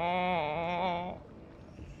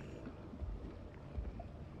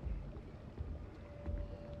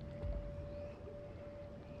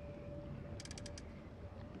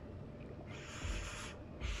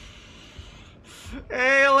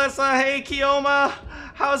 Hey, Alyssa. Hey, Kioma.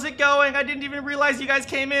 How's it going? I didn't even realize you guys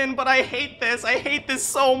came in, but I hate this. I hate this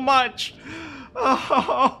so much.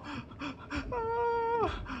 Oh.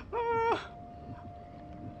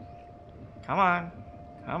 Come on.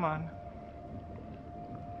 Come on.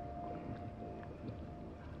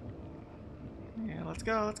 Yeah, let's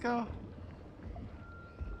go. Let's go.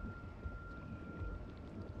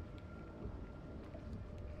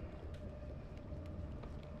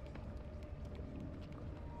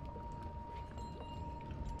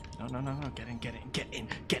 No, no, no, no. Get in, get in, get in.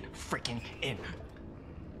 Get freaking in.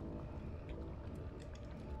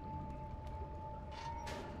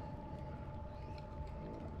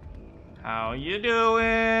 How you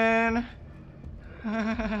doing?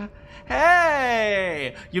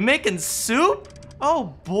 Hey! You making soup?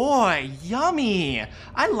 Oh boy, yummy!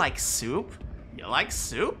 I like soup. You like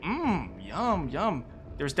soup? Mmm, yum, yum.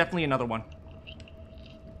 There's definitely another one.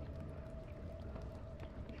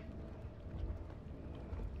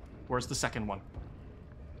 Where's the second one?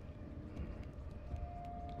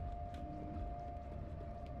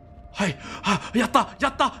 Hey! Yatta!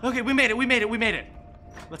 Yatta! Okay, we made it, we made it, we made it!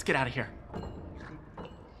 Let's get out of here.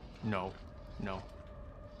 No. No.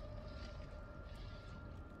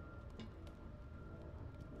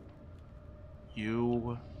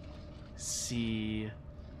 You see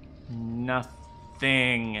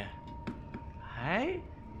nothing. Hey?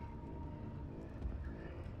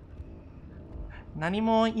 何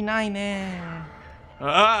もいないね。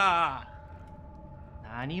ああ！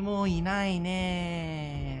何もいない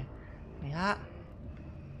ね。いや、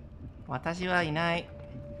私はいない。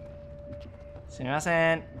すみま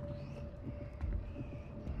せん。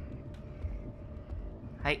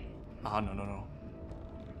はい。あ、no, no, no.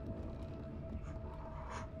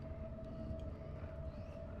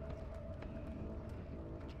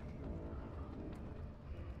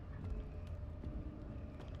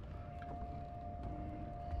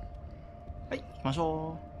 はい、行きまし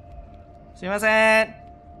ょう。すみません。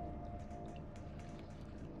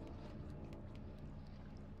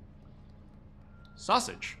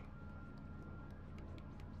Sausage.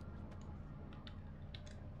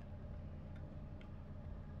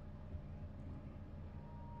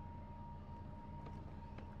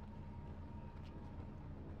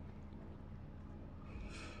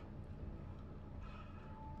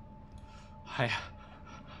 Hi.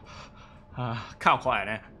 顔怖い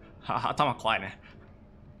ね。頭怖いね。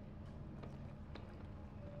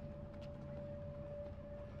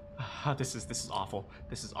This is awful.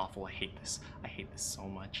 This is awful. I hate this. I hate this so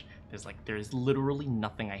much. There's literally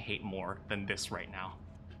nothing I hate more than this right now.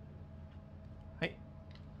 Hey.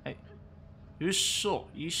 Hey. よいしょ。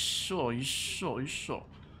よいしょ。よいしょ。よいしょ。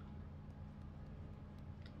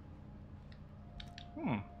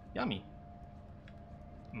Yummy.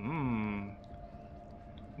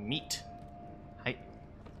 Meat. Hi.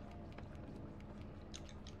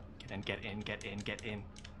 Get in, get in, get in, get in.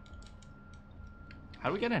 How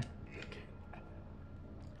do we get in?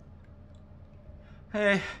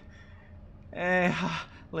 Hey. Hey,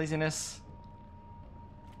 laziness.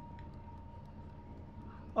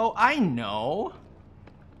 Oh, I know.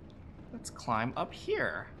 Let's climb up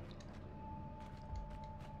here.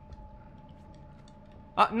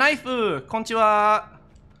 Knife! Konnichiwa!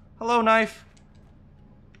 Hello, knife.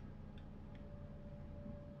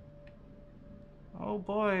 Oh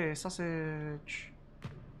boy, sausage.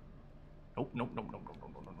 Nope, nope, nope, nope, nope,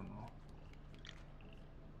 nope, nope, nope,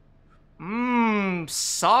 nope.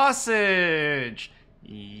 Sausage!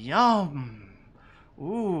 Yum!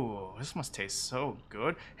 Ooh, this must taste so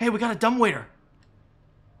good. Hey, we got a dumbwaiter!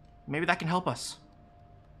 Maybe that can help us.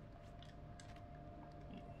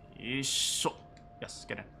 Yes,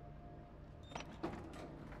 get in.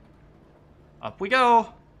 Up we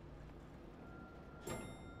go!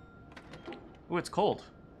 Ooh, it's cold.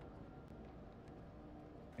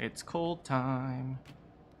 It's cold time.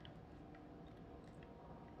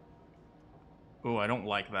 Ooh, I don't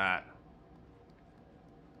like that.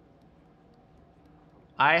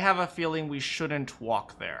 I have a feeling we shouldn't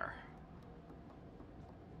walk there.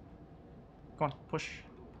 Go on, push,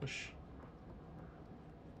 push.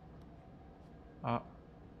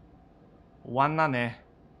 왔나네.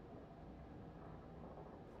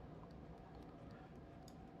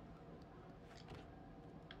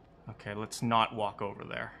 Okay, let's not walk over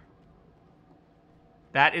there.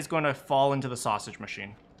 That is going to fall into the sausage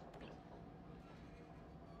machine.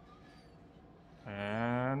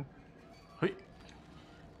 And... Hey.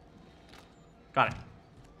 Got it.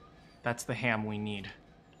 That's the ham we need.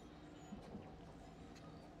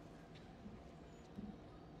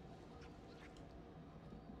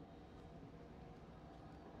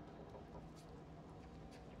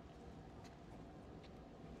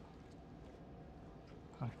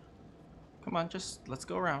 Come on, just let's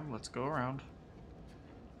go around. Let's go around.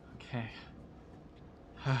 Okay.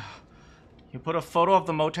 You put a photo of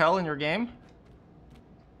the motel in your game?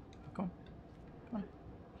 Come on. Come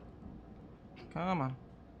on. Come on.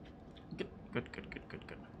 Good, good, good, good, good,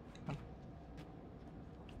 good. Come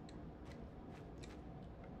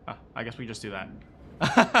on. Ah, I guess we just do that.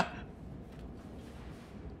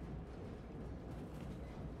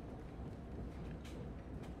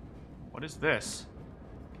 What is this?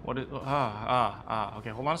 What is... Okay,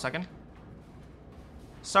 hold on a second.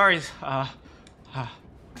 Sorry,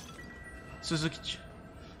 Suzuki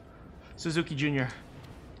Jr.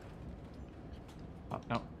 Oh,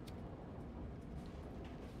 no.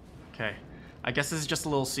 Okay. I guess this is just a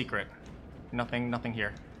little secret. Nothing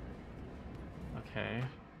here. Okay.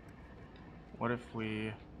 What if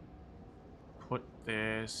we put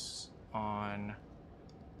this on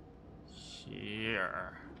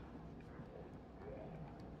here?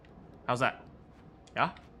 How's that? Yeah?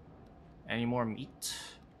 Any more meat?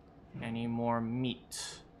 Any more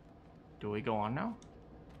meat? Do we go on now?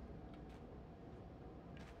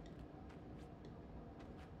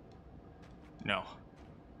 No.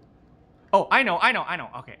 Oh, I know.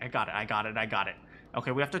 Okay, I got it.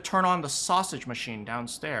 Okay, we have to turn on the sausage machine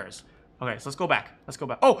downstairs. Okay, so let's go back.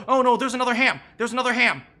 Oh no, there's another ham.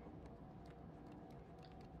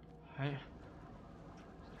 Hey.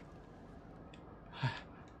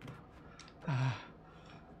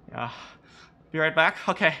 Yeah. Be right back.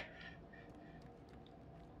 Okay.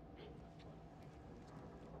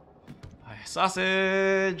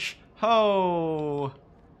 Sausage. Ho.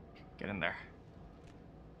 Get in there.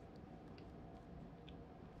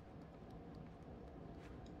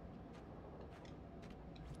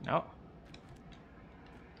 No.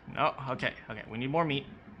 No. Okay. We need more meat.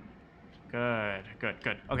 Good.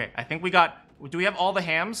 Okay, I think we got... Do we have all the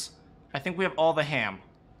hams? I think we have all the ham.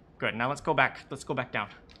 Good. Now let's go back. Let's go back down.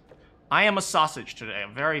 I am a sausage today. A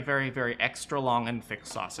very, very, very extra long and thick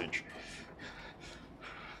sausage.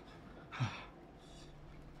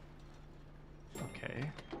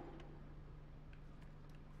 Okay.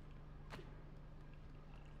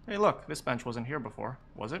 Hey, look. This bench wasn't here before,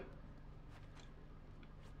 was it?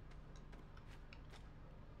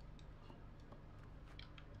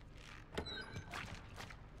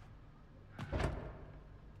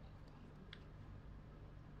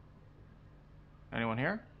 Anyone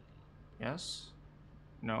here? Yes?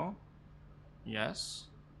 No? Yes?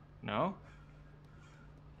 No?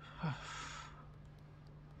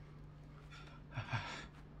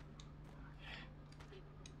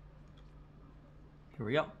 Here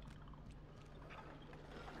we go.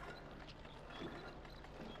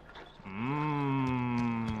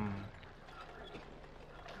 Mmm.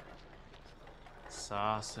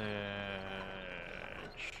 Sausage.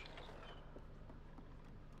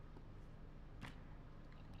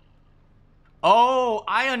 Oh,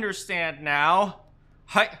 I understand now.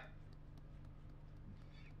 Hi.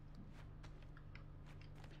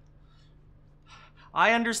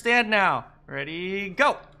 I understand now. Ready,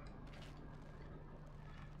 go.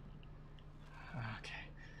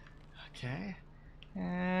 Okay.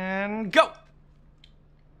 And go.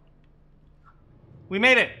 We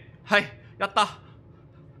made it. Hi. Yatta.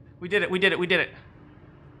 We did it.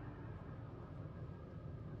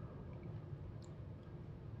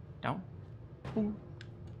 Down. Boom.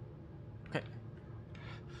 Okay.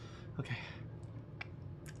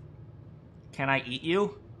 Can I eat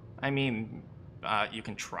you? I mean, you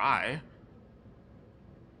can try.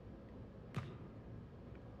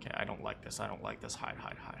 Okay, I don't like this. Hide.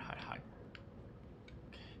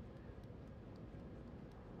 Okay.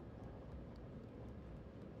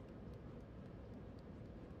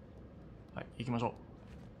 はい、行きましょ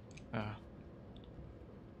う。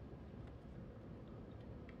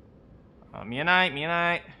見えない。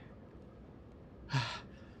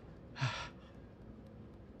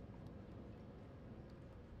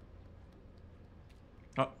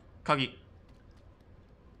あ、鍵。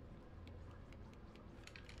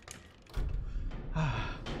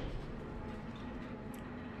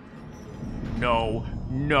No,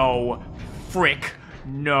 frick,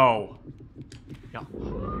 no. Yeah.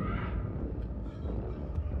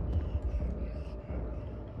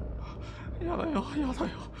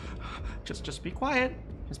 Just be quiet.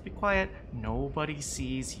 Just be quiet. Nobody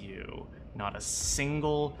sees you. Not a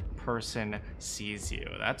single person sees you.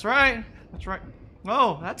 That's right. That's right.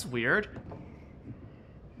 Oh, that's weird.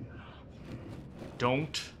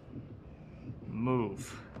 Don't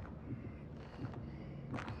move.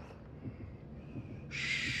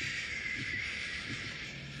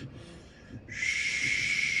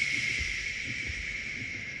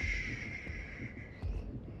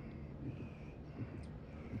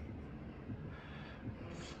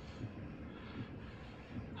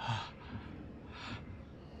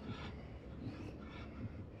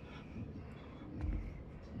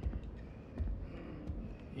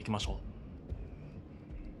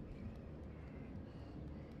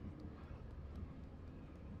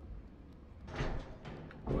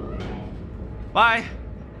 Bye.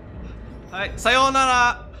 Hi,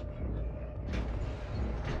 sayonara.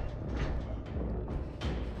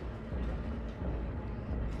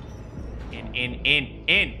 In.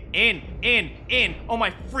 Oh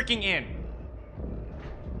my freaking in.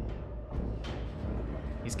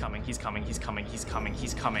 He's coming.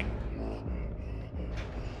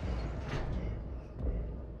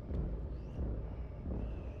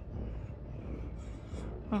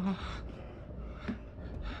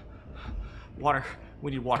 Water.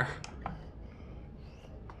 We need water.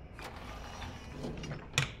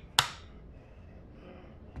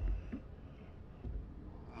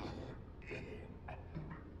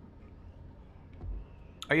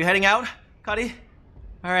 Are you heading out, Cuddy?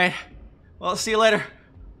 All right. Well, see you later.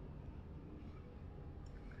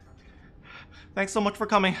 Thanks so much for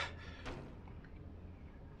coming.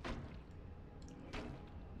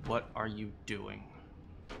 What are you doing?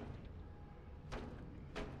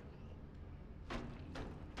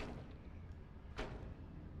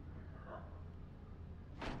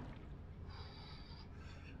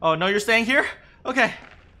 Oh, no, you're staying here? Okay.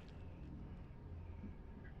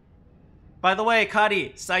 By the way,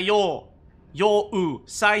 Kari, sayo, you,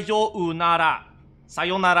 sayonara.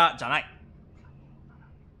 Sayonara じゃない。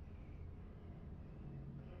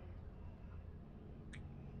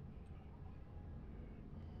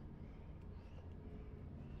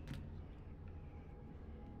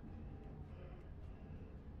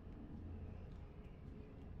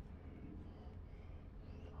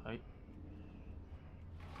はい。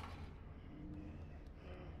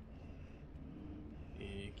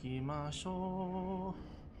行きましょう。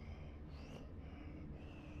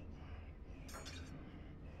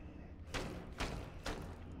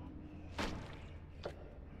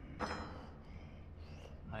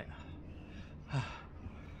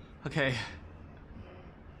Okay.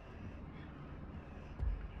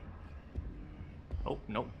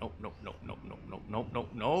 No.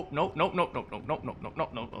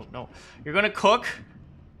 You're gonna cook?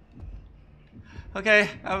 Okay,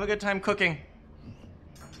 have a good time cooking.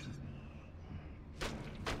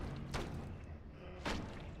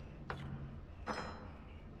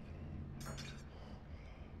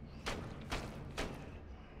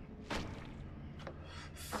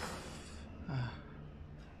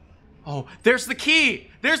 Oh, there's the key!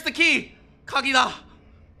 There's the key! Kagida!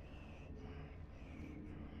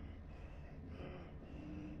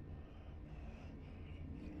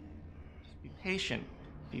 Just be patient.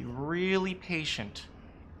 Be really patient.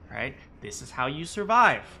 Right? This is how you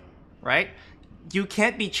survive. Right? You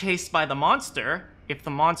can't be chased by the monster if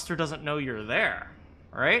the monster doesn't know you're there.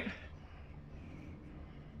 Right?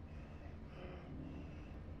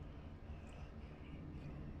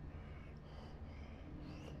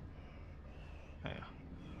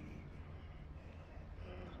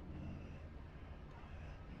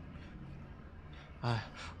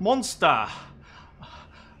モンスタ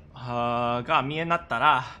ーが見えになった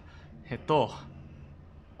ら、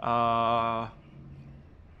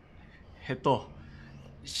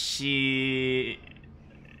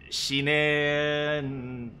死ね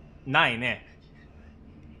ないね。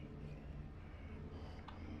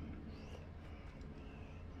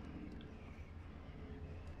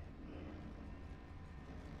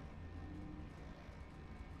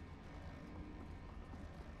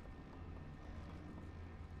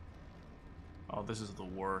Oh, this is the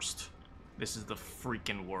worst. This is the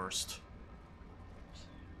freaking worst.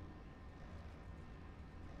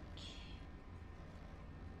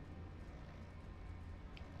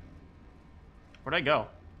 Where'd I go?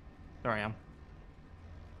 There I am.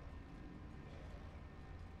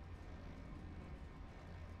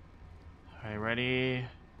 Alright, ready?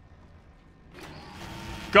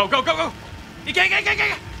 Go! Ike!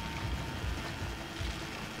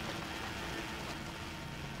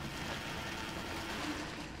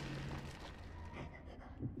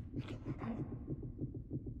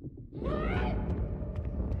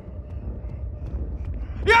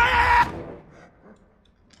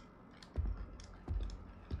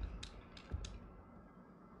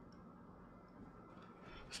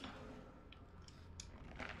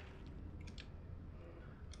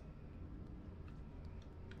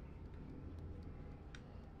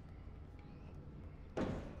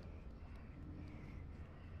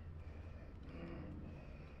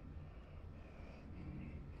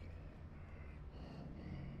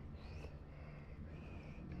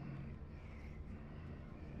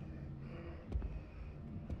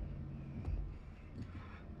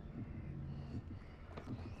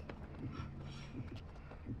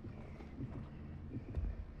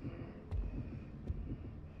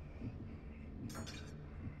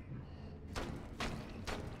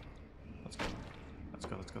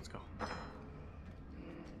 Let's go.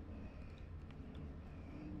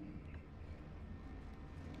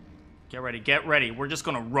 Get ready. We're just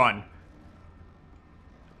gonna run.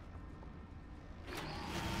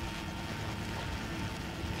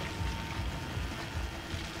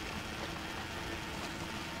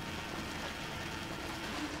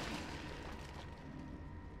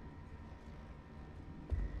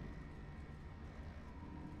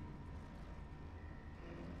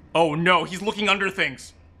 Oh no, he's looking under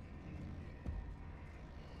things.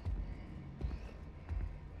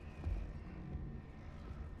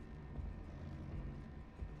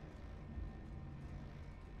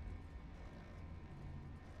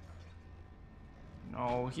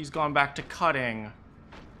 No, he's gone back to cutting.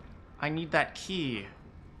 I need that key.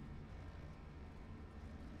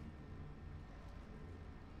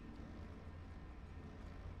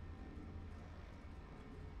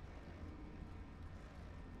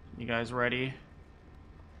 You guys ready?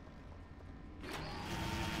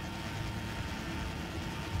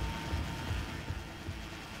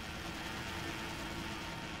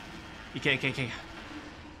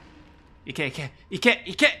 Ike.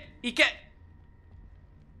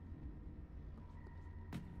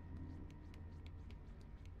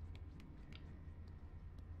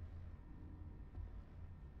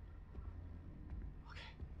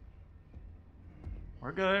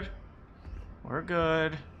 We're good.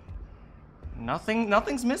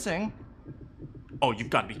 Nothing's missing. Oh, you've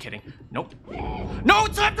got to be kidding. Nope. No,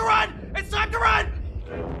 it's time to run! It's time to run!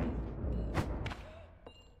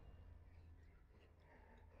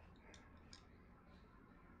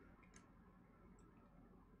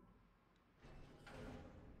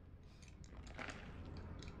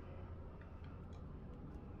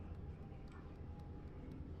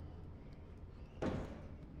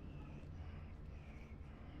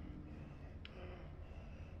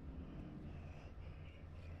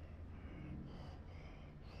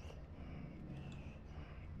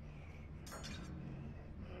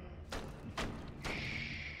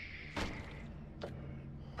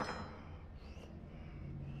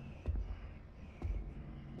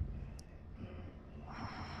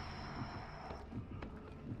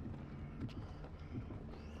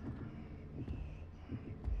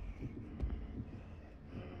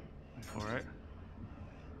 For it.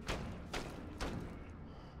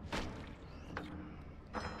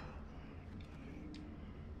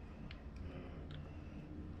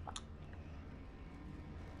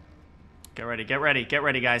 Get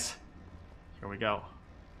ready, guys. Here we go.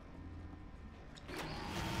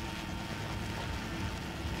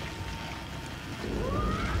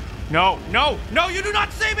 No, you do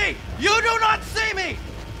not see me! You do not see me!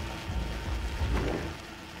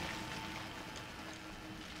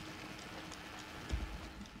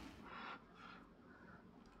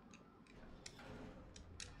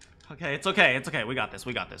 Okay, it's okay. We got this.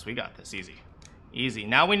 Easy.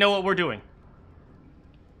 Now we know what we're doing.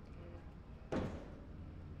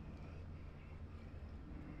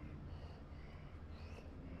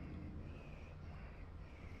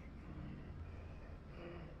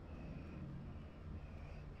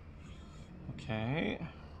 Okay,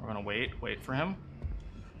 we're gonna wait for him.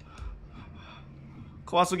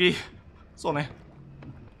 Kawasugi, so ne.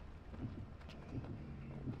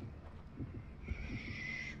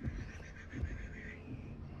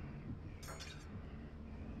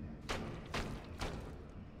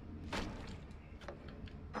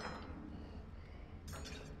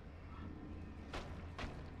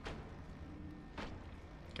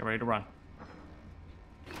 Get ready to run.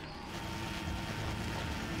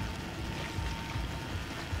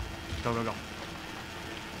 Go.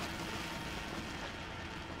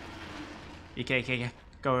 Ike.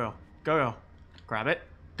 Go. Grab it.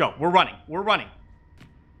 Go. We're running.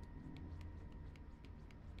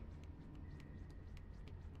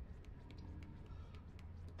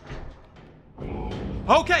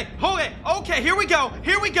 Okay, here we go.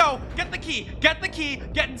 Get the key,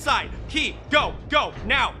 get inside. Key, go.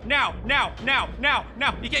 Now. Ike.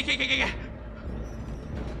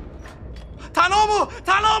 Tanomu!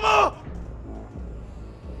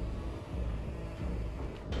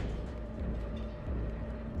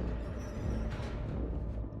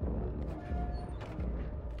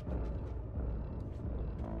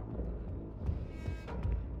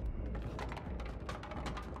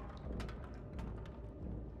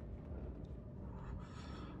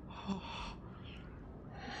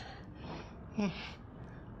 Okay.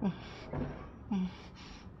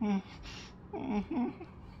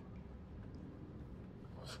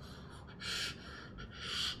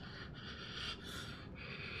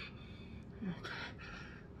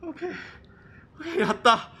 Okay, や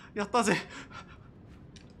ったぜ。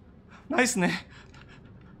ナイスね。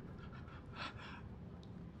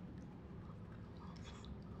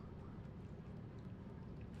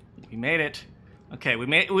We made it. Okay,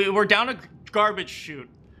 we're down a garbage chute.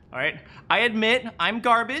 All right. I admit I'm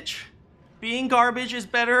garbage. Being garbage is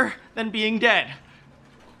better than being dead.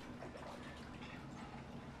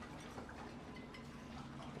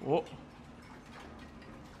 Oh.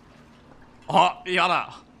 Oh,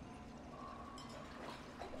 yada.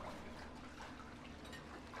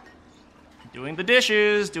 Doing the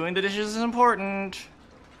dishes is important.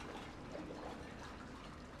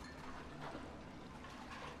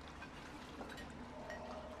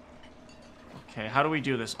 Okay, how do we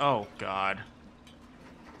do this? Oh, God.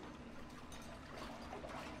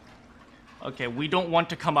 Okay, we don't want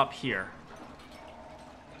to come up here.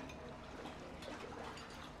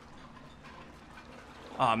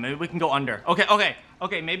 Maybe we can go under.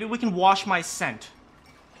 Okay, maybe we can wash my scent.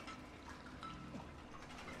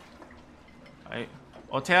 Alright.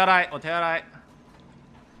 Otearai.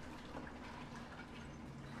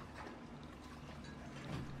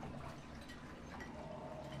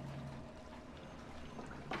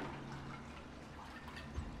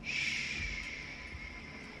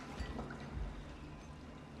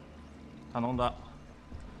 Tanonda.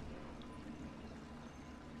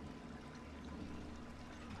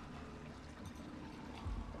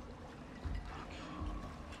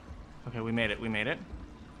 Okay, we made it.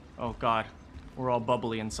 Oh, God. We're all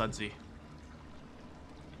bubbly and sudsy.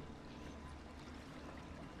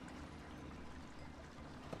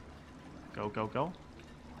 Go.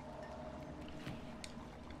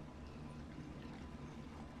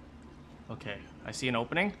 Okay, I see an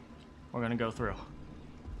opening. We're gonna go through.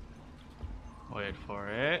 Wait for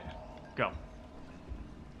it. Go.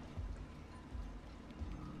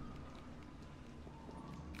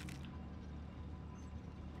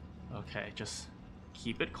 Okay, just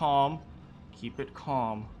keep it calm.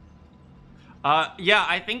 Yeah,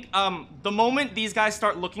 I think, the moment these guys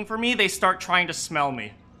start looking for me, they start trying to smell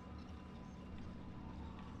me.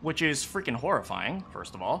 Which is freaking horrifying,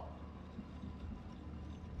 first of all.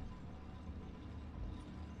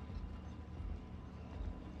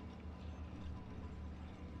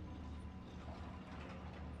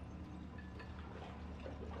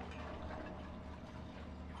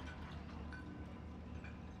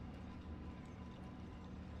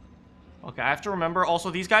 Okay, I have to remember, also,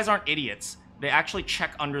 these guys aren't idiots. They actually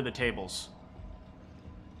check under the tables.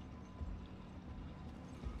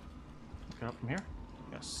 Let's get up from here.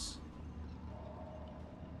 Yes.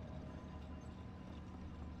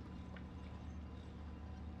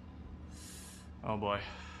 Oh boy.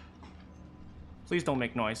 Please don't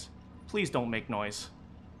make noise. Please don't make noise.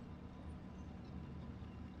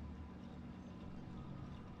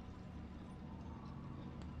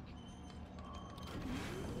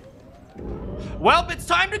 Well, it's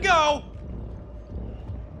time to go!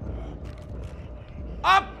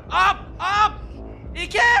 Up!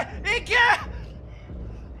 Ike!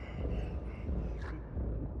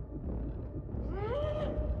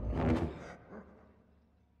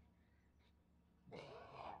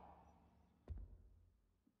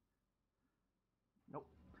 Nope.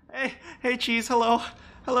 Hey, Cheese, hello.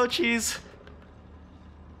 Hello, Cheese.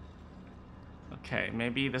 Okay,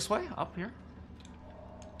 maybe this way? Up here?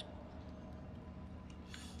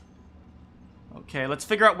 Okay, let's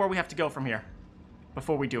figure out where we have to go from here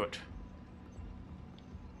before we do it.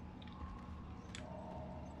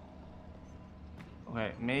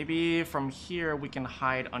 Okay, maybe from here we can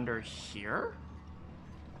hide under here?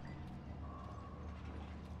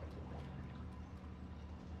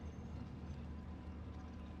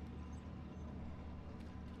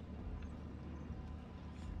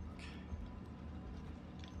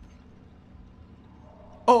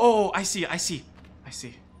 Oh, I see.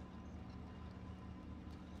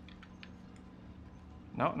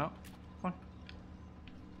 No, come on.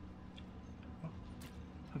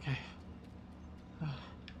 Okay.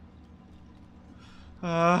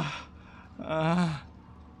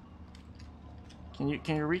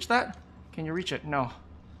 Can you reach that? Can you reach it? No.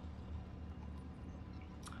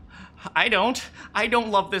 I don't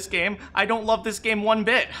love this game. I don't love this game one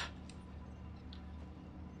bit.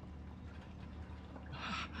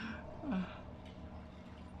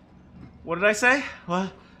 What did I say?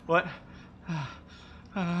 What?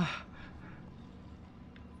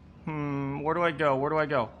 Where do I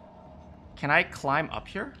go? Can I climb up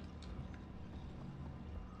here?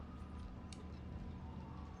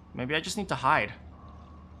 Maybe I just need to hide.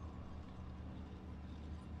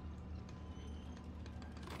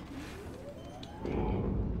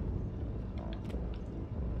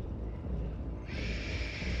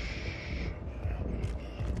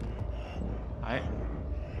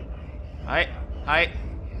 Hi.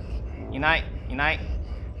 Inai.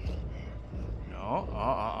 No.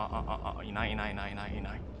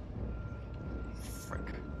 Inai. Frick.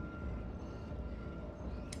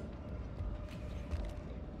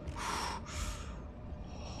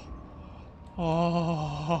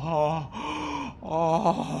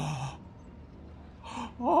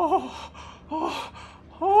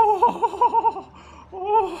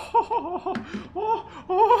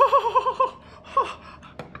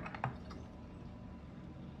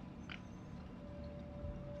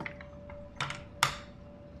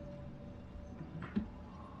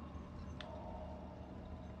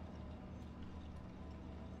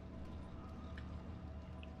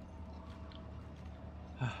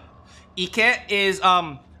 Ike is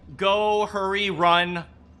go, hurry, run,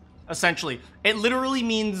 essentially. It literally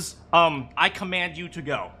means I command you to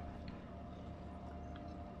go.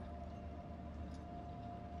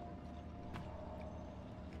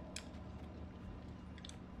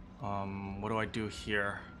 What do I do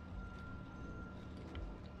here?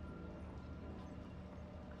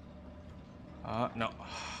 No.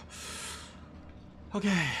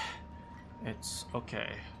 Okay. It's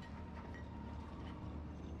okay.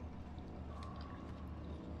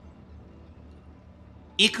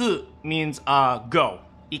 Iku means go.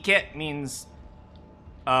 Ike means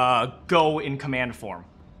go in command form.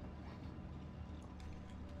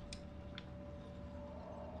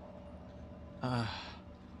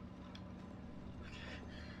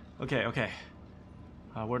 Okay.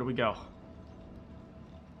 Where do we go?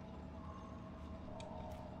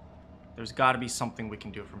 There's got to be something we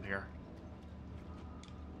can do from here.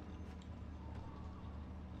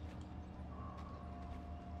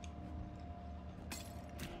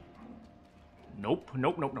 Nope.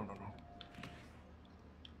 No.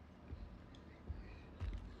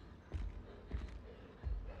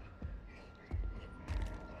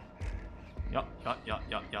 Yeah.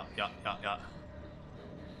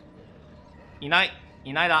 Inai.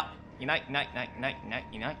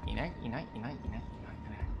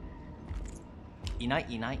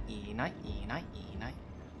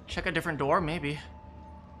 Check a different door, maybe.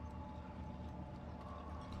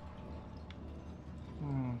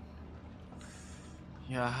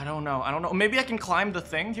 Yeah, I don't know. Maybe I can climb the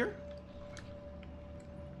thing here?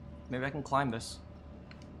 Maybe I can climb this.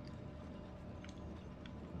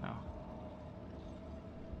 No.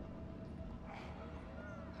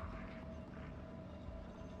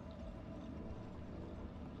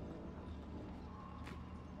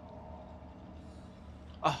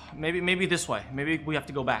 Oh, maybe this way. Maybe we have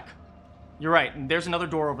to go back. You're right. There's another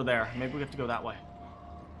door over there. Maybe we have to go that way.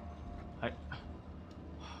 Hi.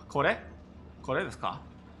 これですか?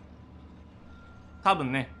 多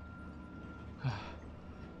分ね.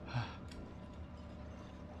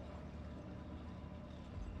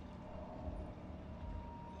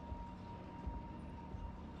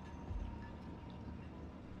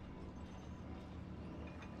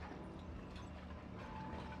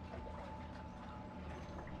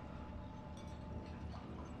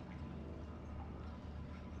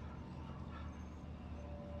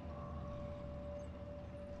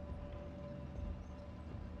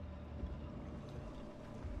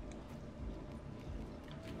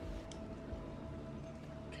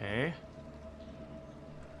 Okay.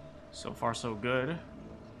 So far, so good.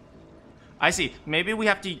 I see. Maybe we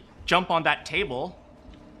have to jump on that table.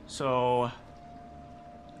 So...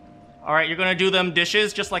 Alright, you're gonna do them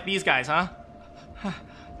dishes just like these guys, huh?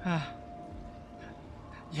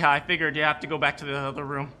 Yeah, I figured you have to go back to the other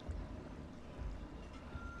room.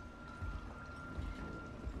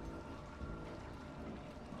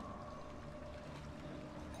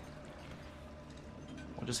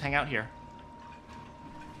 We'll just hang out here.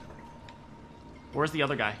 Where's the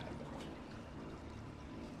other guy?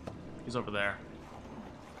 He's over there.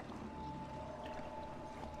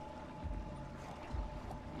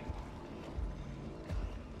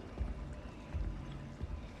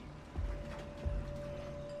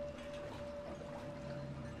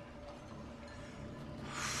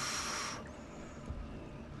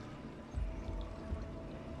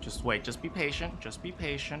 Just wait, just be patient,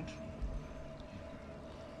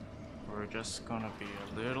 We're just gonna be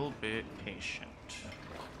a little bit patient.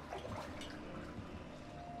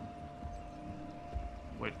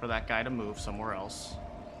 Wait for that guy to move somewhere else.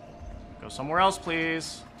 Go somewhere else,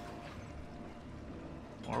 please.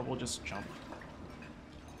 Or we'll just jump.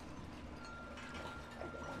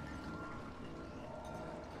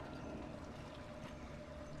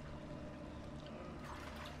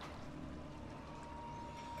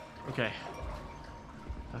 Okay.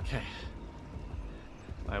 Okay.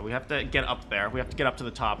 Alright, we have to get up there. We have to get up to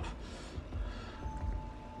the top.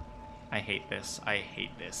 I hate this. I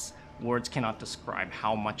hate this. Words cannot describe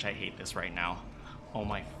how much I hate this right now. Oh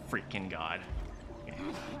my freaking god. Okay.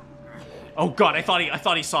 Oh god, I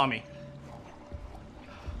thought he saw me.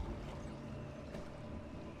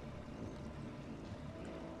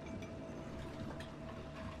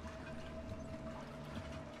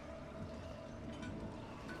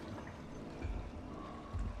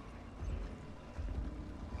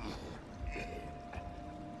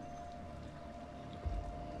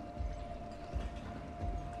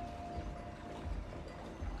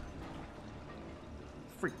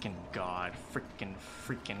 Freaking god. Freaking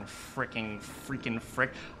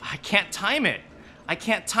frick. I can't time it. I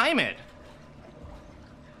can't time it.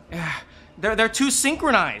 They're too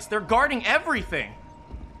synchronized. They're guarding everything.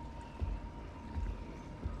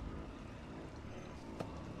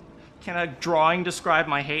 Can a drawing describe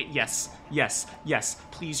my hate? Yes. Yes. Yes.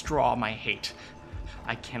 Please draw my hate.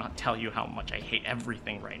 I cannot tell you how much I hate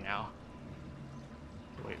everything right now.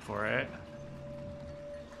 Wait for it.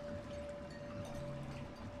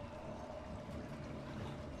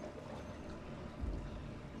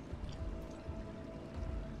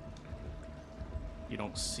 You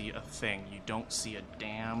don't see a thing. You don't see a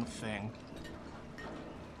damn thing.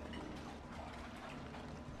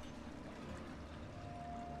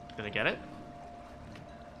 Did I get it?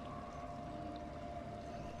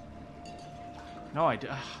 No, I did.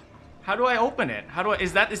 How do I open it? How do I?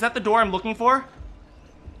 Is that the door I'm looking for?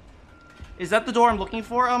 Is that the door I'm looking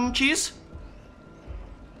for? Cheese?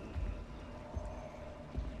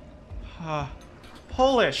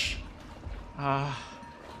 Polish.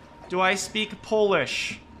 Do I speak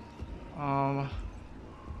Polish? No,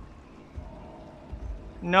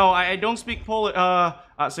 I don't speak Polish.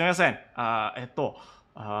 すみません。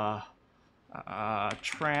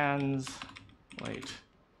Translate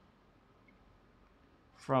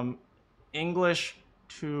from English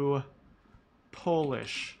to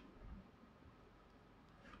Polish.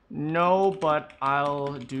 No, but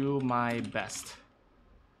I'll do my best.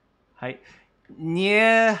 はい。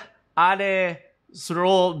Nie ale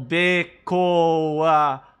zrobię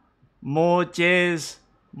możesz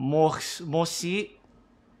mosi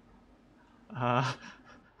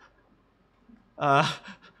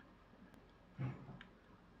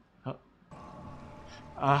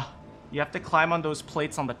you have to climb on those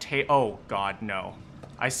plates on the oh god, no.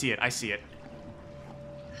 I see it, I see it.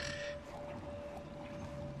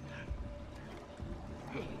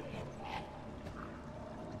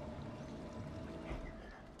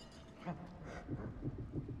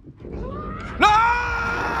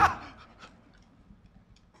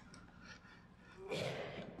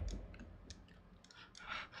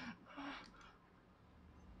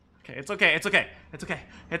 It's okay, it's okay, it's okay,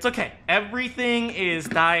 it's okay. Everything is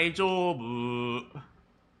大丈夫.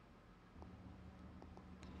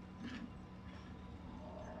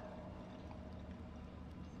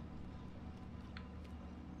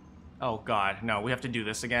 Oh god, no, we have to do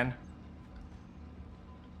this again.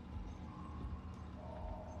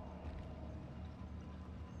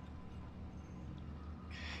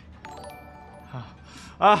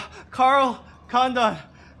 Carl Condon.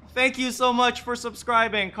 Thank you so much for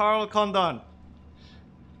subscribing, Carl Condon.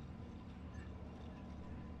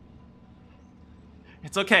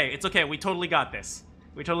 It's okay, it's okay. We totally got this.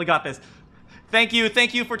 We totally got this. Thank you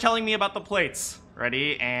for telling me about the plates.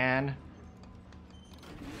 Ready, and...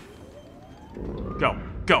 Go,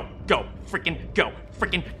 go, go, freaking go,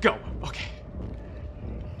 freaking go. Okay.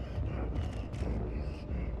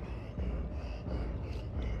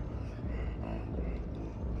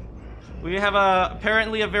 We have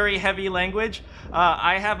apparently a very heavy language.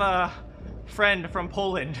 I have a friend from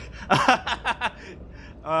Poland.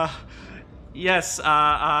 Yes.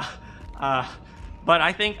 But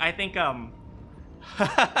I think I think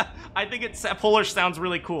it's Polish sounds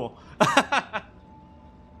really cool.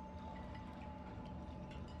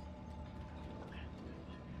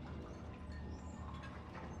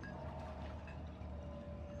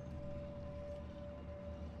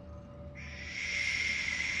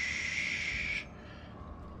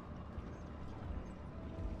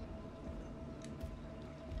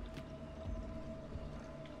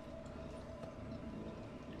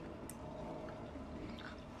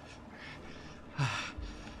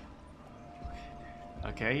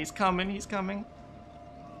 Okay, he's coming, he's coming.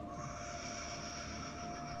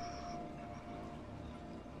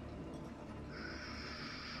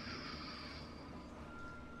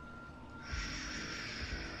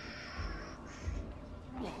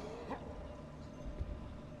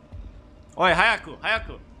 Oi, hayaku,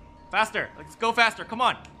 hayaku. Faster. Let's go faster. Come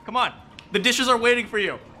on. Come on. The dishes are waiting for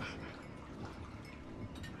you.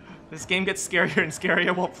 This game gets scarier and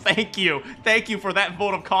scarier. Well, thank you. Thank you for that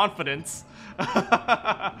vote of confidence.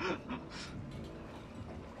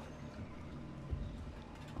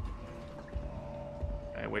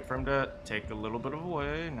 Okay, wait for him to take a little bit of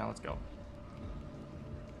away. Now let's go.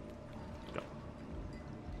 Go.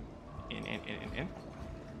 In.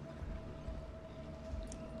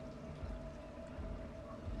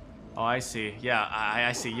 Oh, I see. Yeah,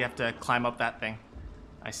 I see. You have to climb up that thing.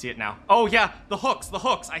 I see it now. Oh, yeah, the hooks.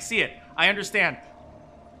 I see it. I understand.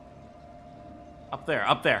 Up there.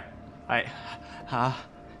 I,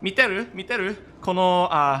 見てるこ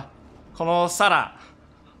の皿。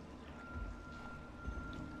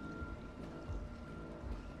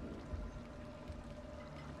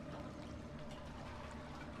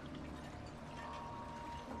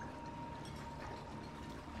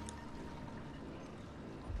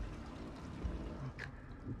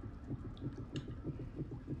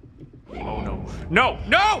Oh no. No!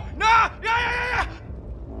 No! No! Yeah!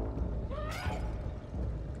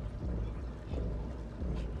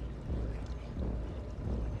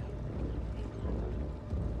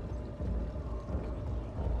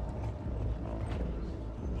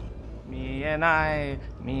見え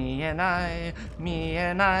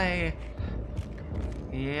な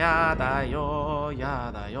いやだよ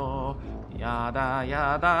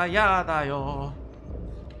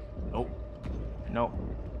No.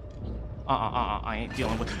 I ain't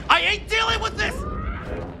dealing with this!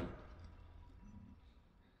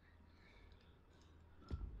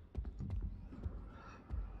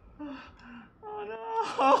 Oh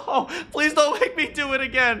no! Please don't make me do it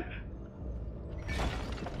again!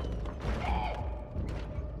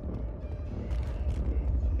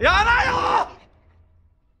 Yadayo!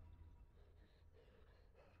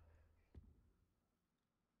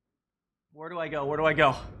 Where do I go?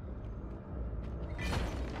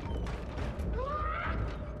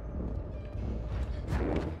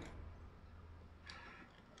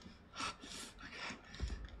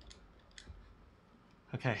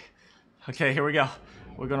 Okay, here we go.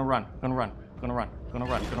 We're gonna run.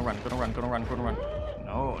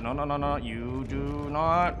 No. You do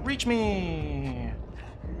not reach me.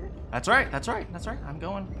 That's right. I'm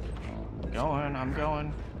going.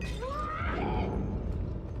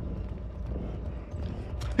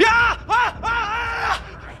 Yeah!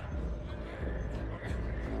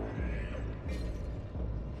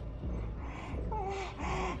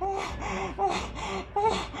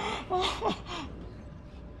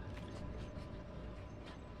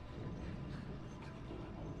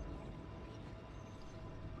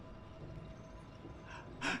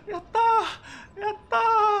 Yatta!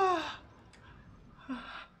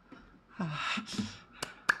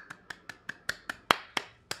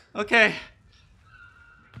 Okay.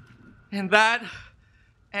 And that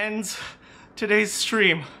ends today's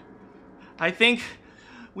stream. I think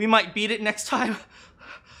we might beat it next time,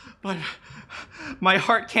 but my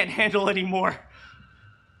heart can't handle anymore.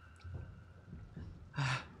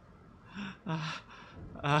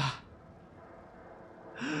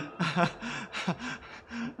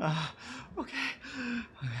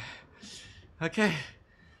 Okay.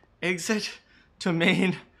 Exit to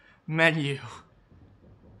main menu.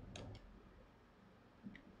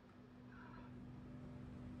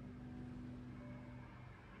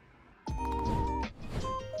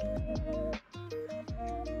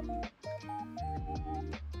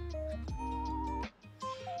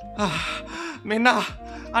 Minna,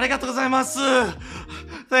 arigatou gozaimasu.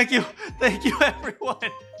 Thank you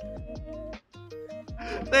everyone.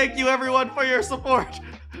 Thank you everyone for your support.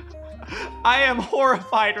 I am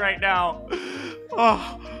horrified right now. But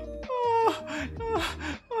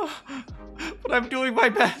I'm doing my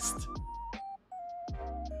best.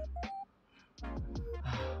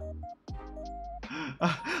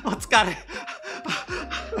 Otsukare.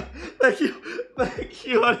 Thank you.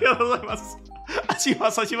 ありがとうございます。足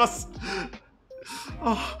します。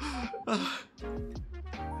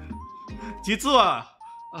実は、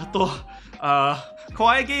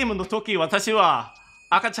怖いゲームの時、私は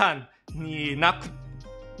赤ちゃんになっ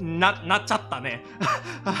ちゃったね。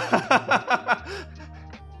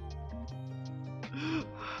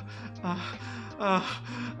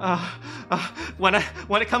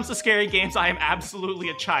When it comes to scary games, I am absolutely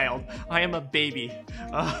a child. I am a baby.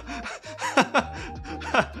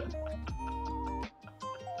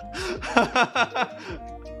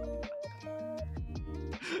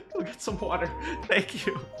 Go get some water. Thank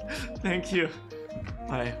you.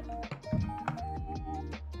 Bye.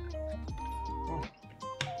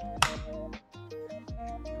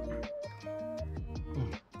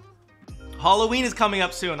 Halloween is coming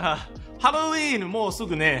up soon, huh? Halloween! もうす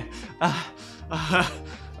ぐね。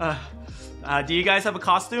Do you guys have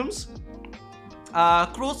costumes?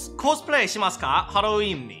 Cosplay しますか？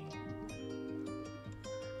 Halloween に。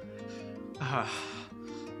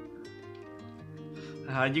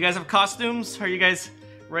Do you guys have costumes? Are you guys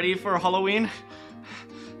ready for Halloween?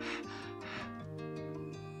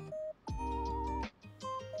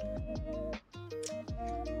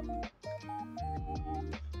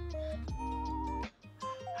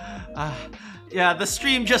 Yeah, the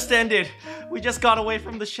stream just ended. We just got away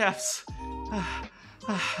from the chefs.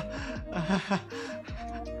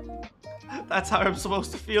 That's how I'm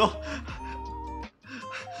supposed to feel.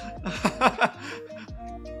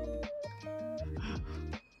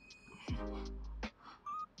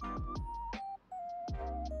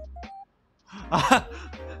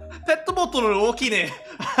 Pet bottle 大きいね。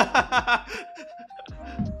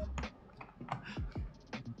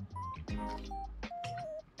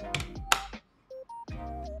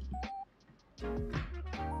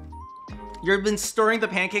You've been stirring the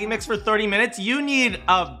pancake mix for 30 minutes? You need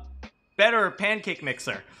a better pancake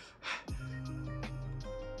mixer.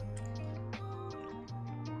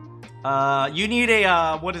 You need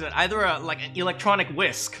a, what is it? Either a, like, an electronic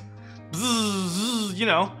whisk. Bzzz, you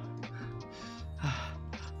know.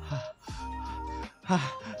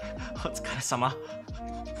 お疲れ様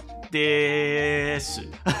です。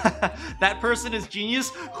That person is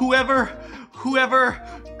genius. Whoever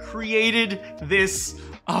created this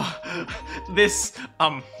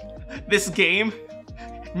game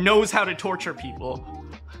knows how to torture people.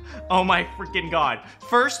 Oh my freaking god.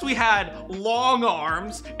 First we had long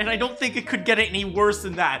arms, and I don't think it could get any worse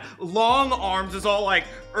than that. Long arms is all like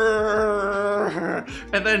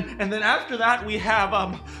and then after that we have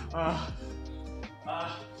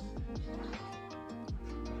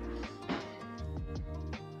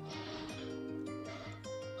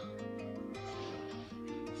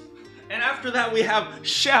and after that we have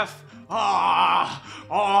chef.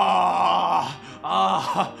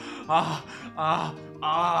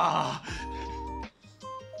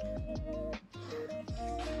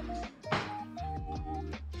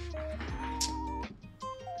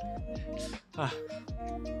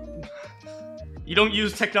 You don't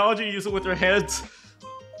use technology, you use it with your heads.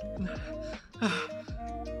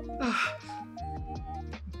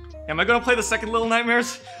 Am I gonna play the second Little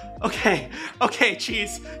Nightmares? Okay,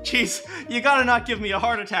 cheese, you gotta not give me a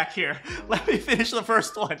heart attack here. Let me finish the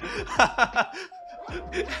first one.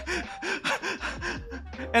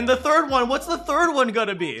 And the third one, what's the third one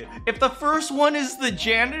gonna be? If the first one is the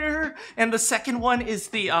janitor and the second one is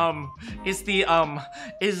the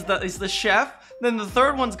chef, then the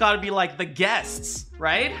third one's gotta be like the guests,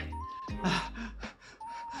 right?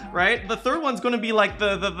 Right? The third one's gonna be like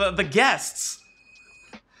the guests.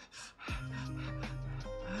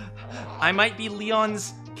 I might be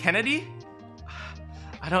Leon's Kennedy?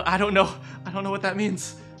 I don't know what that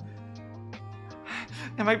means.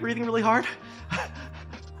 Am I breathing really hard?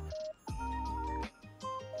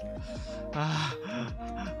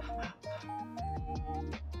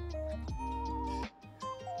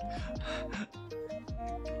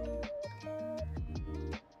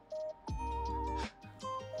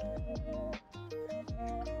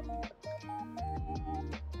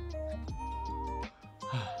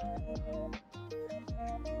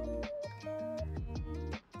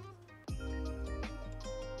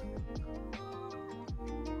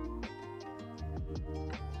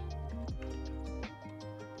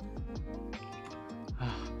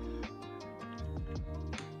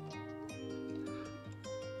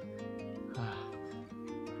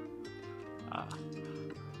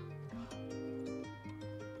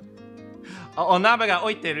お鍋が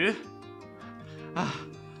置いてる？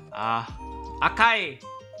赤い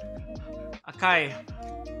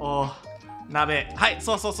お鍋。はい、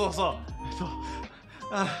そう。は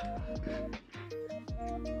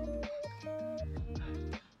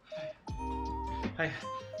い、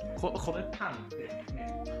これパンでね。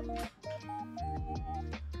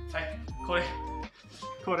はい、こ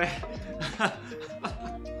れ。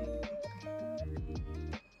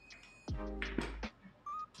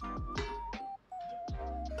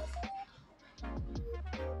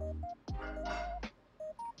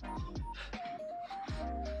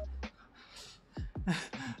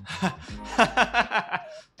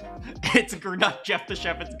It's not Jeff the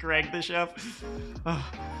chef, it's Greg the chef.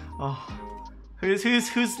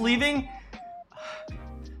 Who's leaving?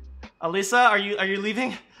 Alyssa, are you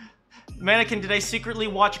leaving? Manakyn, did I secretly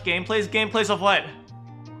watch gameplays? Gameplays of what?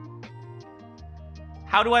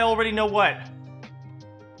 How do I already know what?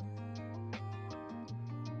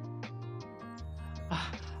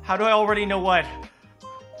 How do I already know what?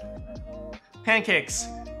 Pancakes.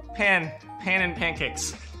 Pan and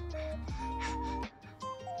pancakes.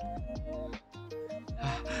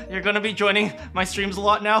 You're gonna be joining my streams a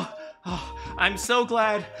lot now? Oh, I'm so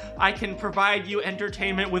glad I can provide you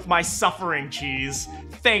entertainment with my suffering, Cheese.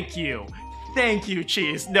 Thank you. Thank you,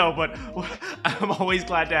 Cheese. No, but I'm always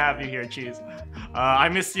glad to have you here, Cheese. I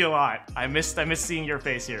missed you a lot. I miss seeing your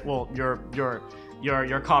face here. Well,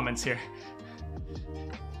 your comments here.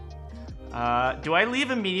 Do I leave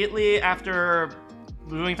immediately after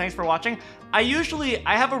doing thanks for watching? I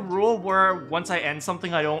have a rule where once I end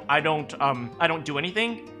something, I don't do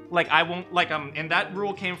anything. Like I won't and that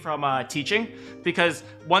rule came from teaching, because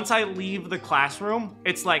once I leave the classroom,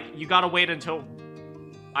 it's like you gotta wait until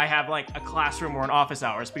I have like a classroom or an office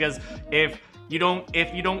hours, because if you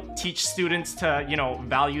don't teach students to, you know,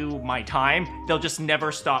 value my time, they'll just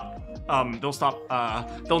never stop.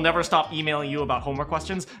 They'll never stop emailing you about homework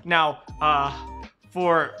questions. Now,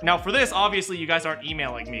 for this, obviously you guys aren't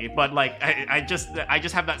emailing me, but like I just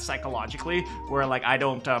have that psychologically where like I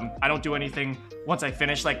don't do anything once I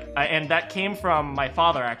finish, like and that came from my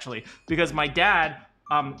father actually, because my dad,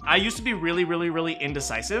 I used to be really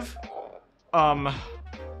indecisive.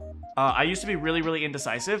 I used to be really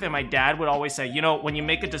indecisive, and my dad would always say, you know, when you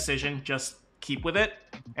make a decision, just keep with it.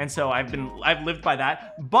 And so I've lived by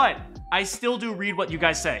that, but I still do read what you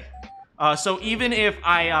guys say. So even if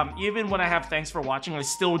even when I have thanks for watching, I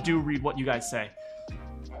still do read what you guys say.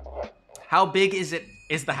 How big is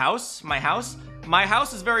the house? My house? My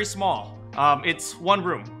house is very small. It's one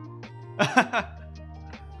room.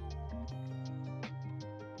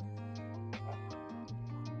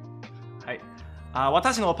 はい。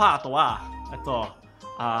私のパートは、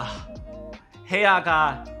部屋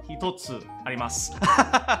が一つあります。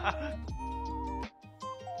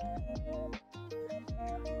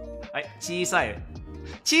はい、小さ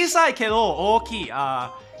いけど大きい。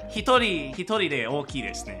一人で大きい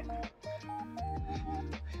ですね。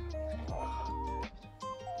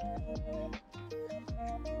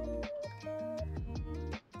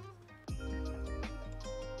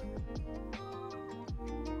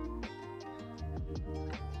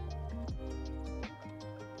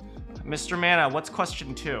Mr. Mana, what's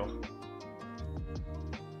question 2?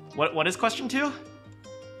 What is question 2?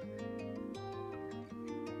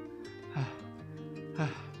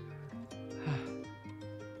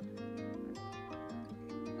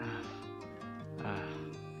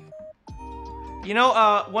 You know,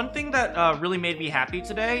 one thing that really made me happy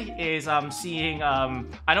today is seeing,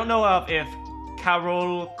 I don't know if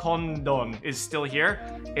Carol Condon is still here.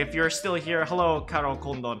 If you're still here, hello, Carol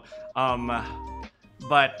Condon.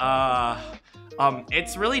 But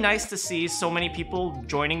it's really nice to see so many people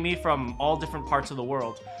joining me from all different parts of the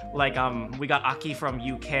world. Like, we got Aki from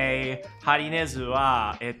UK, Harinezu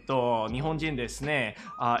wa, 日本人ですね。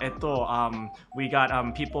we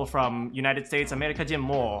got people from United States, アメリカ人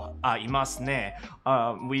もいますね。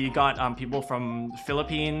we got people from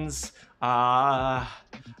Philippines. た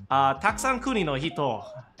くさん国の人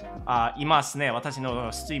いますね。私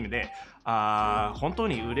のストリームで。本当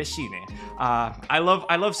に嬉しいね。I love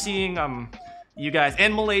seeing you guys,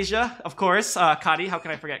 and Malaysia, of course. Kadi, how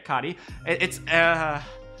can I forget Kadi? It's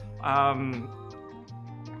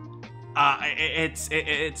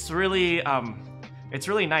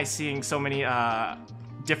really nice seeing so many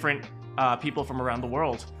different people from around the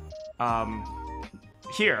world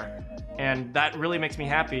here. And that really makes me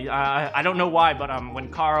happy. I don't know why, but when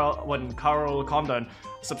Carl Condon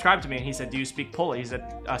subscribed to me and he said, "Do you speak Polish?" He said,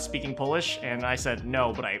 "Speaking Polish," and I said,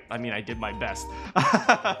 "No, but I mean, I did my best."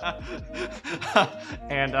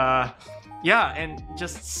 And yeah, and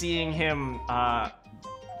just seeing him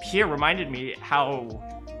here reminded me how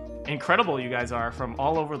incredible you guys are from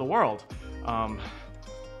all over the world.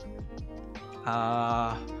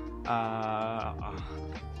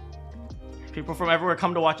 People from everywhere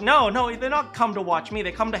come to watch. No, they're not come to watch me.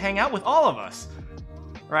 They come to hang out with all of us,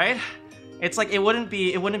 right? It's like it wouldn't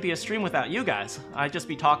be a stream without you guys. I'd just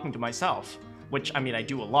be talking to myself, which I mean I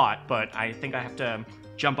do a lot, but I think I have to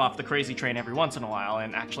jump off the crazy train every once in a while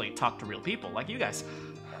and actually talk to real people like you guys.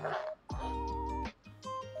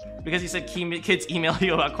 Because you said kids email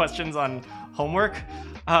you about questions on homework.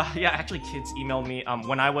 Yeah, actually, kids emailed me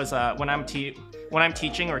when I'm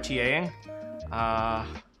teaching or TAing.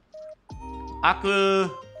 Aku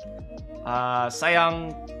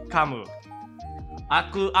sayang kamu.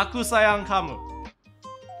 Aku sayang kamu.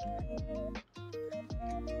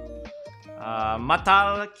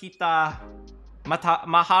 Mahal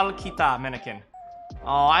kita, Manakyn.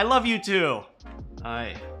 Oh, I love you too.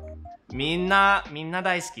 Minna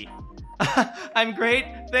daisuki. I'm great.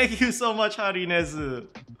 Thank you so much, Harinezu.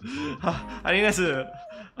 ハリネス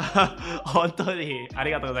本当にあ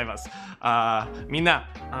りがとうございます。みんな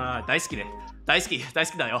大好きで大好き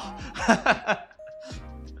だよ。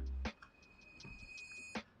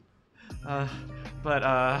But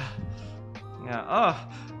yeah.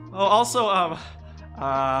 Also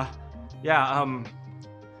yeah.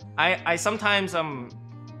 I sometimes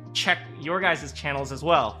check your guys' channels as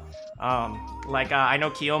well. Like I know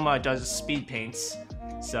Kiyoma does speed paints.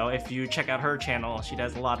 So if you check out her channel, she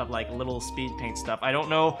does a lot of like little speed paint stuff. I don't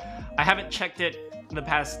know, I haven't checked it in the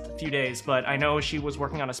past few days, but I know she was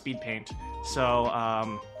working on a speed paint. So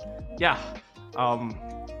yeah,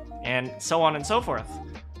 and so on and so forth.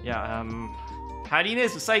 Yeah, ハリネ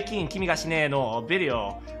ス最近君が死ねのビデ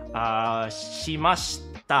オしまし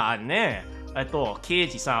たね。刑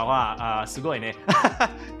事さんはすごいね。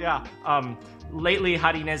Yeah, lately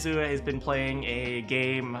Harinezu has been playing a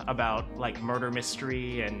game about like murder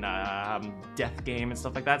mystery and death game and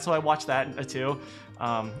stuff like that, so I watch that too.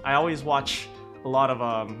 I always watch a lot of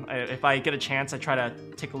if I get a chance I try to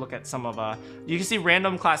take a look at some of you can see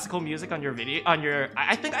random classical music on your video on your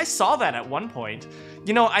I think I saw that at one point.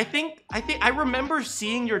 You know, I think I remember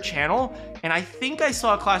seeing your channel and I think I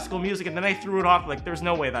saw classical music and then I threw it off like there's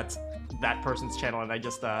no way that's that person's channel and I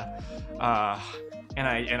just and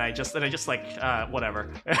I just like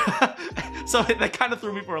whatever. So that kind of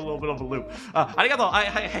threw me for a little bit of a loop. Arigato.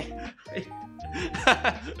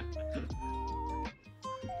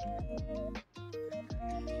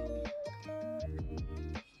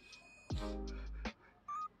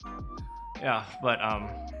 Yeah, but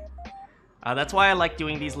that's why I like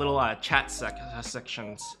doing these little chat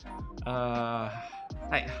sections.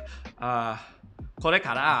 これ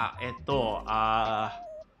から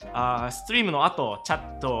ストリームの後チャ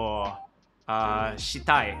ットし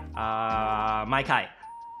たい毎回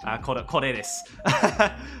これです。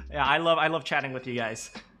Yeah, I love chatting with you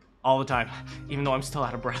guys all the time, even though I'm still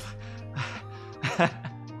out of breath.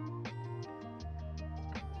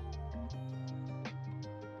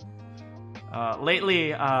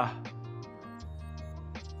 Lately,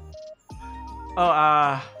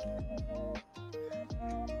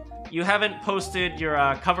 you haven't posted your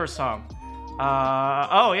cover song.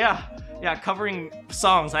 Oh yeah, covering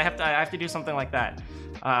songs. I have to do something like that.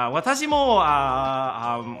 私も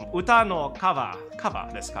歌のカバ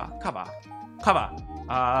ーですか？カバ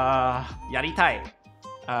ーやりたい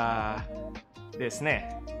です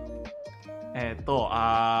ね。こ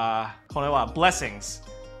れは blessings.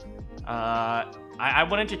 I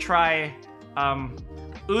wanted to try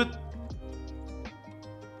歌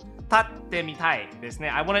ってみたいですね。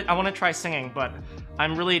I want to try singing, but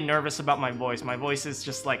I'm really nervous about my voice. My voice is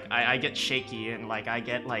just like I get shaky and like I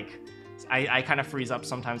get like I kind of freeze up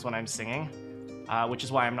sometimes when I'm singing, which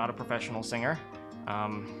is why I'm not a professional singer.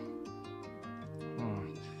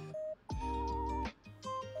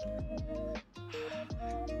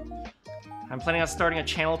 I'm planning on starting a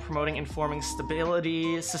channel promoting informing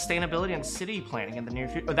sustainability, and city planning in the near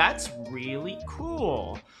future. Oh, that's really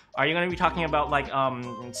cool. Are you going to be talking about like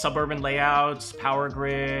suburban layouts, power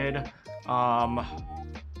grid,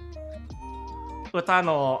 歌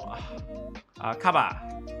のカバ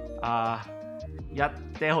ーやっ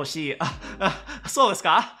てほしい。そうです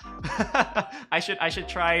か？ I should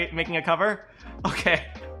try making a cover. Okay.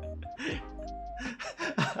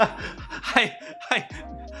 はいはい。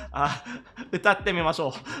歌ってみましょ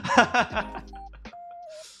う。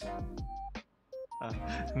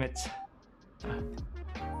めっちゃ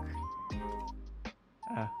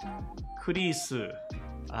クリス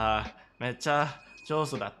めっちゃ上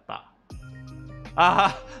手だった。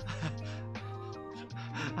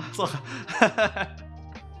そうか。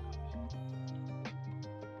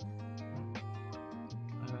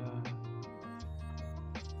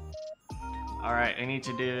All right, I need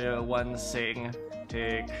to do one sing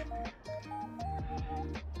take.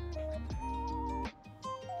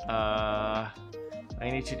 I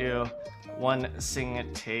need to do one sing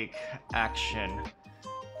take action.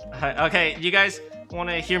 Okay, you guys want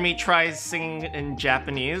to hear me try singing in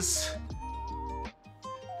Japanese?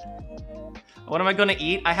 What am I gonna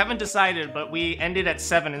eat? I haven't decided, but we ended at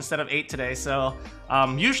 7 instead of 8 today, so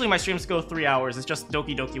usually my streams go 3 hours. It's just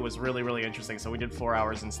Doki Doki was really interesting, so we did 4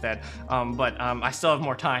 hours instead. But I still have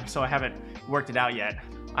more time, so I haven't worked it out yet.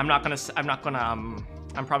 I'm probably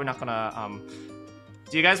not gonna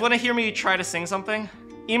do you guys want to hear me try to sing something?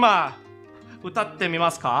 今歌ってみ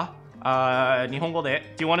ますか? 日本語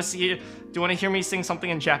で Do you want to hear me sing something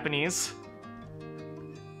in Japanese?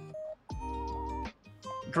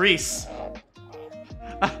 Greece.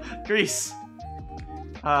 Greece.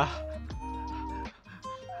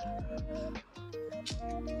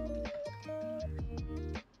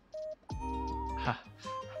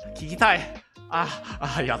 きたい。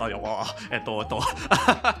やだよ。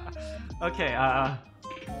Okay,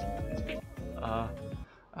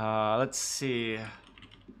 let's see.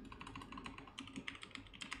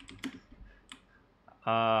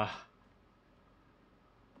 Uh,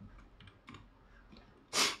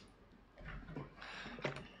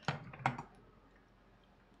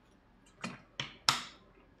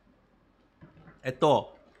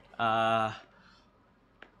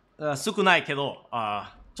 少ないけど、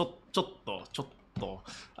ちょっと、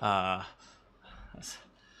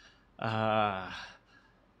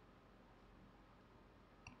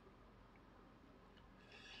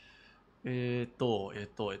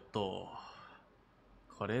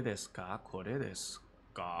これです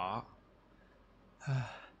か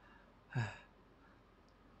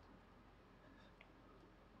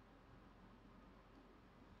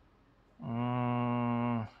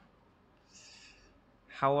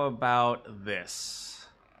How about this?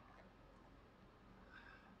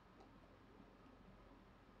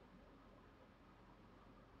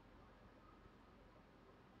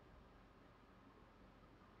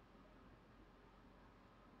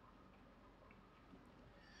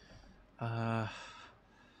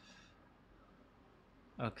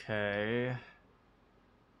 Okay.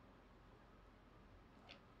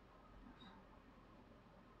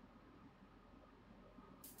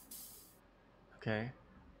 Okay.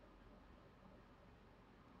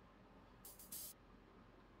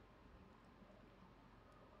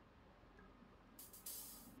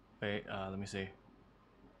 Wait, let me see.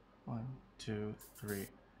 1, 2, 3.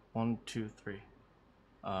 1, 2, 3.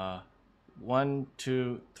 1,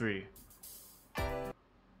 2, 3.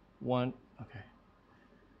 1, okay.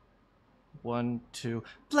 1, 2.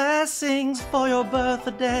 Blessings for your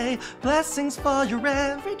birthday. Blessings for your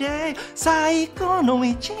everyday. 最高の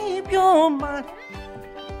1秒前。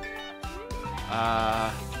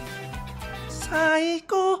最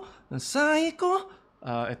高。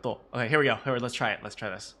Okay, here we go. Let's try it. Let's try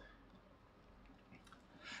this.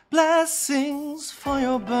 Blessings for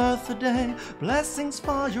your birthday. Blessings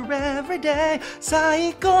for your everyday.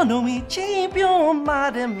 最高の1秒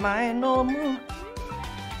まで前の向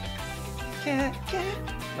け。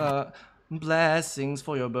Blessings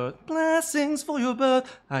for your birth. Blessings for your birth.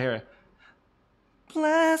 Here it.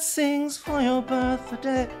 Blessings for your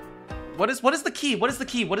birthday. What is the key? What is the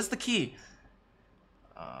key? What is the key?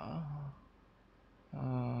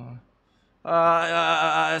 Here.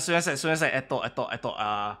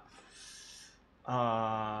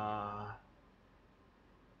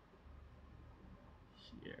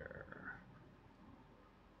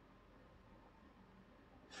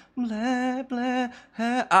 Blah, blah,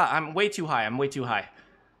 I'm way too high.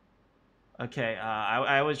 Okay,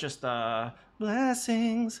 I was just,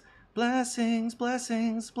 blessings. Blessings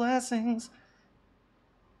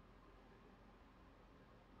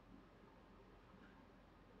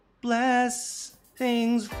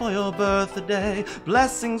for your birthday.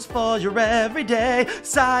 Blessings for your everyday.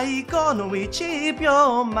 最高の1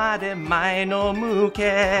秒まで前の向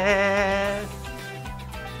け。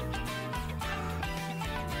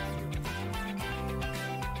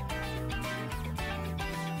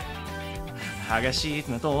激しい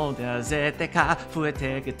のとなぜてか増え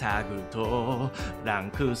てきたぐとラン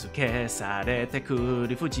ク付けされてく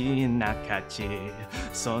理不尽な価値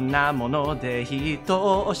そんなもので人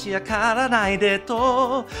を押し上がらないで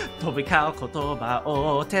と飛び交う言葉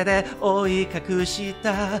を手で覆い隠し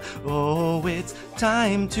た Oh it's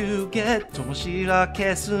time to get 灯火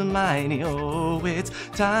消す前に Oh it's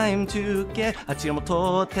time to get 足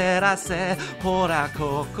元を照らせほら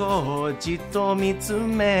ここをじっと見つ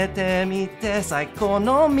めてみて最高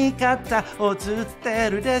の見方を映って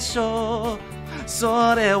るでしょう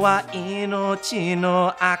それは命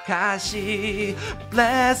の証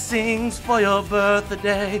Blessings for your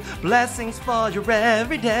birthday Blessings for your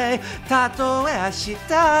everyday たとえ明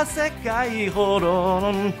日世界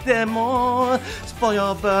滅んでも For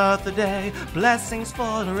your birthday Blessings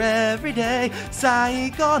for your everyday 最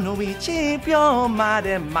後の1秒ま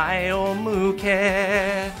で前を向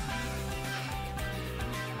け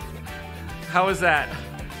How was that?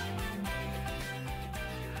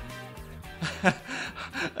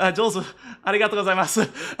 上手ありがとうございます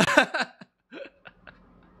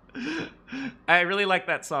I really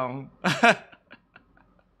like that song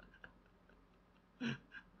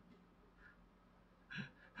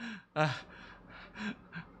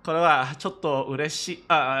これはちょっと嬉しい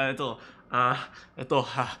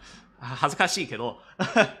恥ずかしいけど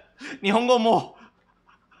日本語も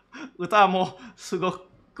歌もすご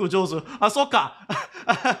く上手そうか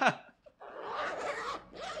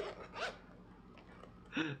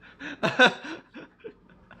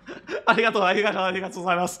ありがとう、ありがとう、ありがとうご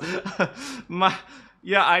ざいます。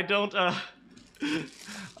Yeah, I don't,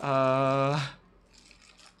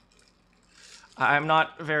 I'm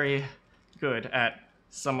not very good at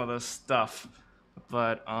some of the stuff,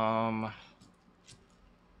 but,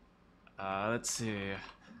 let's see,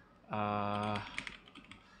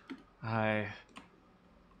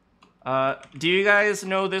 do you guys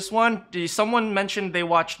know this one? Someone mentioned they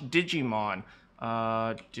watched Digimon.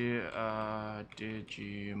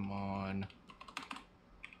 Digimon.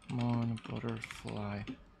 Butterfly.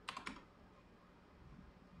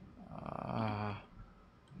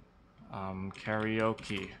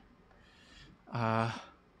 Karaoke.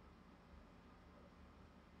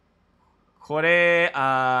 これ、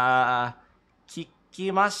聞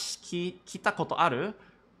いたことある？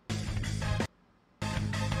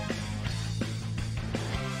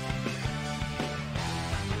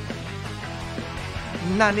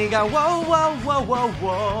何がこ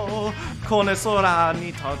の空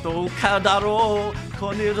に届くかだろう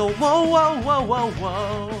この明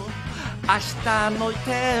日の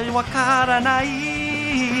手わからない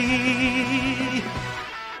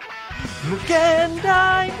無限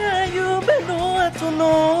大な夢の後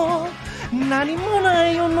の何もな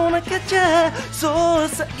い世の中じゃそう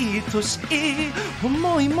さ愛しい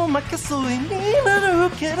思いも負けそうになる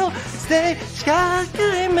けどステージが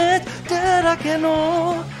赤い目だらけ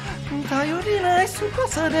の頼りない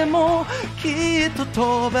翼でもきっと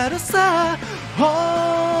飛べるさ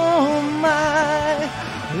Oh my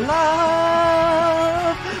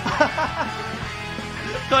love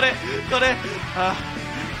これ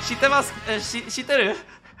知ってます知ってる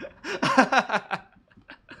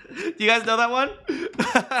Do you guys know that one?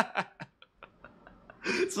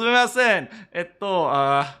 すみません。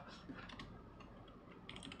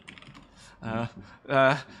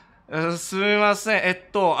すみません。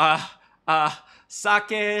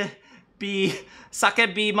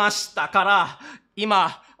叫びましたから、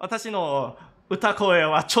今、私の歌声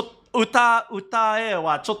は歌え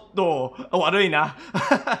はちょっと悪いな。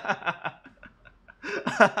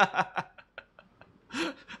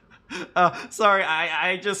Sorry,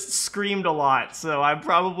 I just screamed a lot, so I'm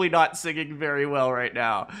probably not singing very well right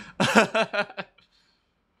now.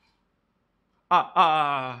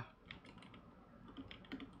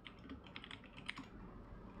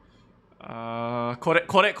 これ。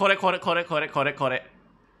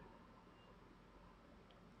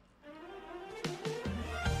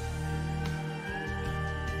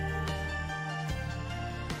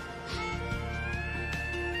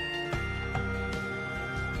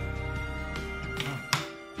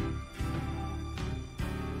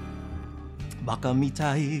バカみ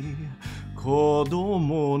たい子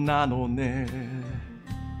供なのね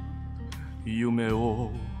夢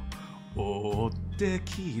を追って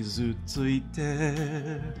傷ついて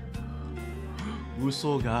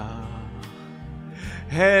嘘が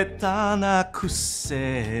下手なく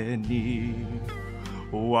せに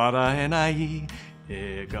笑えない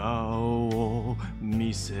笑顔を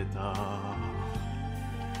見せた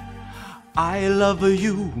I love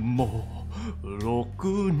you もろく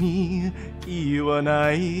に言わ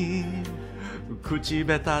ない口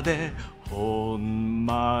下手でほん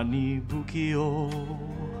まに不器用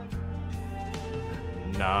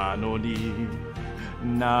なのに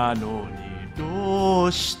ど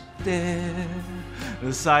うして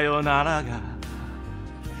さよならが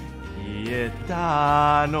言え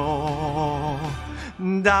たの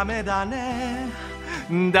ダメだね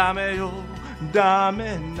ダメよダ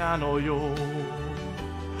メなのよ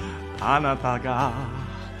あなたが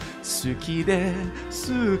好きで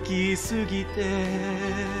好きすぎて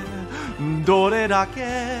どれだ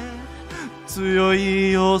け強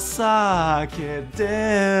いお酒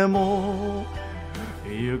でも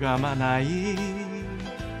歪まない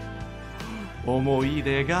思い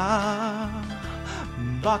出が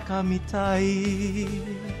バカみたい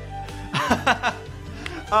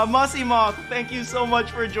Massimo, thank you so much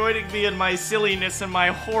for joining me in my silliness and my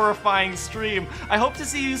horrifying stream. I hope to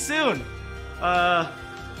see you soon.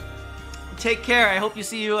 Take care. I hope you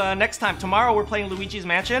see you next time. Tomorrow we're playing Luigi's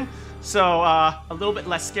Mansion, so a little bit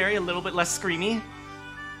less scary, a little bit less screamy.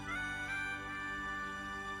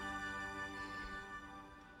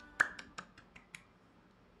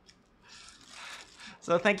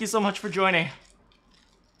 So thank you so much for joining.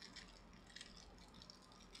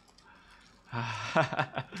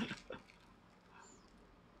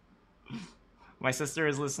 My sister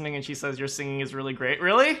is listening and she says your singing is really great.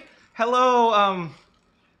 Really? Hello,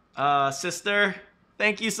 sister.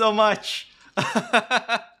 Thank you so much.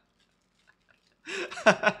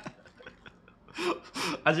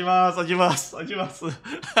 Ajimasu.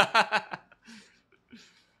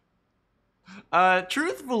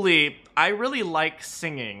 Truthfully, I really like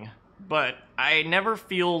singing, but I never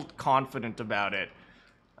feel confident about it.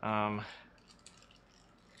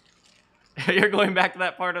 You're going back to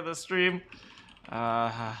that part of the stream?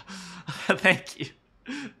 Thank you.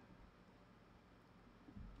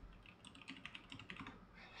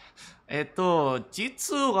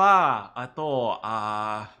 実は、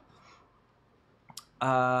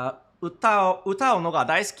歌うのが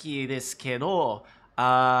大好きですけど、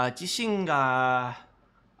自信が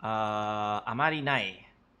あまりない。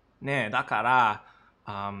ね、だから、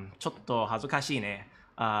ちょっと恥ずかしいね。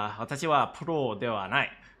私はプロではな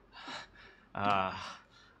い。I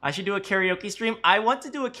should do a karaoke stream. I want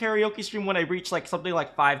to do a karaoke stream when I reach like something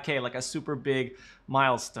like 5K, like a super big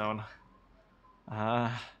milestone.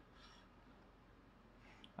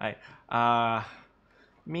 はい。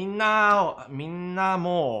みんな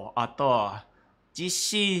も、あと、自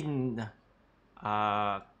信が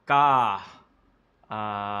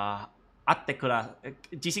あってくだ、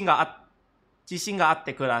自信があっ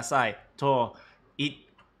てくださいと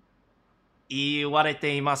言われ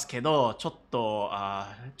ていますけど、ちょっと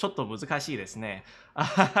難しいですね。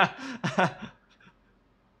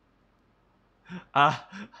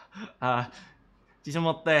自信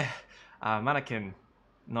持って、マナキン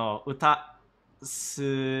の歌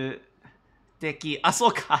素敵。そ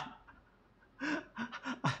うか。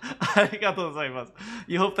ありがとうございます。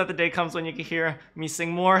You hope that the day comes when you can hear me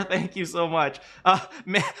sing more? Thank you so much.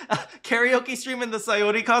 Karaoke stream in the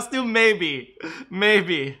Sayori costume? Maybe.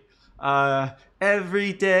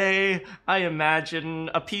 Every day I imagine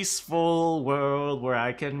a peaceful world where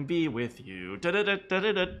I can be with you. Da da da da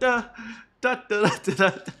da da da da da da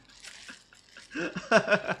da.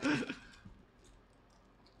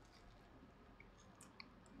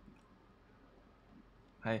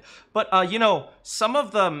 But you know, some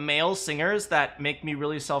of the male singers that make me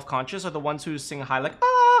really self-conscious are the ones who sing high, like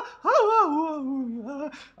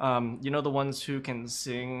you know, the ones who can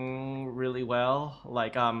sing really well,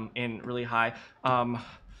 like in really high.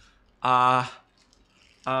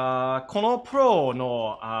 このプロ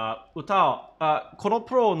の歌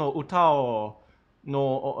を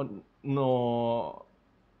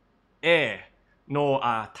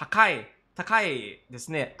高いで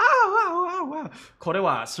すね。これ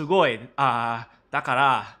はすごい。だか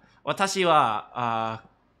ら私は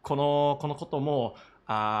このことも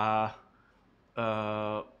歌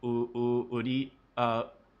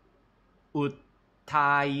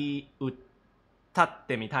っ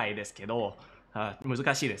てみたいですけど、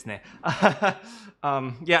難しいですね。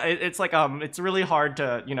Yeah, it's like it's really hard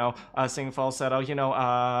to, you know, sing falsetto. You know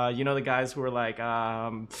the guys who are like I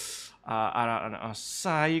don't know.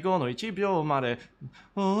 最後の1秒まで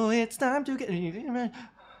Oh, it's time to get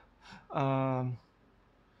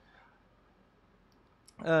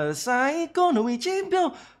最後の1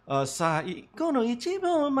秒最後の1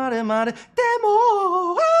秒まででも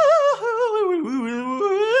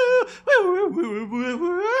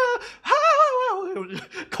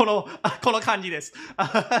この感じです。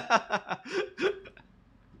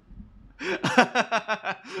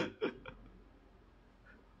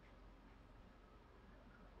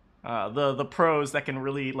The pros that can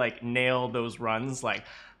really like nail those runs, like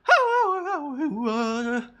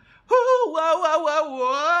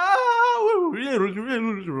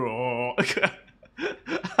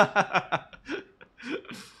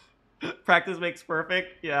practice makes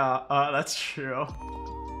perfect. Yeah, that's true.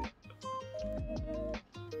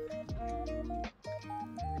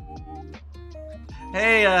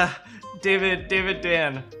 Hey, David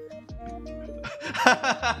Dan.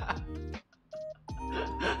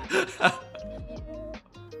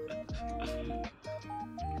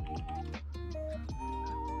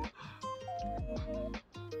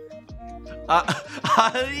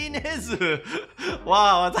ハリネズ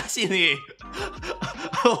は私に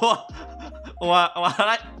笑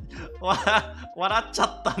っちゃ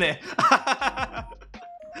ったね。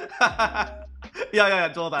い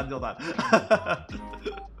や冗談。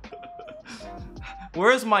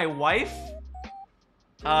Where's my wife?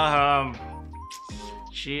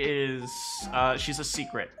 She's a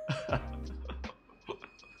secret.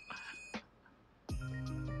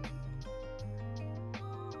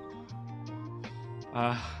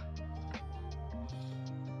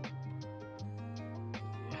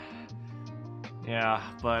 Yeah,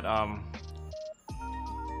 but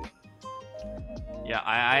yeah,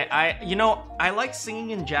 I you know, I like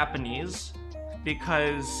singing in Japanese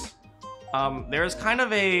because there's kind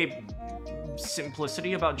of a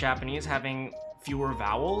simplicity about Japanese having fewer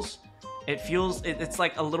vowels. It feels it's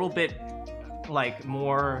like a little bit like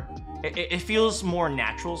more it feels more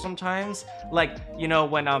natural sometimes. Like, you know,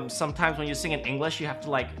 when sometimes when you sing in English, you have to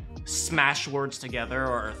like smash words together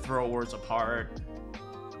or throw words apart.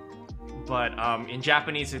 But in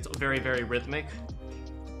Japanese, it's very, very rhythmic.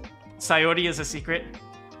 Sayori is a secret.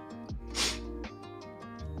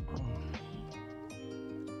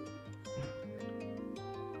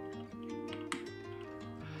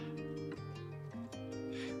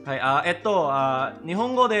はい、日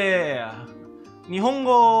本語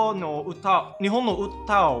の歌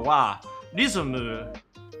はリズム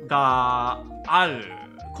がある。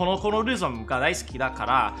このリズムが大好きだか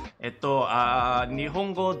ら、日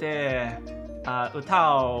本語で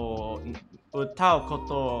歌うこ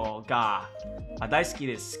とが大好き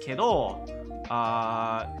ですけど、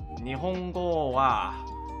日本語は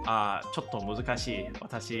ちょっと難しい、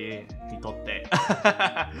私にとって。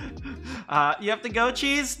You have to go,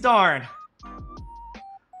 cheese? Darn!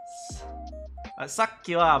 さっ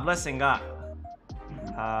きはブレッシングが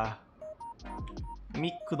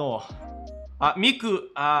ミクのミク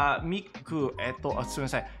すみま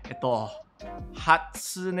せん、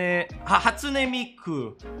初音ミ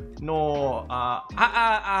クの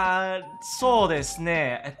そうです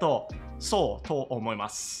ね、そうと思いま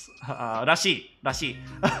す。らしい。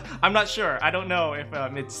I'm not sure. I don't know if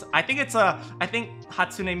it's. I think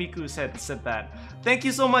Hatsune Miku said that. Thank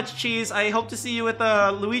you so much, Cheese. I hope to see you at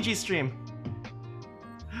the Luigi stream.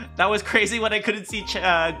 That was crazy when I couldn't see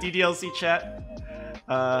DDLC chat.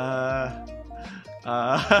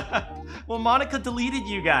 Well, Monica deleted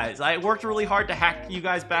you guys. I worked really hard to hack you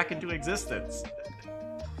guys back into existence.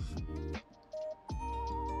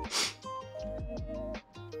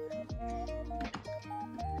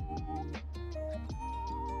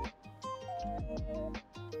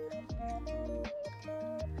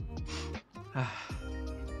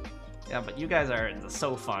 Yeah, but you guys are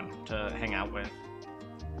so fun to hang out with.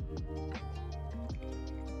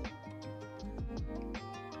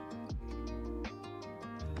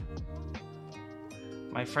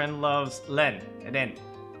 My friend loves Len. And then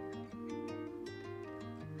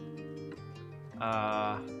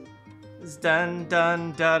dun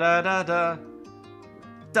dun da da da da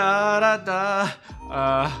da da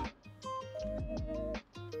da.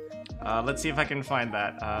 Let's see if I can find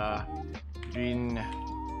that. Green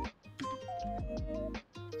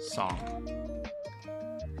song.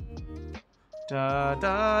 Da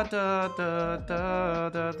da da da da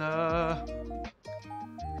da da.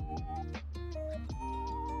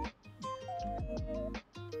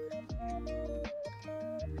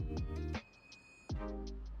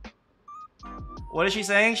 What is she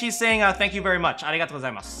saying? She's saying thank you very much. ありがとうござ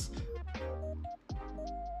います。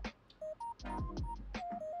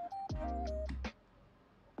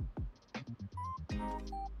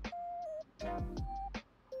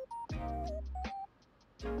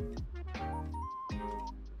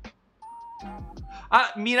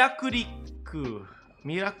ミラクリック。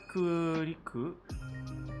ミラクリック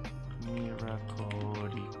ミラコ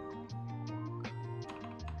リ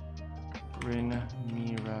リン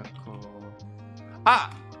ミラコ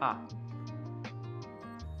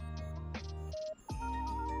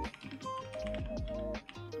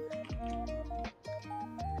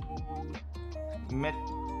めっ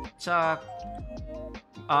ちゃ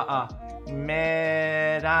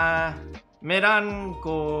メラン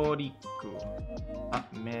コリック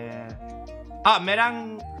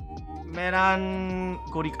メラン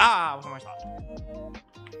コリックわかりました。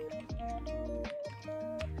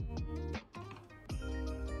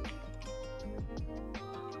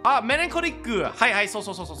メランコリック、はいそう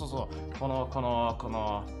この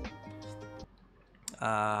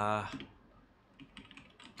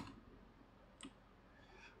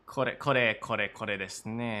これです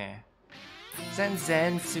ね。全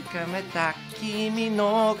然つかめた君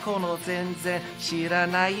のこの全然知ら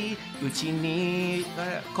ないうちに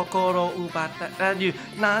心奪ったり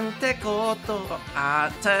なんてことあ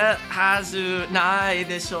ったはずない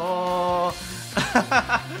でしょう。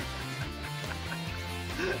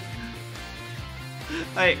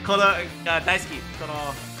はい、この大好きこ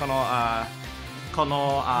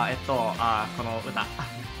の歌。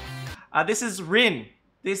This is Rin.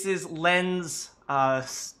 This is Len's.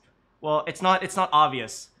 Well, it's not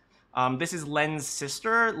obvious. This is Len's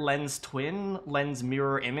sister, Len's twin, Len's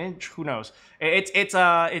mirror image. Who knows? It's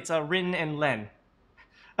a Rin and Len.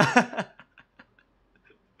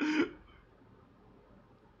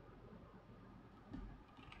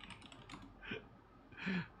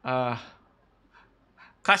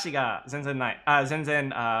 歌詞が全然ない。全然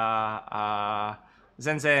わ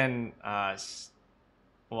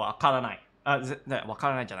からない。わか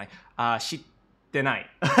らないじゃない。知ってない。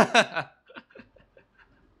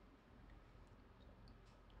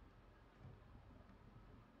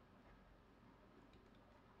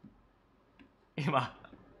今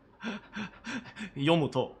読む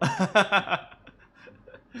と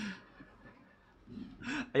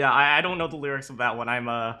Yeah, I don't know the lyrics of that one. I'm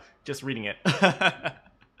just reading it.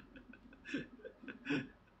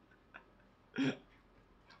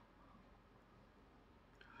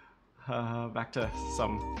 Back to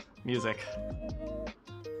some music.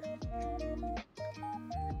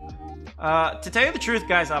 To tell you the truth,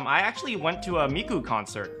 guys, I actually went to a Miku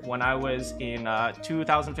concert when I was in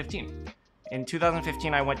 2015. In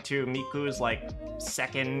 2015, I went to Miku's like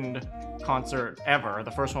second concert ever.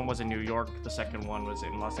 The first one was in New York. The second one was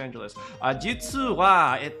in Los Angeles. 実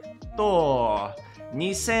は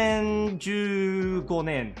2015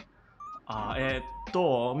年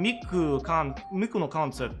ミクのコ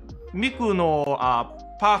ンサート、ミクの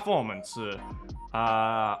パフォーマンス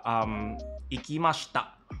行きまし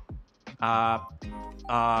た。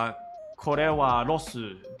これはロス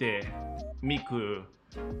でミク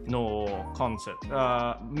のコンサ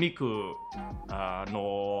ート、ミク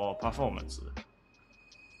のパフォーマンス。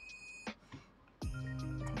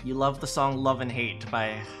You love the song Love and Hate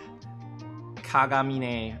by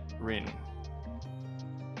Kagamine Rin.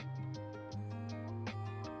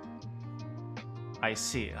 I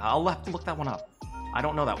see. I'll have to look that one up. I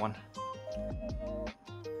don't know that one.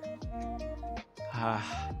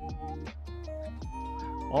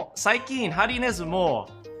最近ハリネズも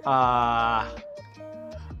ハ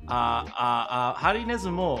リネズ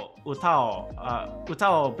も歌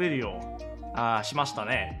をビデオしました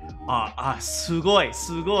ね。すごい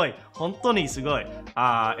本当にすごい。こ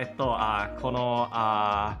の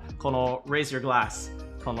Raise Your Glass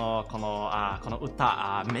この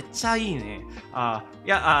歌めっちゃいいね。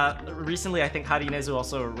Recently I think Harinezu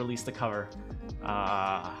also released a cover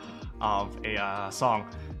of a song.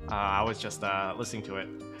 I was just listening to it.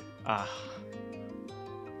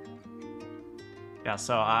 Yeah,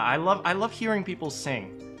 so I love hearing people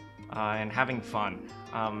sing and having fun.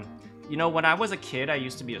 You know, when I was a kid, I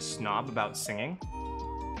used to be a snob about singing.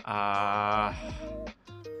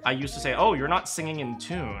 I used to say, "Oh, you're not singing in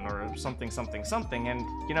tune," or something. And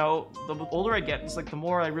you know, the older I get, it's like the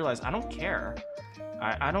more I realize I don't care.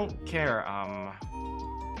 I don't care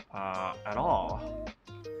at all.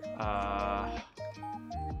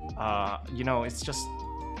 You know, it's just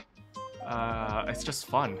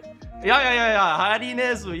fun. いや、ハリ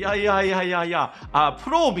ネズ、いや、プ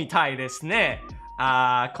ロみたいですね。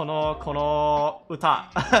この歌。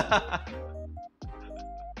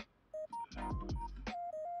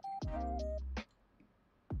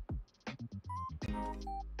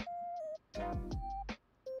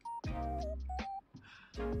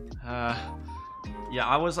Yeah,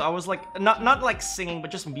 I was like not like singing, but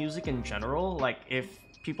just music in general. Like if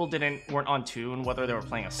people weren't on tune, whether they were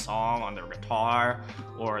playing a song on their guitar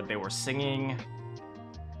or they were singing,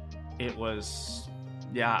 it was,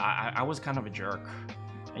 yeah, I was kind of a jerk.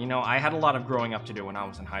 You know, I had a lot of growing up to do when I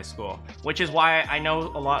was in high school, which is why I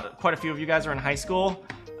know quite a few of you guys are in high school.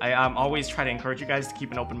 I always try to encourage you guys to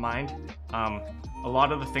keep an open mind. A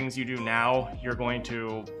lot of the things you do now, you're going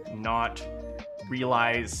to not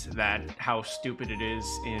realize how stupid it is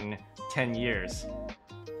in 10 years.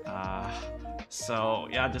 So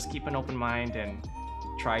yeah, just keep an open mind and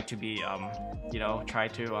try to be, you know, try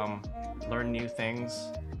to learn new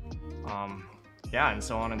things. Yeah, and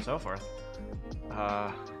so on and so forth.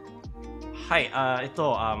 はい、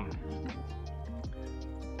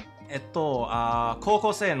高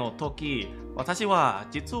校生の時、私は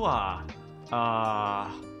実は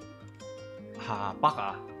バ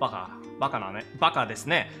カです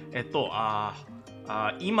ね。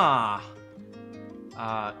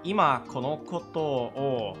今このこと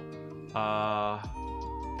を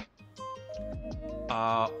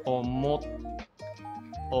思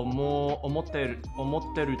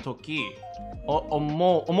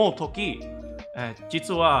う時、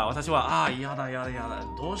実は私はやだ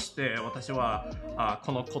どうして私は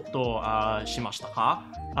このことをしましたか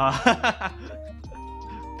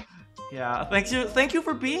Yeah, thank you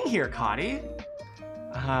for being here, Kari.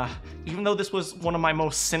 Even though this was one of my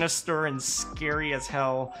most sinister and scary as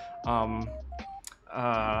hell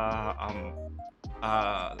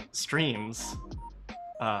streams,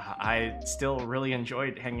 I still really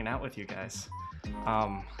enjoyed hanging out with you guys.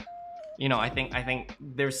 You know, I think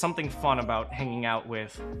there's something fun about hanging out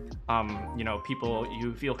with, you know, people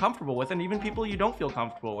you feel comfortable with, and even people you don't feel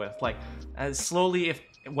comfortable with. Like, slowly,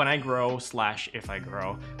 when I grow / if I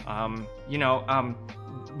grow, you know,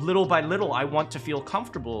 little by little, I want to feel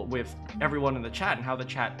comfortable with everyone in the chat and how the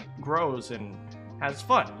chat grows and has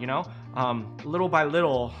fun, you know? little by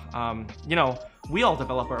little, you know, we all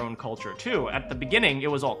develop our own culture too. At the beginning,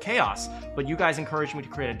 it was all chaos, but you guys encouraged me to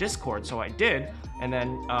create a Discord, so I did. And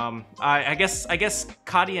then I guess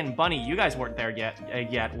Kadi and Bunny, you guys weren't there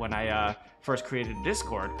yet when I first created a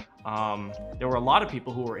Discord. There were a lot of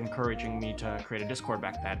people who were encouraging me to create a Discord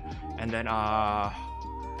back then. And then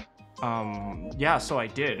yeah, so I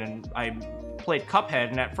did, and I played Cuphead,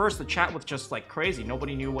 and at first the chat was just like crazy.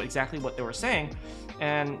 Nobody knew exactly what they were saying,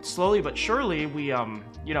 and slowly but surely we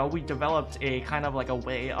you know, we developed a kind of like a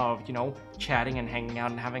way of, you know, chatting and hanging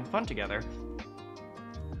out and having fun together.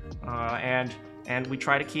 And we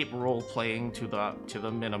try to keep role playing to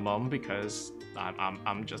the minimum, because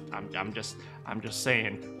I'm just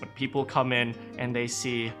saying, when people come in and they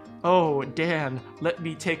see, oh, Dan, let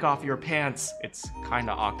me take off your pants, it's kind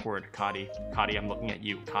of awkward. Kadi, I'm looking at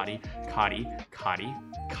you. Kadi,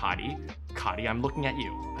 I'm looking at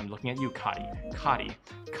you. I'm looking at you, Kadi.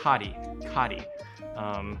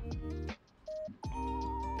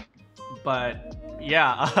 But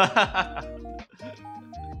yeah.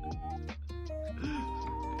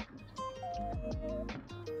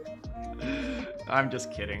 I'm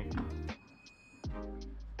just kidding.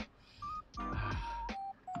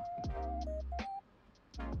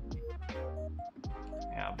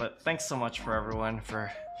 Yeah, but thanks so much for everyone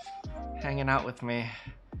for hanging out with me.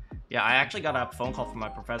 Yeah, I actually got a phone call from my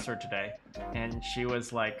professor today, and she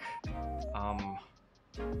was like,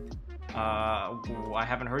 I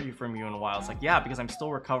haven't heard from you in a while. It's like, yeah, because I'm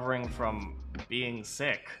still recovering from being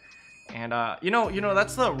sick. And you know,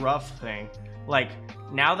 that's the rough thing. Like,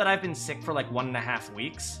 now that I've been sick for like 1.5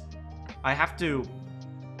 weeks, I have to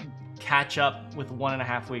catch up with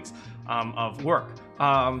 1.5 weeks of work.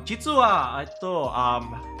 実は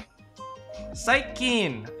最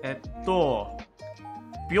近病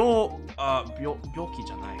気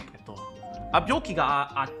じゃない病気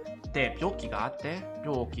があって病気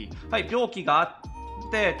があっ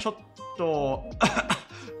てちょっと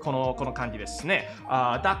この感じですね。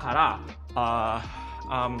だから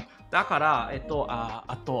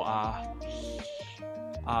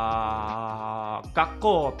学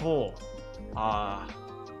校と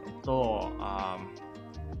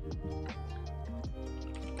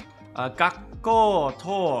学校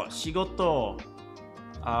と仕事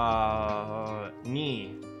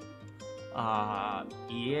に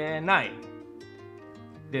言えない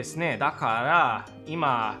ですね。だから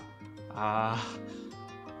今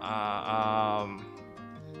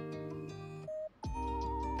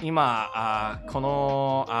こ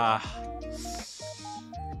の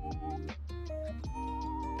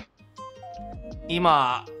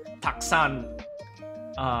今たくさん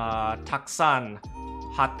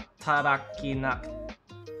働きな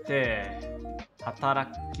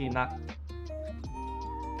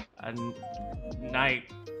い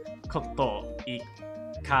ことい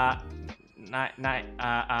かない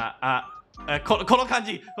この感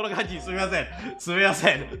じすみません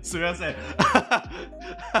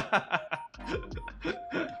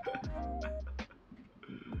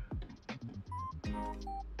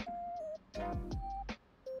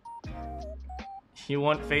You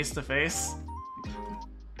want face to face?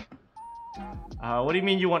 What do you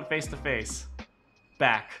mean you want face to face?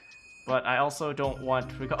 Back. But I also don't want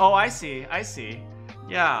to. Oh, I see.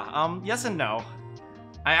 Yeah, yes and no.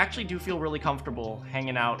 I actually do feel really comfortable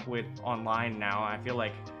hanging out with online now. I feel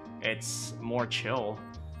like it's more chill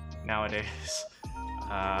nowadays.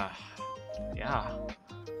 Yeah.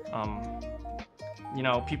 You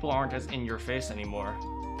know, people aren't as in your face anymore.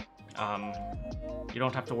 You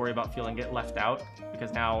don't have to worry about feeling left out,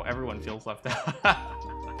 because now everyone feels left out.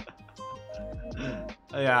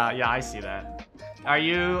 Yeah, I see that. Are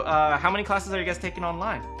you, how many classes are you guys taking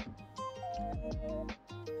online?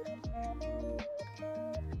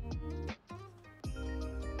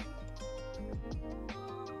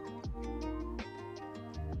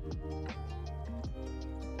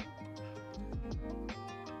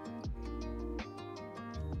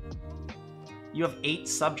 You have 8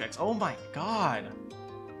 subjects. Oh my god.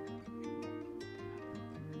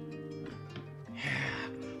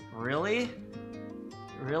 Really?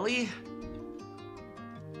 Really?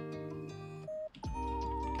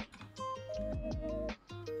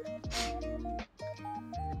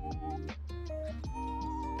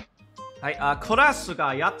 Hi, クラス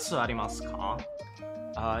が8つありますか？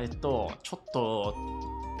ちょっと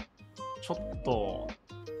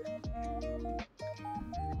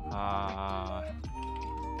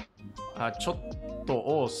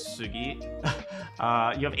多すぎ. You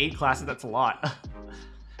have 8 classes, that's a lot.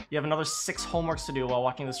 You have another 6 homeworks to do while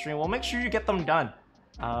watching the stream. Well, make sure you get them done.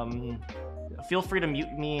 feel free to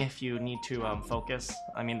mute me if you need to focus.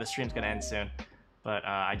 I mean, the stream's gonna end soon, but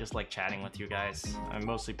I just like chatting with you guys. I'm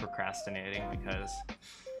mostly procrastinating because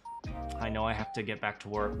I know I have to get back to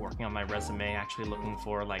work, working on my resume, actually looking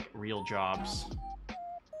for like real jobs.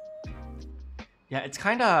 Yeah, it's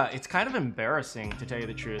kind of embarrassing, to tell you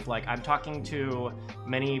the truth. Like, I'm talking to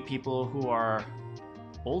many people who are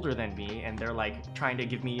older than me, and they're like trying to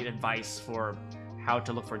give me advice for how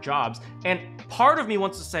to look for jobs, and part of me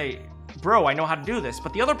wants to say, bro, I know how to do this,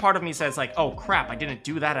 but the other part of me says like, oh crap, I didn't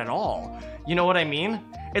do that at all. You know what I mean?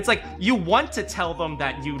 It's like, you want to tell them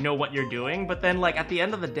that you know what you're doing, but then like at the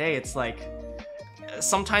end of the day, it's like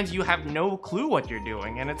sometimes you have no clue what you're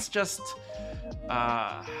doing, and it's just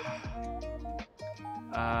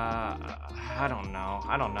I don't know.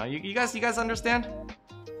 You guys understand?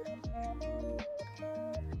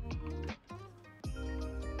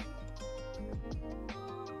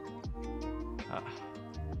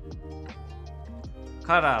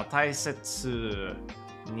 Kara 大切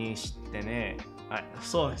にしてね。はい、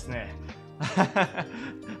そうですね。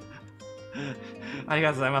ありが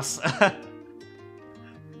とうございます。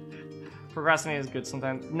Procrastinating is good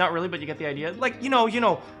sometimes. Not really, but you get the idea. Like, you know, you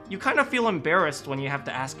kind of feel embarrassed when you have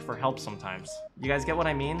to ask for help sometimes. You guys get what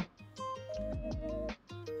I mean?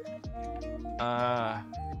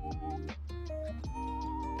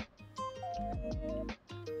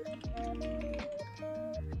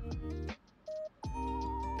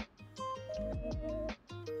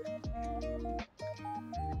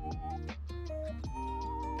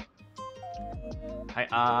 Hi,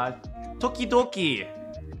 時々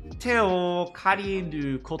手を借り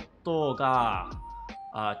ることが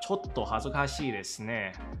ちょっと恥ずかしいです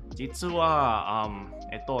ね。実は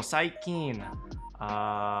最近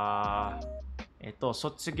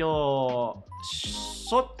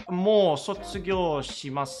もう卒業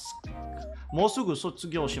します。もうすぐ卒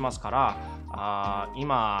業しますから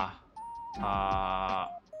今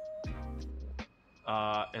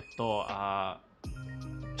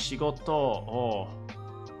仕事を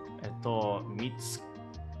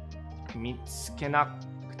見つけな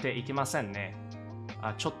くていけませんね。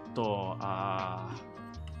ちょっと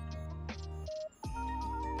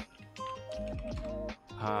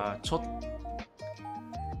ちょっ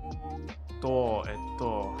と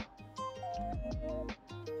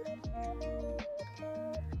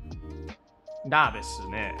だです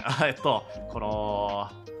ね。この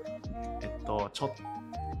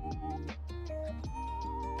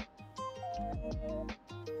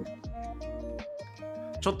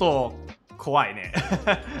ちょっと怖いね。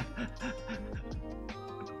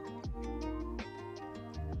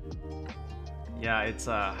Yeah,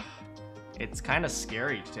 it's kind of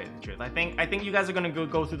scary to tell you the truth. I think you guys are gonna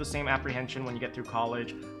go through the same apprehension when you get through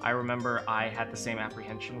college. I remember I had the same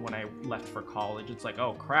apprehension when I left for college. It's like,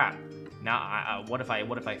 oh crap, now what if I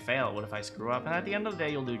fail? What if I screw up? And at the end of the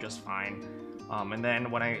day, you'll do just fine. And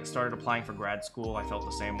then when I started applying for grad school, I felt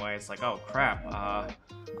the same way. It's like, oh crap,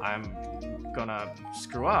 I'm gonna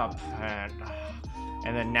screw up,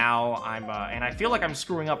 and then now and I feel like I'm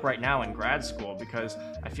screwing up right now in grad school because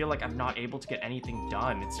I feel like I'm not able to get anything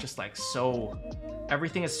done. It's just like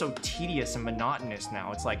everything is so tedious and monotonous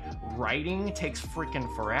now. It's like writing takes freaking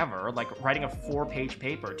forever. Like writing a 4-page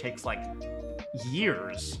paper takes like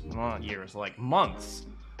years, well, not years, like months.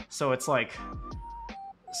 So it's like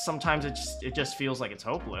sometimes it just feels like it's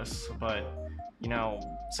hopeless, but you know,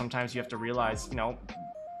 sometimes you have to realize, you know,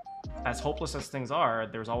 as hopeless as things are,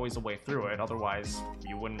 there's always a way through it. Otherwise,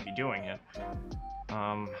 you wouldn't be doing it.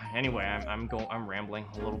 Anyway, I'm rambling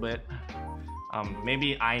a little bit.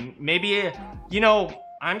 Maybe you know,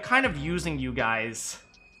 I'm kind of using you guys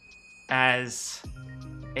as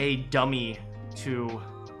a dummy to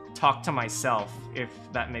talk to myself, if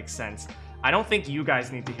that makes sense. I don't think you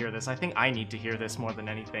guys need to hear this. I think I need to hear this more than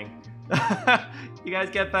anything. You guys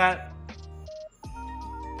get that?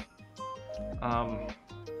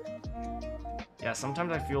 Yeah,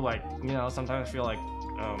 sometimes I feel like, you know,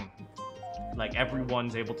 like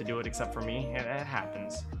everyone's able to do it except for me. It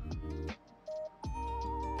happens.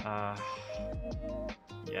 Yeah.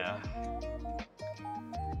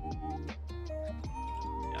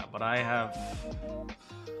 Yeah, but I have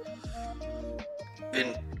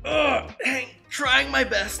been trying my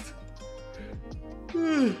best.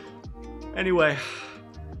 Anyway,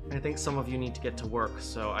 I think some of you need to get to work,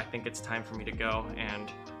 so I think it's time for me to go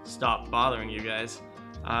and stop bothering you guys.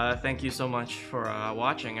 Thank you so much for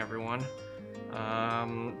watching, everyone.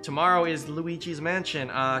 Tomorrow is Luigi's Mansion.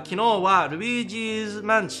 昨日は Luigi's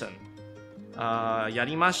Mansion や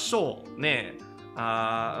りましょうね。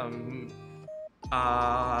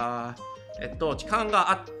時間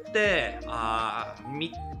があって、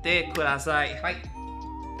見てください。はい。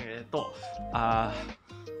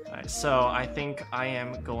So I think I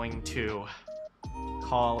am going to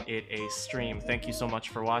call it a stream. Thank you so much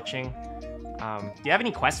for watching. Do you have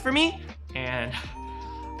any quests for me? And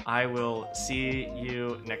I will see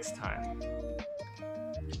you next time.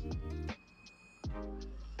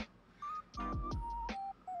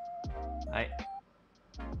 はい。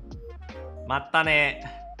また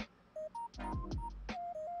ね。